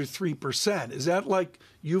down under 3%? Is that like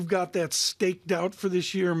you've got that staked out for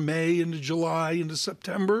this year, May into July into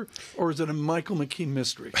September, or is it a Michael McKee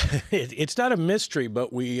mystery? It's not a mystery,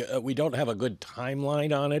 but we don't have a good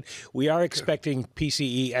timeline on it. We are expecting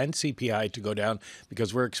PCE and CPI to go down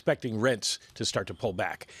because we're expecting rents to start to pull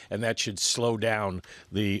back, and that should slow down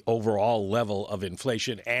the overall level of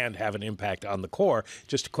inflation and have an impact on the core.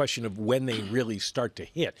 Just a question of when they really start to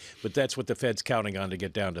hit. But that's what the Fed's counting on to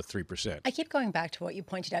get down to 3%. I keep going back to what you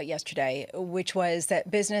pointed out yesterday, which was that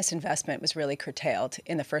business investment was really curtailed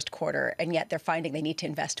in the first quarter, and yet they're finding they need to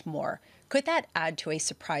invest more. Could that add to a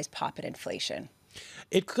surprise pop in inflation?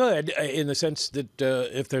 It could, in the sense that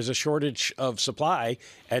if there's a shortage of supply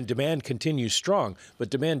and demand continues strong, but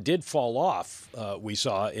demand did fall off, we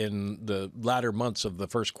saw in the latter months of the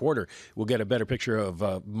first quarter. We'll get a better picture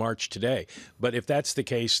of March today. But if that's the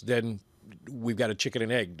case, then we've got a chicken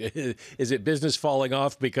and egg. Is it business falling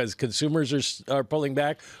off because consumers are pulling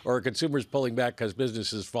back, or are consumers pulling back because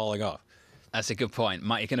business is falling off? That's a good point.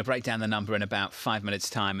 Mike, you're going to break down the number in about 5 minutes'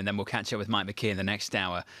 time, and then we'll catch up with Mike McKee in the next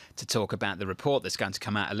hour to talk about the report that's going to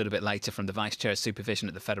come out a little bit later from the Vice Chair of Supervision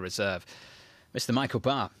at the Federal Reserve. Mr. Michael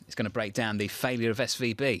Barr is going to break down the failure of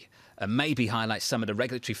SVB and maybe highlight some of the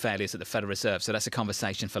regulatory failures at the Federal Reserve. So that's a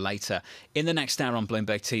conversation for later. In the next hour on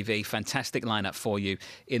Bloomberg TV, fantastic lineup for you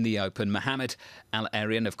in the open. Mohammed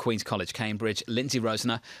Al-Arian of Queen's College, Cambridge, Lindsay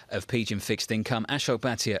Rosner of PGIM Fixed Income, Ashok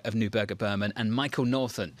Bhatia of Neuberger Berman, and Michael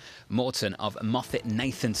Morton of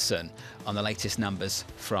Moffett-Nathanson on the latest numbers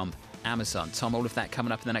from Amazon. Tom, all of that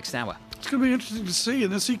coming up in the next hour. It's going to be interesting to see.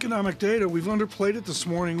 In this economic data, we've underplayed it this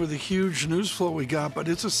morning with the huge news flow we got, but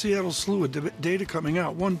it's a Seattle slew of data coming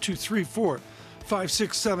out. 1, 2, 3, 4, 5,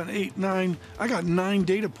 6, 7, 8, 9. I got 9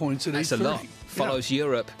 data points at 8:30. That's a lot. Follows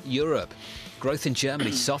Europe. Growth in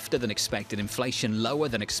Germany softer than expected. Inflation lower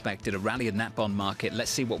than expected. A rally in that bond market.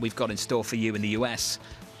 Let's see what we've got in store for you in the US.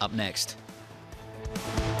 Up next.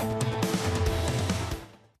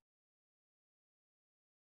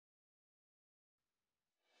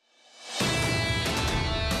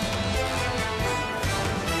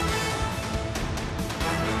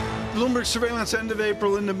 Bloomberg surveillance end of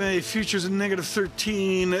April into May. Futures at negative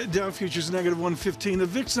 13. Dow futures negative 115. The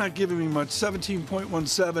VIX not giving me much.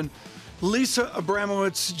 17.17. Lisa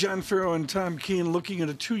Abramowicz, John Ferro, and Tom Keene looking at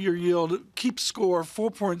a 2-year yield. Keep score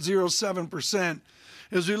 4.07%.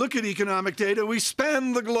 As we look at economic data, we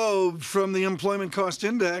span the globe from the employment cost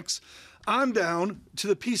index. I'm down to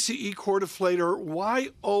the PCE core deflator,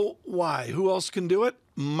 YOY. Who else can do it?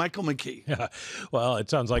 Michael McKee. Yeah. Well, it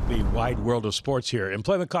sounds like the wide world of sports here.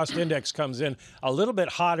 Employment cost index comes in a little bit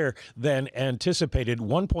hotter than anticipated,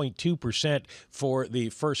 1.2% for the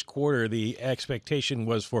first quarter. The expectation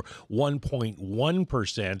was for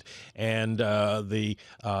 1.1%, and the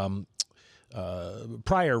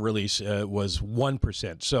prior release was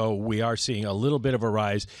 1%. So we are seeing a little bit of a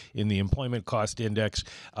rise in the employment cost index.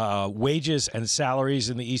 Wages and salaries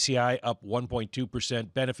in the ECI up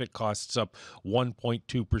 1.2%. Benefit costs up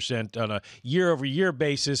 1.2%. On a year-over-year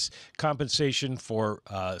basis, compensation for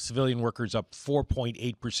civilian workers up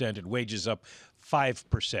 4.8% and wages up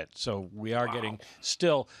 5%. So we are getting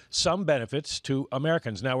still some benefits to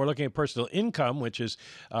Americans. Now we're looking at personal income, which is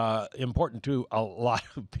important to a lot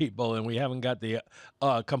of people, and we haven't got the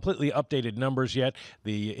completely updated numbers yet,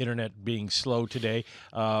 the internet being slow today.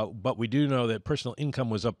 But we do know that personal income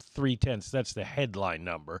was up 0.3. That's the headline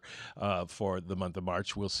number for the month of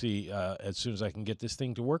March. We'll see as soon as I can get this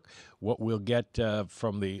thing to work what we'll get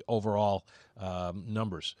from the overall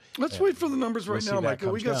numbers. Let's wait for the numbers right now,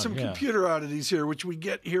 Michael. We got some computer oddities here, which we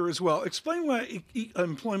get here as well. Explain why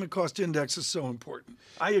employment cost index is so important.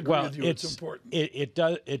 I agree with you. It's important.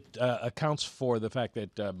 It accounts for the fact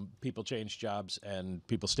that people change jobs and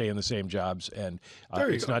people stay in the same jobs, and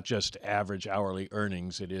it's not just average hourly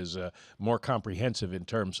earnings. It is more comprehensive in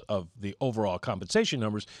terms of the overall compensation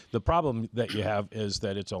numbers. The problem that you have is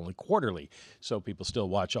that it's only quarterly, so people still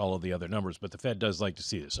watch all of the other numbers, but the Fed does like to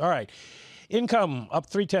see this. All right. Income up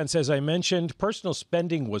 0.3, as I mentioned. Personal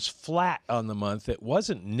spending was flat on the month. It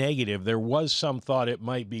wasn't negative. There was some thought it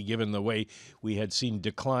might be, given the way we had seen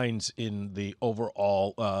declines in the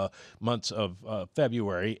overall months of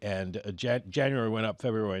February, and January went up,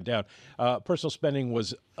 February went down. Personal spending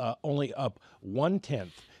was only up 0.1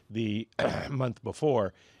 the month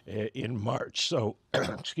before in March. So,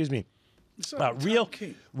 excuse me.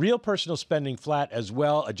 Real personal spending flat as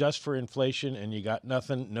well. Adjust for inflation, and you got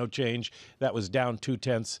nothing, no change. That was down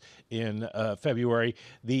 0.2 in February.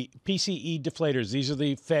 The PCE deflators, these are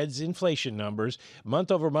the Fed's inflation numbers, month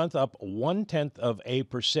over month up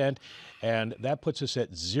 0.1%, and that puts us at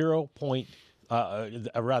the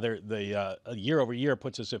year over year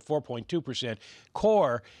puts us at 4.2%.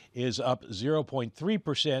 Core is up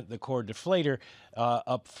 0.3%. The core deflator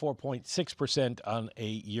up 4.6% on a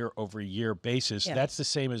year over year basis. Yeah. That's the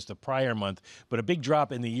same as the prior month, but a big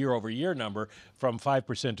drop in the year over year number from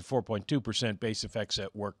 5% to 4.2%. Base effects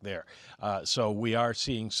at work there. So we are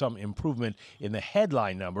seeing some improvement in the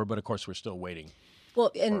headline number, but of course we're still waiting.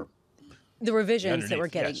 Well, and the revisions that we're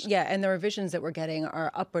getting, and the revisions that we're getting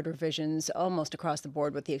are upward revisions almost across the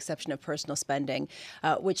board, with the exception of personal spending,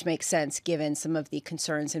 which makes sense given some of the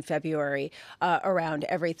concerns in February around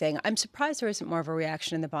everything. I'm surprised there isn't more of a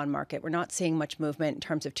reaction in the bond market. We're not seeing much movement in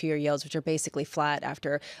terms of two-year yields, which are basically flat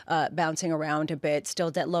after bouncing around a bit, still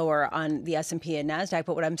dead lower on the S&P and NASDAQ.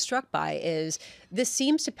 But what I'm struck by is this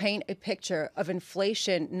seems to paint a picture of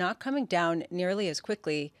inflation not coming down nearly as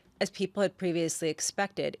quickly as people had previously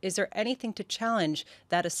expected. Is there anything to challenge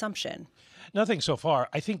that assumption? Nothing so far.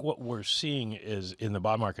 I think what we're seeing is in the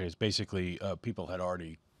bond market is basically people had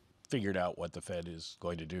already figured out what the Fed is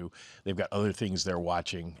going to do. They've got other things they're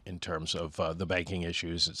watching in terms of the banking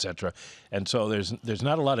issues, et cetera. And so there's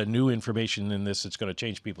not a lot of new information in this that's going to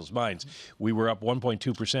change people's minds. We were up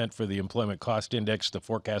 1.2% for the employment cost index. The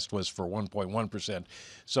forecast was for 1.1%.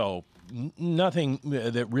 So nothing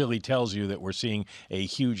that really tells you that we're seeing a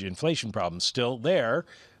huge inflation problem. Still there.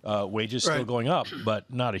 Wages still going up,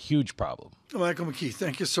 but not a huge problem. Michael McKee,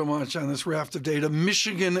 thank you so much on this raft of data.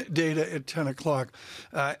 Michigan data at 10 o'clock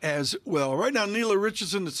as well. Right now, Neela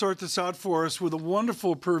Richardson to sort this out for us with a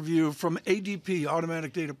wonderful purview from ADP,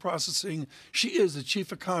 Automatic Data Processing. She is the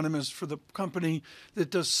chief economist for the company that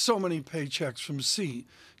does so many paychecks from sea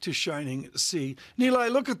to shining sea. Neela, I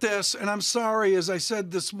look at this, and I'm sorry, as I said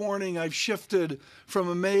this morning, I've shifted from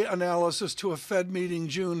a May analysis to a Fed meeting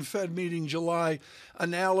June, Fed meeting July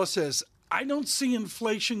analysis. I don't see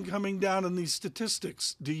inflation coming down in these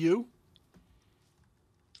statistics. Do you?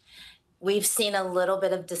 We've seen a little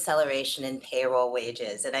bit of deceleration in payroll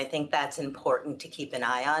wages, and I think that's important to keep an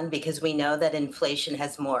eye on because we know that inflation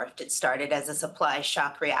has morphed. It started as a supply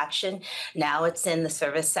shock reaction. Now it's in the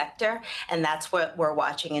service sector, and that's what we're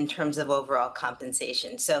watching in terms of overall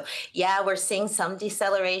compensation. So, yeah, we're seeing some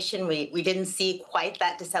deceleration. We didn't see quite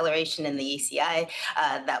that deceleration in the ECI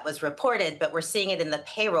that was reported, but we're seeing it in the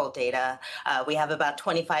payroll data. We have about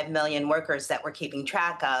 25 million workers that we're keeping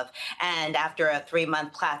track of, and after a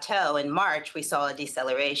 3-month plateau in March, we saw a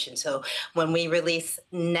deceleration. So when we release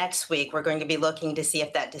next week, we're going to be looking to see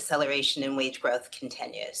if that deceleration in wage growth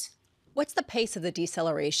continues. What's the pace of the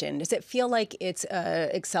deceleration? Does it feel like it's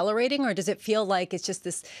accelerating, or does it feel like it's just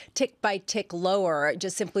this tick by tick lower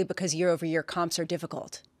just simply because year over year comps are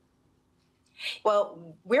difficult?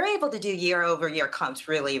 Well, we're able to do year-over-year comps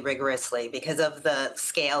really rigorously because of the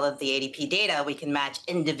scale of the ADP data. We can match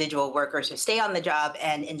individual workers who stay on the job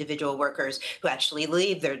and individual workers who actually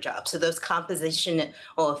leave their job. So those compositional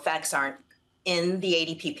effects aren't in the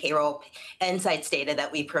ADP payroll insights data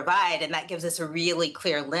that we provide, and that gives us a really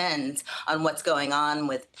clear lens on what's going on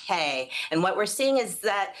with pay. And what we're seeing is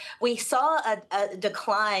that we saw a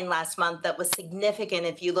decline last month that was significant.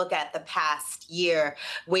 If you look at the past year,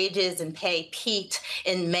 wages and pay peaked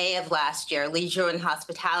in May of last year. Leisure and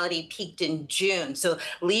hospitality peaked in June. So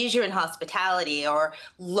leisure and hospitality, or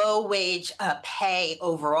low wage pay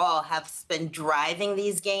overall, have been driving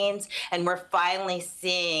these gains, and we're finally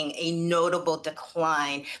seeing a notable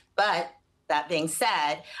decline. But that being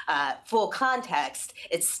said, full context,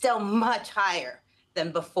 it's still much higher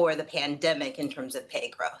than before the pandemic in terms of pay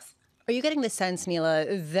growth. Are you getting the sense, Neela,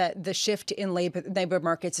 that the shift in labor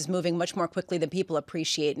markets is moving much more quickly than people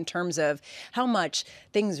appreciate in terms of how much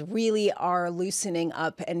things really are loosening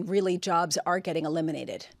up and really jobs are getting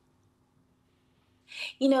eliminated?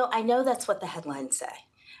 You know, I know that's what the headlines say.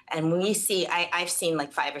 And we see, I've seen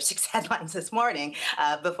like 5 or 6 headlines this morning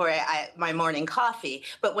before my morning coffee.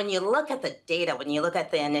 But when you look at the data, when you look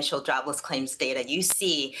at the initial jobless claims data, you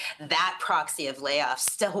see that proxy of layoffs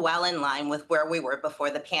still well in line with where we were before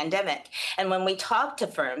the pandemic. And when we talk to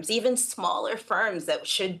firms, even smaller firms that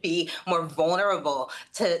should be more vulnerable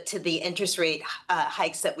to the interest rate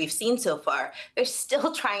hikes that we've seen so far, they're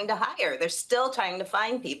still trying to hire. They're still trying to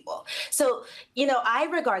find people. So, you know, I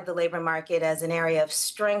regard the labor market as an area of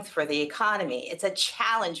strength for the economy. It's a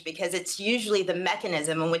challenge because it's usually the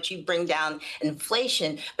mechanism in which you bring down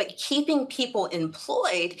inflation, but keeping people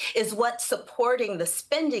employed is what's supporting the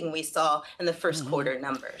spending we saw in the first quarter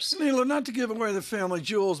numbers. Neela, not to give away the family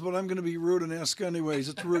jewels, but I'm going to be rude and ask anyways.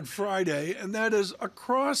 It's Rude Friday, and that is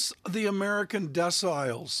across the American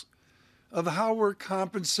deciles of how we're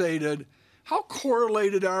compensated. How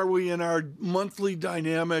correlated are we in our monthly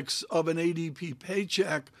dynamics of an ADP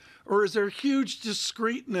paycheck? Or is there huge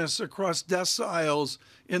discreteness across deciles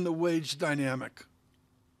in the wage dynamic?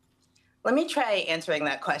 Let me try answering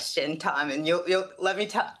that question, Tom, and you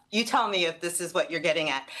tell me if this is what you're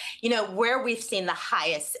getting at. You know, where we've seen the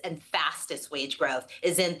highest and fastest wage growth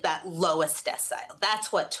is in that lowest decile.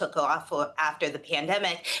 That's what took off after the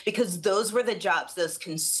pandemic, because those were the jobs, those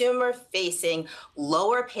consumer-facing,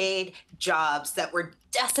 lower-paid jobs that were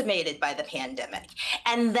decimated by the pandemic.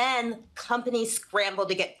 And then companies scrambled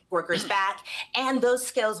to get workers back, and those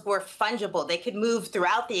skills were fungible. They could move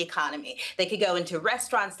throughout the economy. They could go into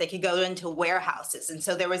restaurants, they could go into warehouses. And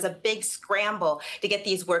so there was a big scramble to get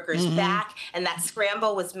these workers back, and that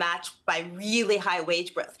scramble was matched by really high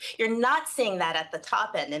wage growth. You're not seeing that at the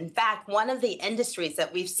top end. In fact, one of the industries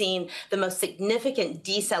that we've seen the most significant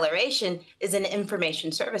deceleration is in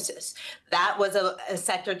information services. That was a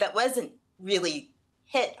sector that wasn't really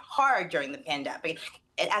hit hard during the pandemic.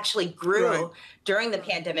 It actually grew during the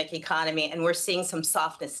pandemic economy, and we're seeing some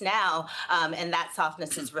softness now, and that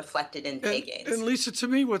softness is reflected in pay gains. And Lisa, to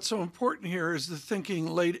me, what's so important here is the thinking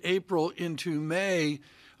late April into May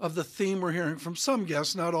of the theme we're hearing from some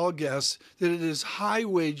guests, not all guests, that it is high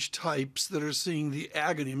wage types that are seeing the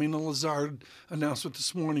agony. I mean, the Lazard announcement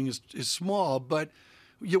this morning is small, but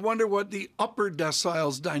you wonder what the upper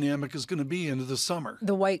deciles dynamic is going to be into the summer.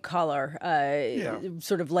 The white collar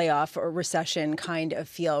sort of layoff or recession kind of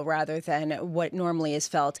feel rather than what normally is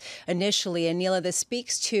felt initially. And Neela, this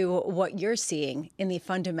speaks to what you're seeing in the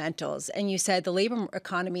fundamentals. And you said the labor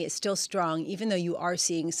economy is still strong, even though you are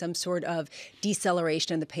seeing some sort of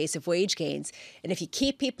deceleration in the pace of wage gains. And if you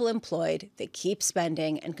keep people employed, they keep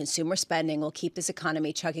spending, and consumer spending will keep this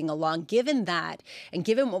economy chugging along. Given that, and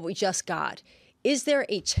given what we just got, is there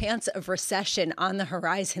a chance of recession on the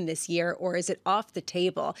horizon this year, or is it off the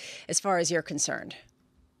table as far as you're concerned?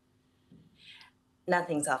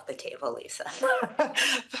 Nothing's off the table, Lisa.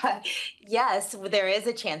 But yes, there is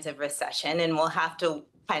a chance of recession, and we'll have to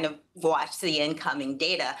kind of watch the incoming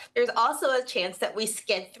data. There's also a chance that we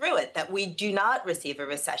skid through it, that we do not receive a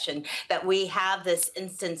recession, that we have this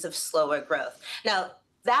instance of slower growth. Now,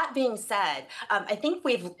 that being said, I think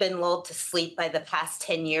we've been lulled to sleep by the past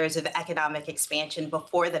 10 years of economic expansion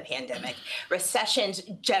before the pandemic. Recessions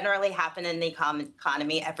generally happen in the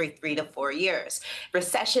economy every 3 to 4 years.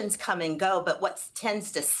 Recessions come and go, but what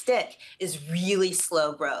tends to stick is really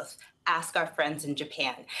slow growth. Ask our friends in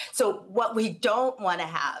Japan. So what we don't want to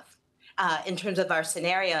have in terms of our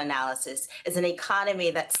scenario analysis is an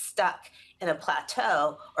economy that's stuck in a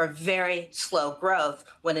plateau or very slow growth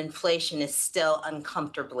when inflation is still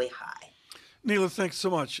uncomfortably high. Neela, thanks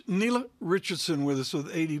so much. Neela Richardson with us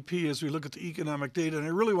with ADP as we look at the economic data. And I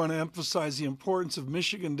really want to emphasize the importance of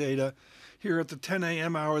Michigan data here at the 10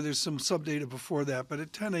 a.m. hour. There's some sub-data before that, but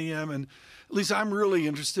at 10 a.m. and at least I'm really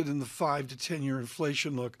interested in the 5 to 10-year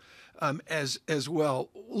inflation look as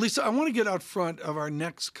well. Lisa, I want to get out front of our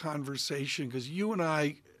next conversation because you and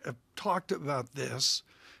I have talked about this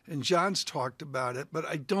and John's talked about it, but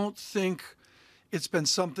I don't think it's been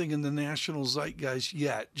something in the national zeitgeist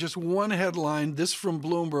yet. Just one headline, this from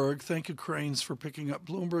Bloomberg. Thank you, Cranes, for picking up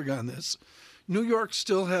Bloomberg on this. New York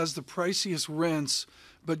still has the priciest rents,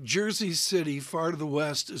 but Jersey City, far to the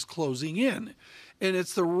west, is closing in. And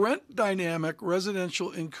it's the rent dynamic,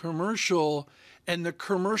 residential and commercial, and the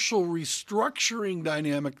commercial restructuring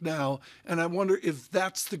dynamic now. And I wonder if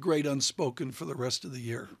that's the great unspoken for the rest of the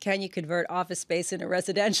year. Can you convert office space into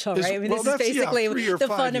residential, right? I mean, well, this is basically the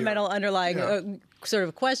 5 fundamental underlying Yeah. Sort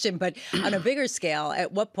of question. But on a bigger scale,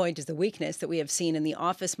 at what point does the weakness that we have seen in the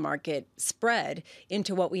office market spread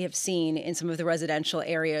into what we have seen in some of the residential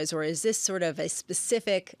areas? Or is this sort of a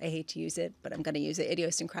specific, I hate to use it, but I'm going to use it,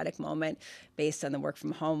 idiosyncratic moment based on the work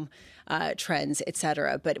from home trends, et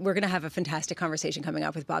cetera? But we're going to have a fantastic conversation coming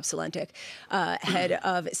up with Bob Sulentic, head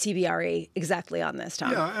of CBRE, exactly on this,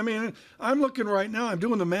 Tom. Yeah, I mean, I'm looking right now, I'm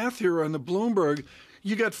doing the math here on the Bloomberg.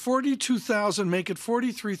 You got $42,000, make it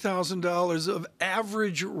 $43,000 of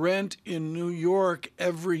average rent in New York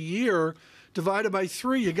every year. Divided by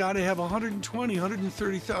 3, you got to have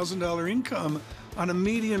 $130,000 income on a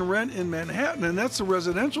median rent in Manhattan, and that's the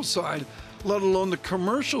residential side, let alone the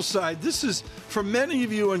commercial side. This is, for many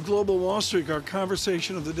of you on Global Wall Street, our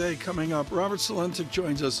conversation of the day coming up. Robert Sulentic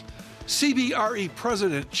joins us. CBRE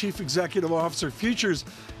President, Chief Executive Officer, futures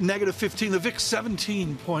 -15, the VIX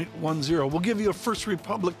 17.10. We'll give you a First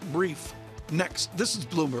Republic brief next. This is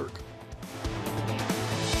Bloomberg.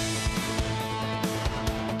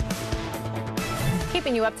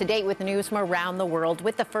 Keeping you up to date with the news from around the world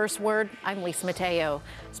with the first word, I'm Lisa Mateo.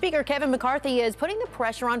 Speaker Kevin McCarthy is putting the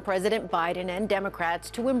pressure on President Biden and Democrats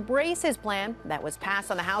to embrace his plan that was passed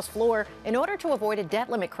on the House floor in order to avoid a debt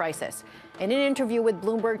limit crisis. In an interview with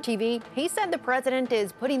Bloomberg TV, he said the president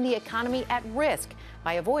is putting the economy at risk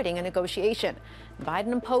by avoiding a negotiation.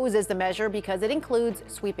 Biden opposes the measure because it includes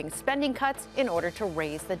sweeping spending cuts in order to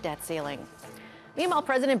raise the debt ceiling. Meanwhile,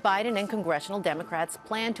 President Biden and congressional Democrats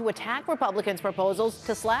plan to attack Republicans' proposals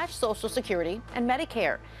to slash Social Security and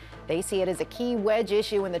Medicare. They see it as a key wedge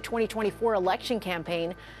issue in the 2024 election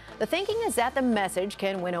campaign. The thinking is that the message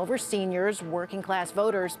can win over seniors, working-class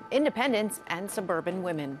voters, independents, and suburban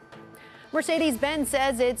women. Mercedes-Benz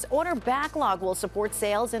says its order backlog will support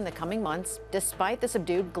sales in the coming months, despite the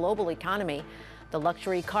subdued global economy. The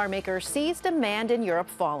luxury car maker sees demand in Europe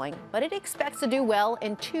falling, but it expects to do well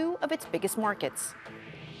in 2 of its biggest markets.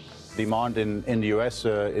 Demand in the U.S.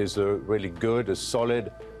 is really good, is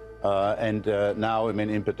solid, and now, I mean,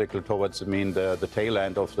 in particular towards, the tail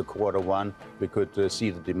end of the Q1, we could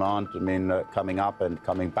see the demand, coming up and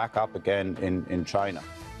coming back up again in China.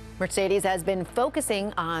 Mercedes has been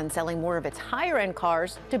focusing on selling more of its higher-end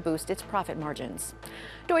cars to boost its profit margins.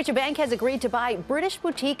 Deutsche Bank has agreed to buy British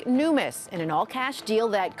boutique Numis in an all-cash deal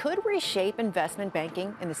that could reshape investment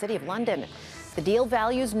banking in the City of London. The deal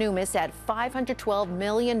values Numis at $512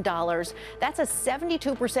 million. That's a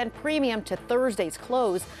 72% premium to Thursday's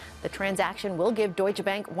close. The transaction will give Deutsche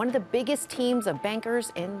Bank one of the biggest teams of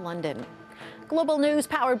bankers in London. Global news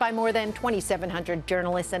powered by more than 2,700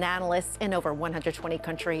 journalists and analysts in over 120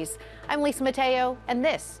 countries. I'm Lisa Mateo, and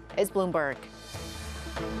this is Bloomberg.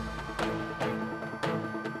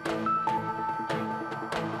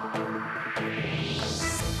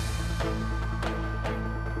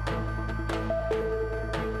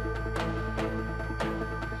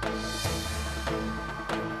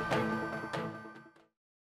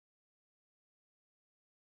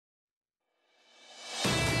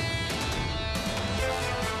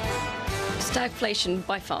 Stagflation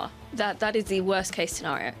by far. That is the worst case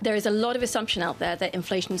scenario. There is a lot of assumption out there that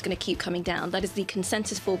inflation is going to keep coming down. That is the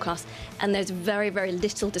consensus forecast, and there's very, very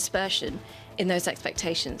little dispersion in those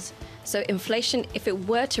expectations. So inflation, if it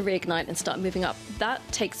were to reignite and start moving up, that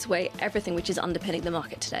takes away everything which is underpinning the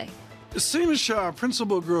market today. Seema Shah,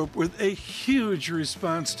 Principal Group, with a huge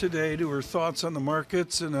response today to her thoughts on the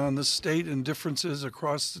markets and on the state and differences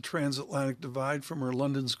across the transatlantic divide from her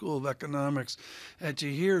London School of Economics. And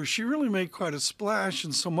to hear, she really made quite a splash,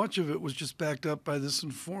 and so much of it was just backed up by this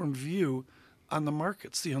informed view on the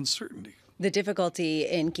markets, the uncertainty. The difficulty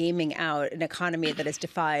in gaming out an economy that has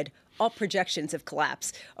defied all projections of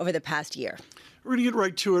collapse over the past year. We're going to get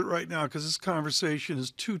right to it right now because this conversation is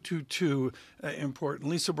too important.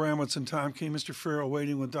 Lisa Abramowicz and Tom Keene, Mr. Ferro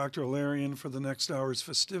waiting with Dr. Alarian for the next hour's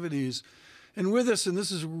festivities. And with us, and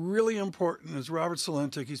this is really important, is Robert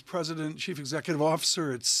Salentic. He's President and Chief Executive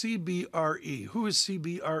Officer at CBRE. Who is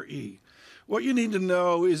CBRE? What you need to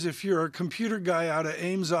know is if you're a computer guy out of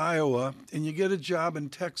Ames, Iowa, and you get a job in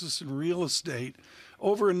Texas in real estate,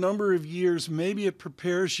 over a number of years, maybe it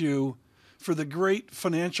prepares you for the great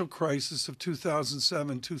financial crisis of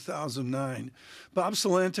 2007, 2009. Bob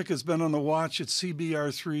Salentic has been on the watch at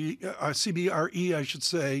CBRE, I should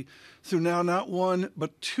say, through now not one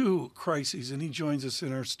but two crises, and he joins us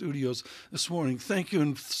in our studios this morning. Thank you,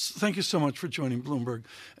 and thank you so much for joining Bloomberg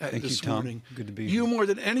this morning. Good to be You, here. more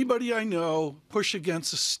than anybody I know, push against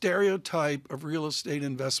the stereotype of real estate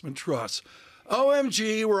investment trusts.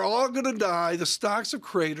 OMG, we're all going to die. The stocks have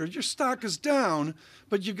cratered. Your stock is down,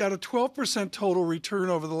 but you've got a 12% total return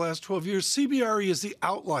over the last 12 years. CBRE is the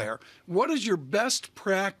outlier. What is your best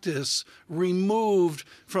practice removed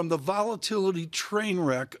from the volatility train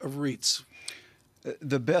wreck of REITs?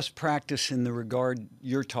 The best practice in the regard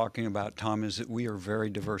you're talking about, Tom, is that we are very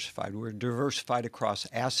diversified. We're diversified across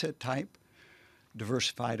asset type,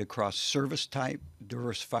 diversified across service type,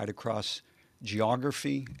 diversified across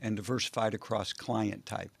geography, and diversified across client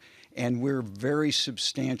type. And we're very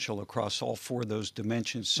substantial across all four of those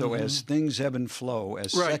dimensions. So as things ebb and flow,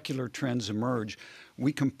 as secular trends emerge,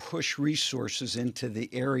 we can push resources into the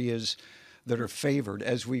areas that are favored,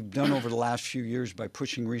 as we've done over the last few years by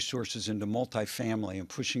pushing resources into multifamily and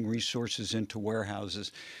pushing resources into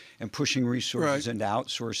warehouses and pushing resources into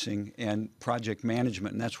outsourcing and project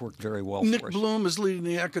management, and that's worked very well Nick for us. Bloom is leading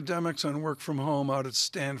the academics on work from home out at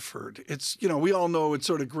Stanford. It's, we all know it's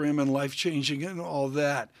sort of grim and life-changing and all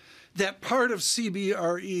that. That part of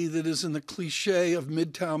CBRE that is in the cliche of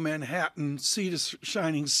Midtown Manhattan, sea to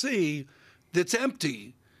shining sea, that's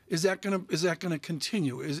empty. Is that going to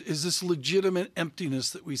continue? Is this legitimate emptiness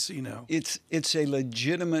that we see now? It's a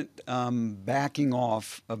legitimate backing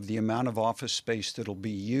off of the amount of office space that'll be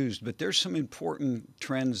used, but there's some important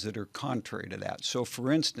trends that are contrary to that. So,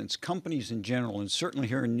 for instance, companies in general, and certainly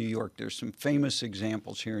here in New York, there's some famous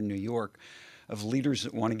examples here in New York of leaders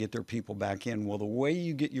that want to get their people back in. Well, the way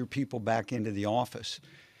you get your people back into the office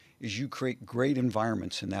is you create great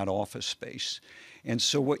environments in that office space. And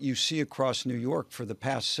so what you see across New York for the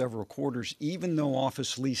past several quarters, even though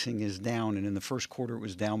office leasing is down, and in the first quarter it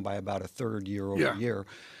was down by about a third year over year,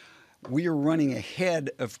 we are running ahead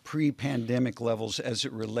of pre-pandemic levels as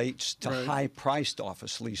it relates to high-priced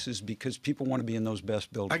office leases because people want to be in those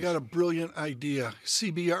best buildings. I got a brilliant idea.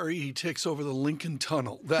 CBRE takes over the Lincoln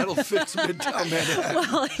Tunnel. That'll fix Midtown Manhattan.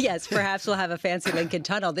 Well, yes, perhaps we'll have a fancy Lincoln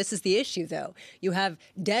Tunnel. This is the issue, though. You have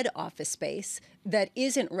dead office space that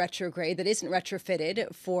isn't retrograde, that isn't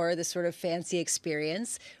retrofitted for the sort of fancy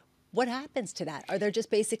experience. What happens to that? Are there just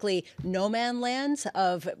basically no-man lands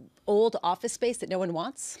of old office space that no one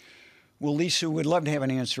wants? Well, Lisa, we'd love to have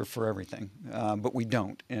an answer for everything, but we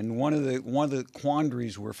don't. And one of the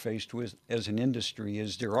quandaries we're faced with as an industry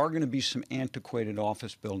is there are going to be some antiquated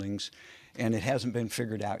office buildings, and it hasn't been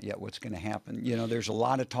figured out yet what's going to happen. There's a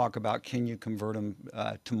lot of talk about can you convert them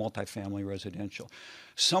to multifamily residential.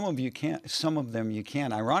 Some of them you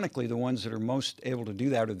can. Ironically, the ones that are most able to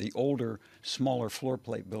do that are the older, smaller floor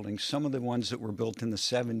plate buildings. Some of the ones that were built in the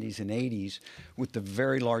 70s and 80s with the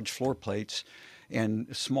very large floor plates and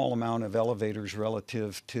a small amount of elevators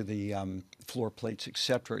relative to the floor plates, et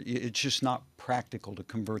cetera. It's just not practical to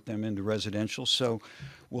convert them into residential, so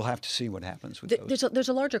we'll have to see what happens with those. There's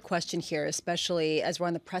a larger question here, especially as we're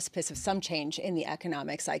on the precipice of some change in the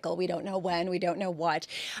economic cycle. We don't know when, we don't know what,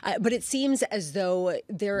 but it seems as though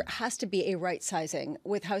there has to be a right sizing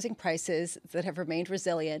with housing prices that have remained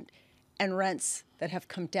resilient and rents that have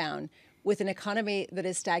come down, with an economy that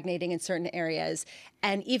is stagnating in certain areas,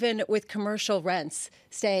 and even with commercial rents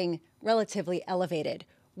staying relatively elevated.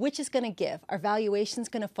 Which is going to give? Are valuations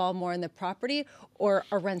going to fall more in the property, or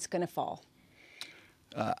are rents going to fall?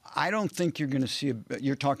 I don't think you're going to see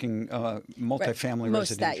you're talking multifamily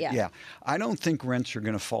Most residential. That, yeah. I don't think rents are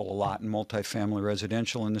going to fall a lot in multifamily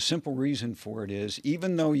residential, and the simple reason for it is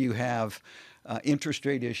even though you have interest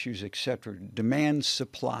rate issues, et cetera, demand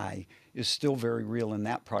supply is still very real in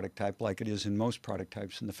that product type like it is in most product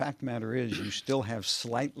types. And the fact of the matter is you still have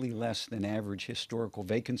slightly less than average historical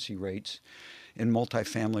vacancy rates in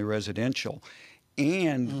multifamily residential.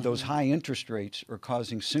 And those high interest rates are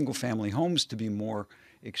causing single-family homes to be more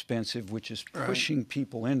expensive, which is pushing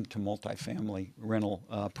people into multifamily rental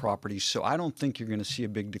properties. So I don't think you're going to see a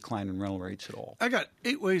big decline in rental rates at all. I got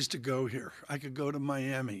 8 ways to go here. I could go to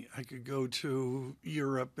Miami. I could go to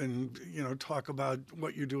Europe and, talk about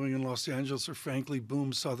what you're doing in Los Angeles, or frankly,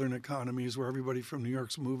 boom southern economies where everybody from New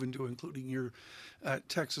York's moving to, including your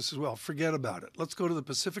Texas as well. Forget about it. Let's go to the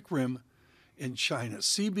Pacific Rim in China.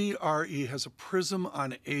 CBRE has a prism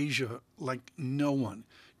on Asia like no one.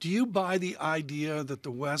 Do you buy the idea that the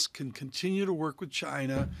West can continue to work with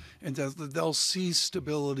China and that they'll see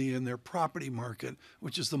stability in their property market,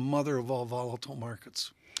 which is the mother of all volatile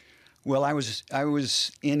markets? Well, I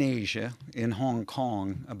was in Asia, in Hong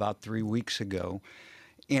Kong, about 3 weeks ago.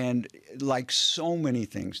 And like so many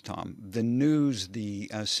things, Tom, the news, the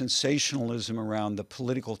sensationalism around the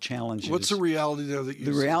political challenges. What's the reality there that you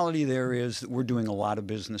see? The reality there is that we're doing a lot of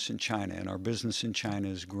business in China, and our business in China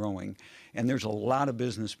is growing. And there's a lot of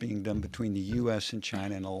business being done between the U.S. and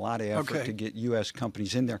China, and a lot of effort to get U.S.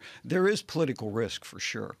 companies in there. There is political risk for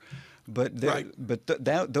sure, but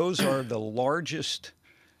those are the largest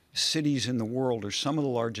cities in the world, or some of the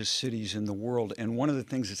largest cities in the world. And one of the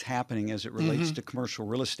things that's happening as it relates to commercial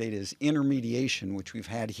real estate is intermediation, which we've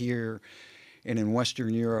had here and in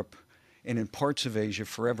Western Europe and in parts of Asia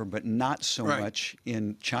forever, but not so much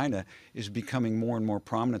in China, is becoming more and more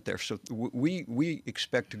prominent there. So we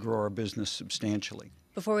expect to grow our business substantially.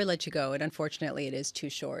 Before we let you go, and unfortunately it is too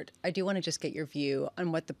short, I do want to just get your view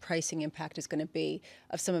on what the pricing impact is going to be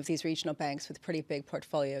of some of these regional banks with pretty big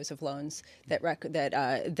portfolios of loans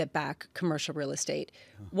that back commercial real estate.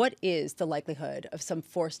 What is the likelihood of some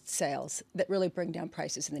forced sales that really bring down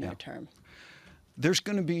prices in the near term? There's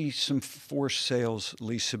going to be some forced sales,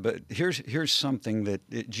 Lisa, but here's something that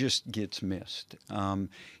it just gets missed.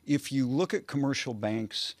 If you look at commercial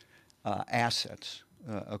banks' assets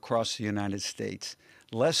across the United States,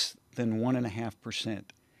 less than 1.5%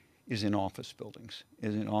 is in office buildings,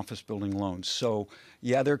 is in office building loans. So,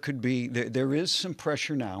 yeah, there is some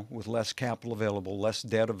pressure now with less capital available, less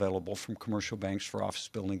debt available from commercial banks for office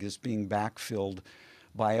buildings. It's being backfilled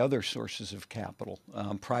by other sources of capital,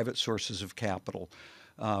 private sources of capital,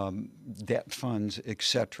 debt funds, et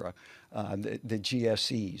cetera, the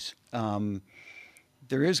GSEs.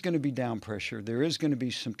 There is going to be down pressure. There is going to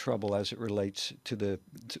be some trouble as it relates to the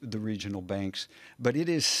regional banks, but it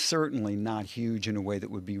is certainly not huge in a way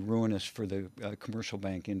that would be ruinous for the commercial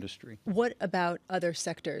bank industry. What about other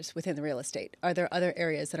sectors within the real estate? Are there other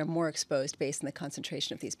areas that are more exposed based on the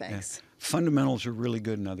concentration of these banks? Yeah. Fundamentals are really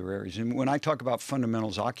good in other areas. And when I talk about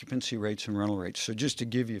fundamentals, occupancy rates and rental rates, so just to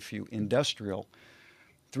give you a few, industrial,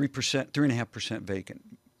 3.5% vacant.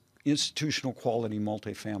 Institutional quality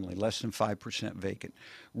multifamily, less than 5% vacant.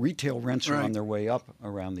 Retail rents are on their way up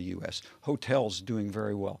around the U.S. Hotels doing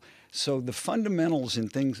very well. So the fundamentals in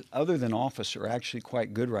things other than office are actually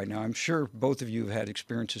quite good right now. I'm sure both of you have had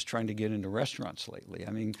experiences trying to get into restaurants lately.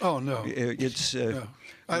 I mean, oh no, it's. No.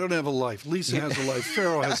 I don't have a life. Lisa has a life.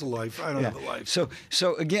 Ferro has a life. I don't have a life.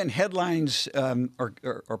 So again, headlines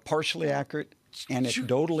are partially accurate.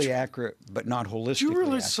 Anecdotally accurate, but not holistically. Do you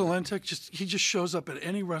realize Salentic just shows up at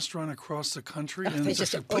any restaurant across the country and they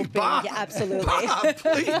just open. Bob, yeah, absolutely.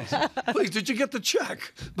 Bob, please, did you get the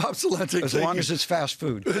check? Bob Salentic. As long as it's fast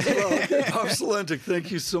food. Bob Salentic, thank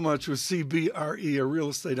you so much with CBRE, a real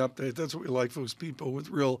estate update. That's what we like, folks. People with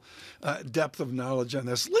real depth of knowledge on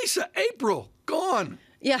this. Lisa, April, gone.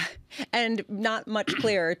 Yeah, and not much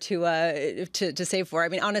clearer to save for. I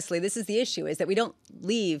mean, honestly, this is the issue, is that we don't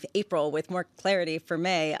leave April with more clarity for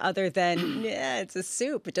May other than, it's a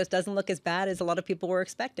soup. It just doesn't look as bad as a lot of people were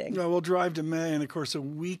expecting. No, we'll drive to May, and of course, a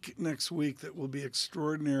week next week that will be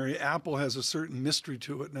extraordinary. Apple has a certain mystery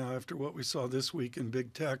to it now after what we saw this week in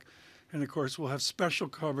big tech. And of course, we'll have special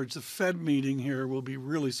coverage. The Fed meeting here will be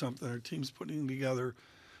really something our team's putting together.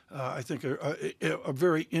 I think a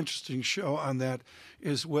very interesting show on that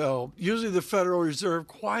as well. Usually the Federal Reserve,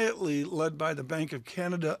 quietly led by the Bank of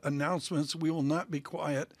Canada announcements. We will not be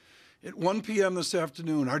quiet. At 1 p.m. this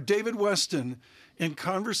afternoon, our David Weston in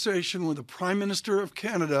conversation with the Prime Minister of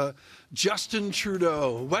Canada, Justin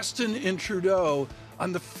Trudeau. Weston and Trudeau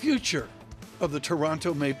on the future of the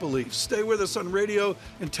Toronto Maple Leafs. Stay with us on radio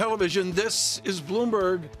and television. This is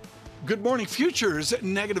Bloomberg. Good morning. Futures at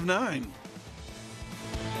 -9.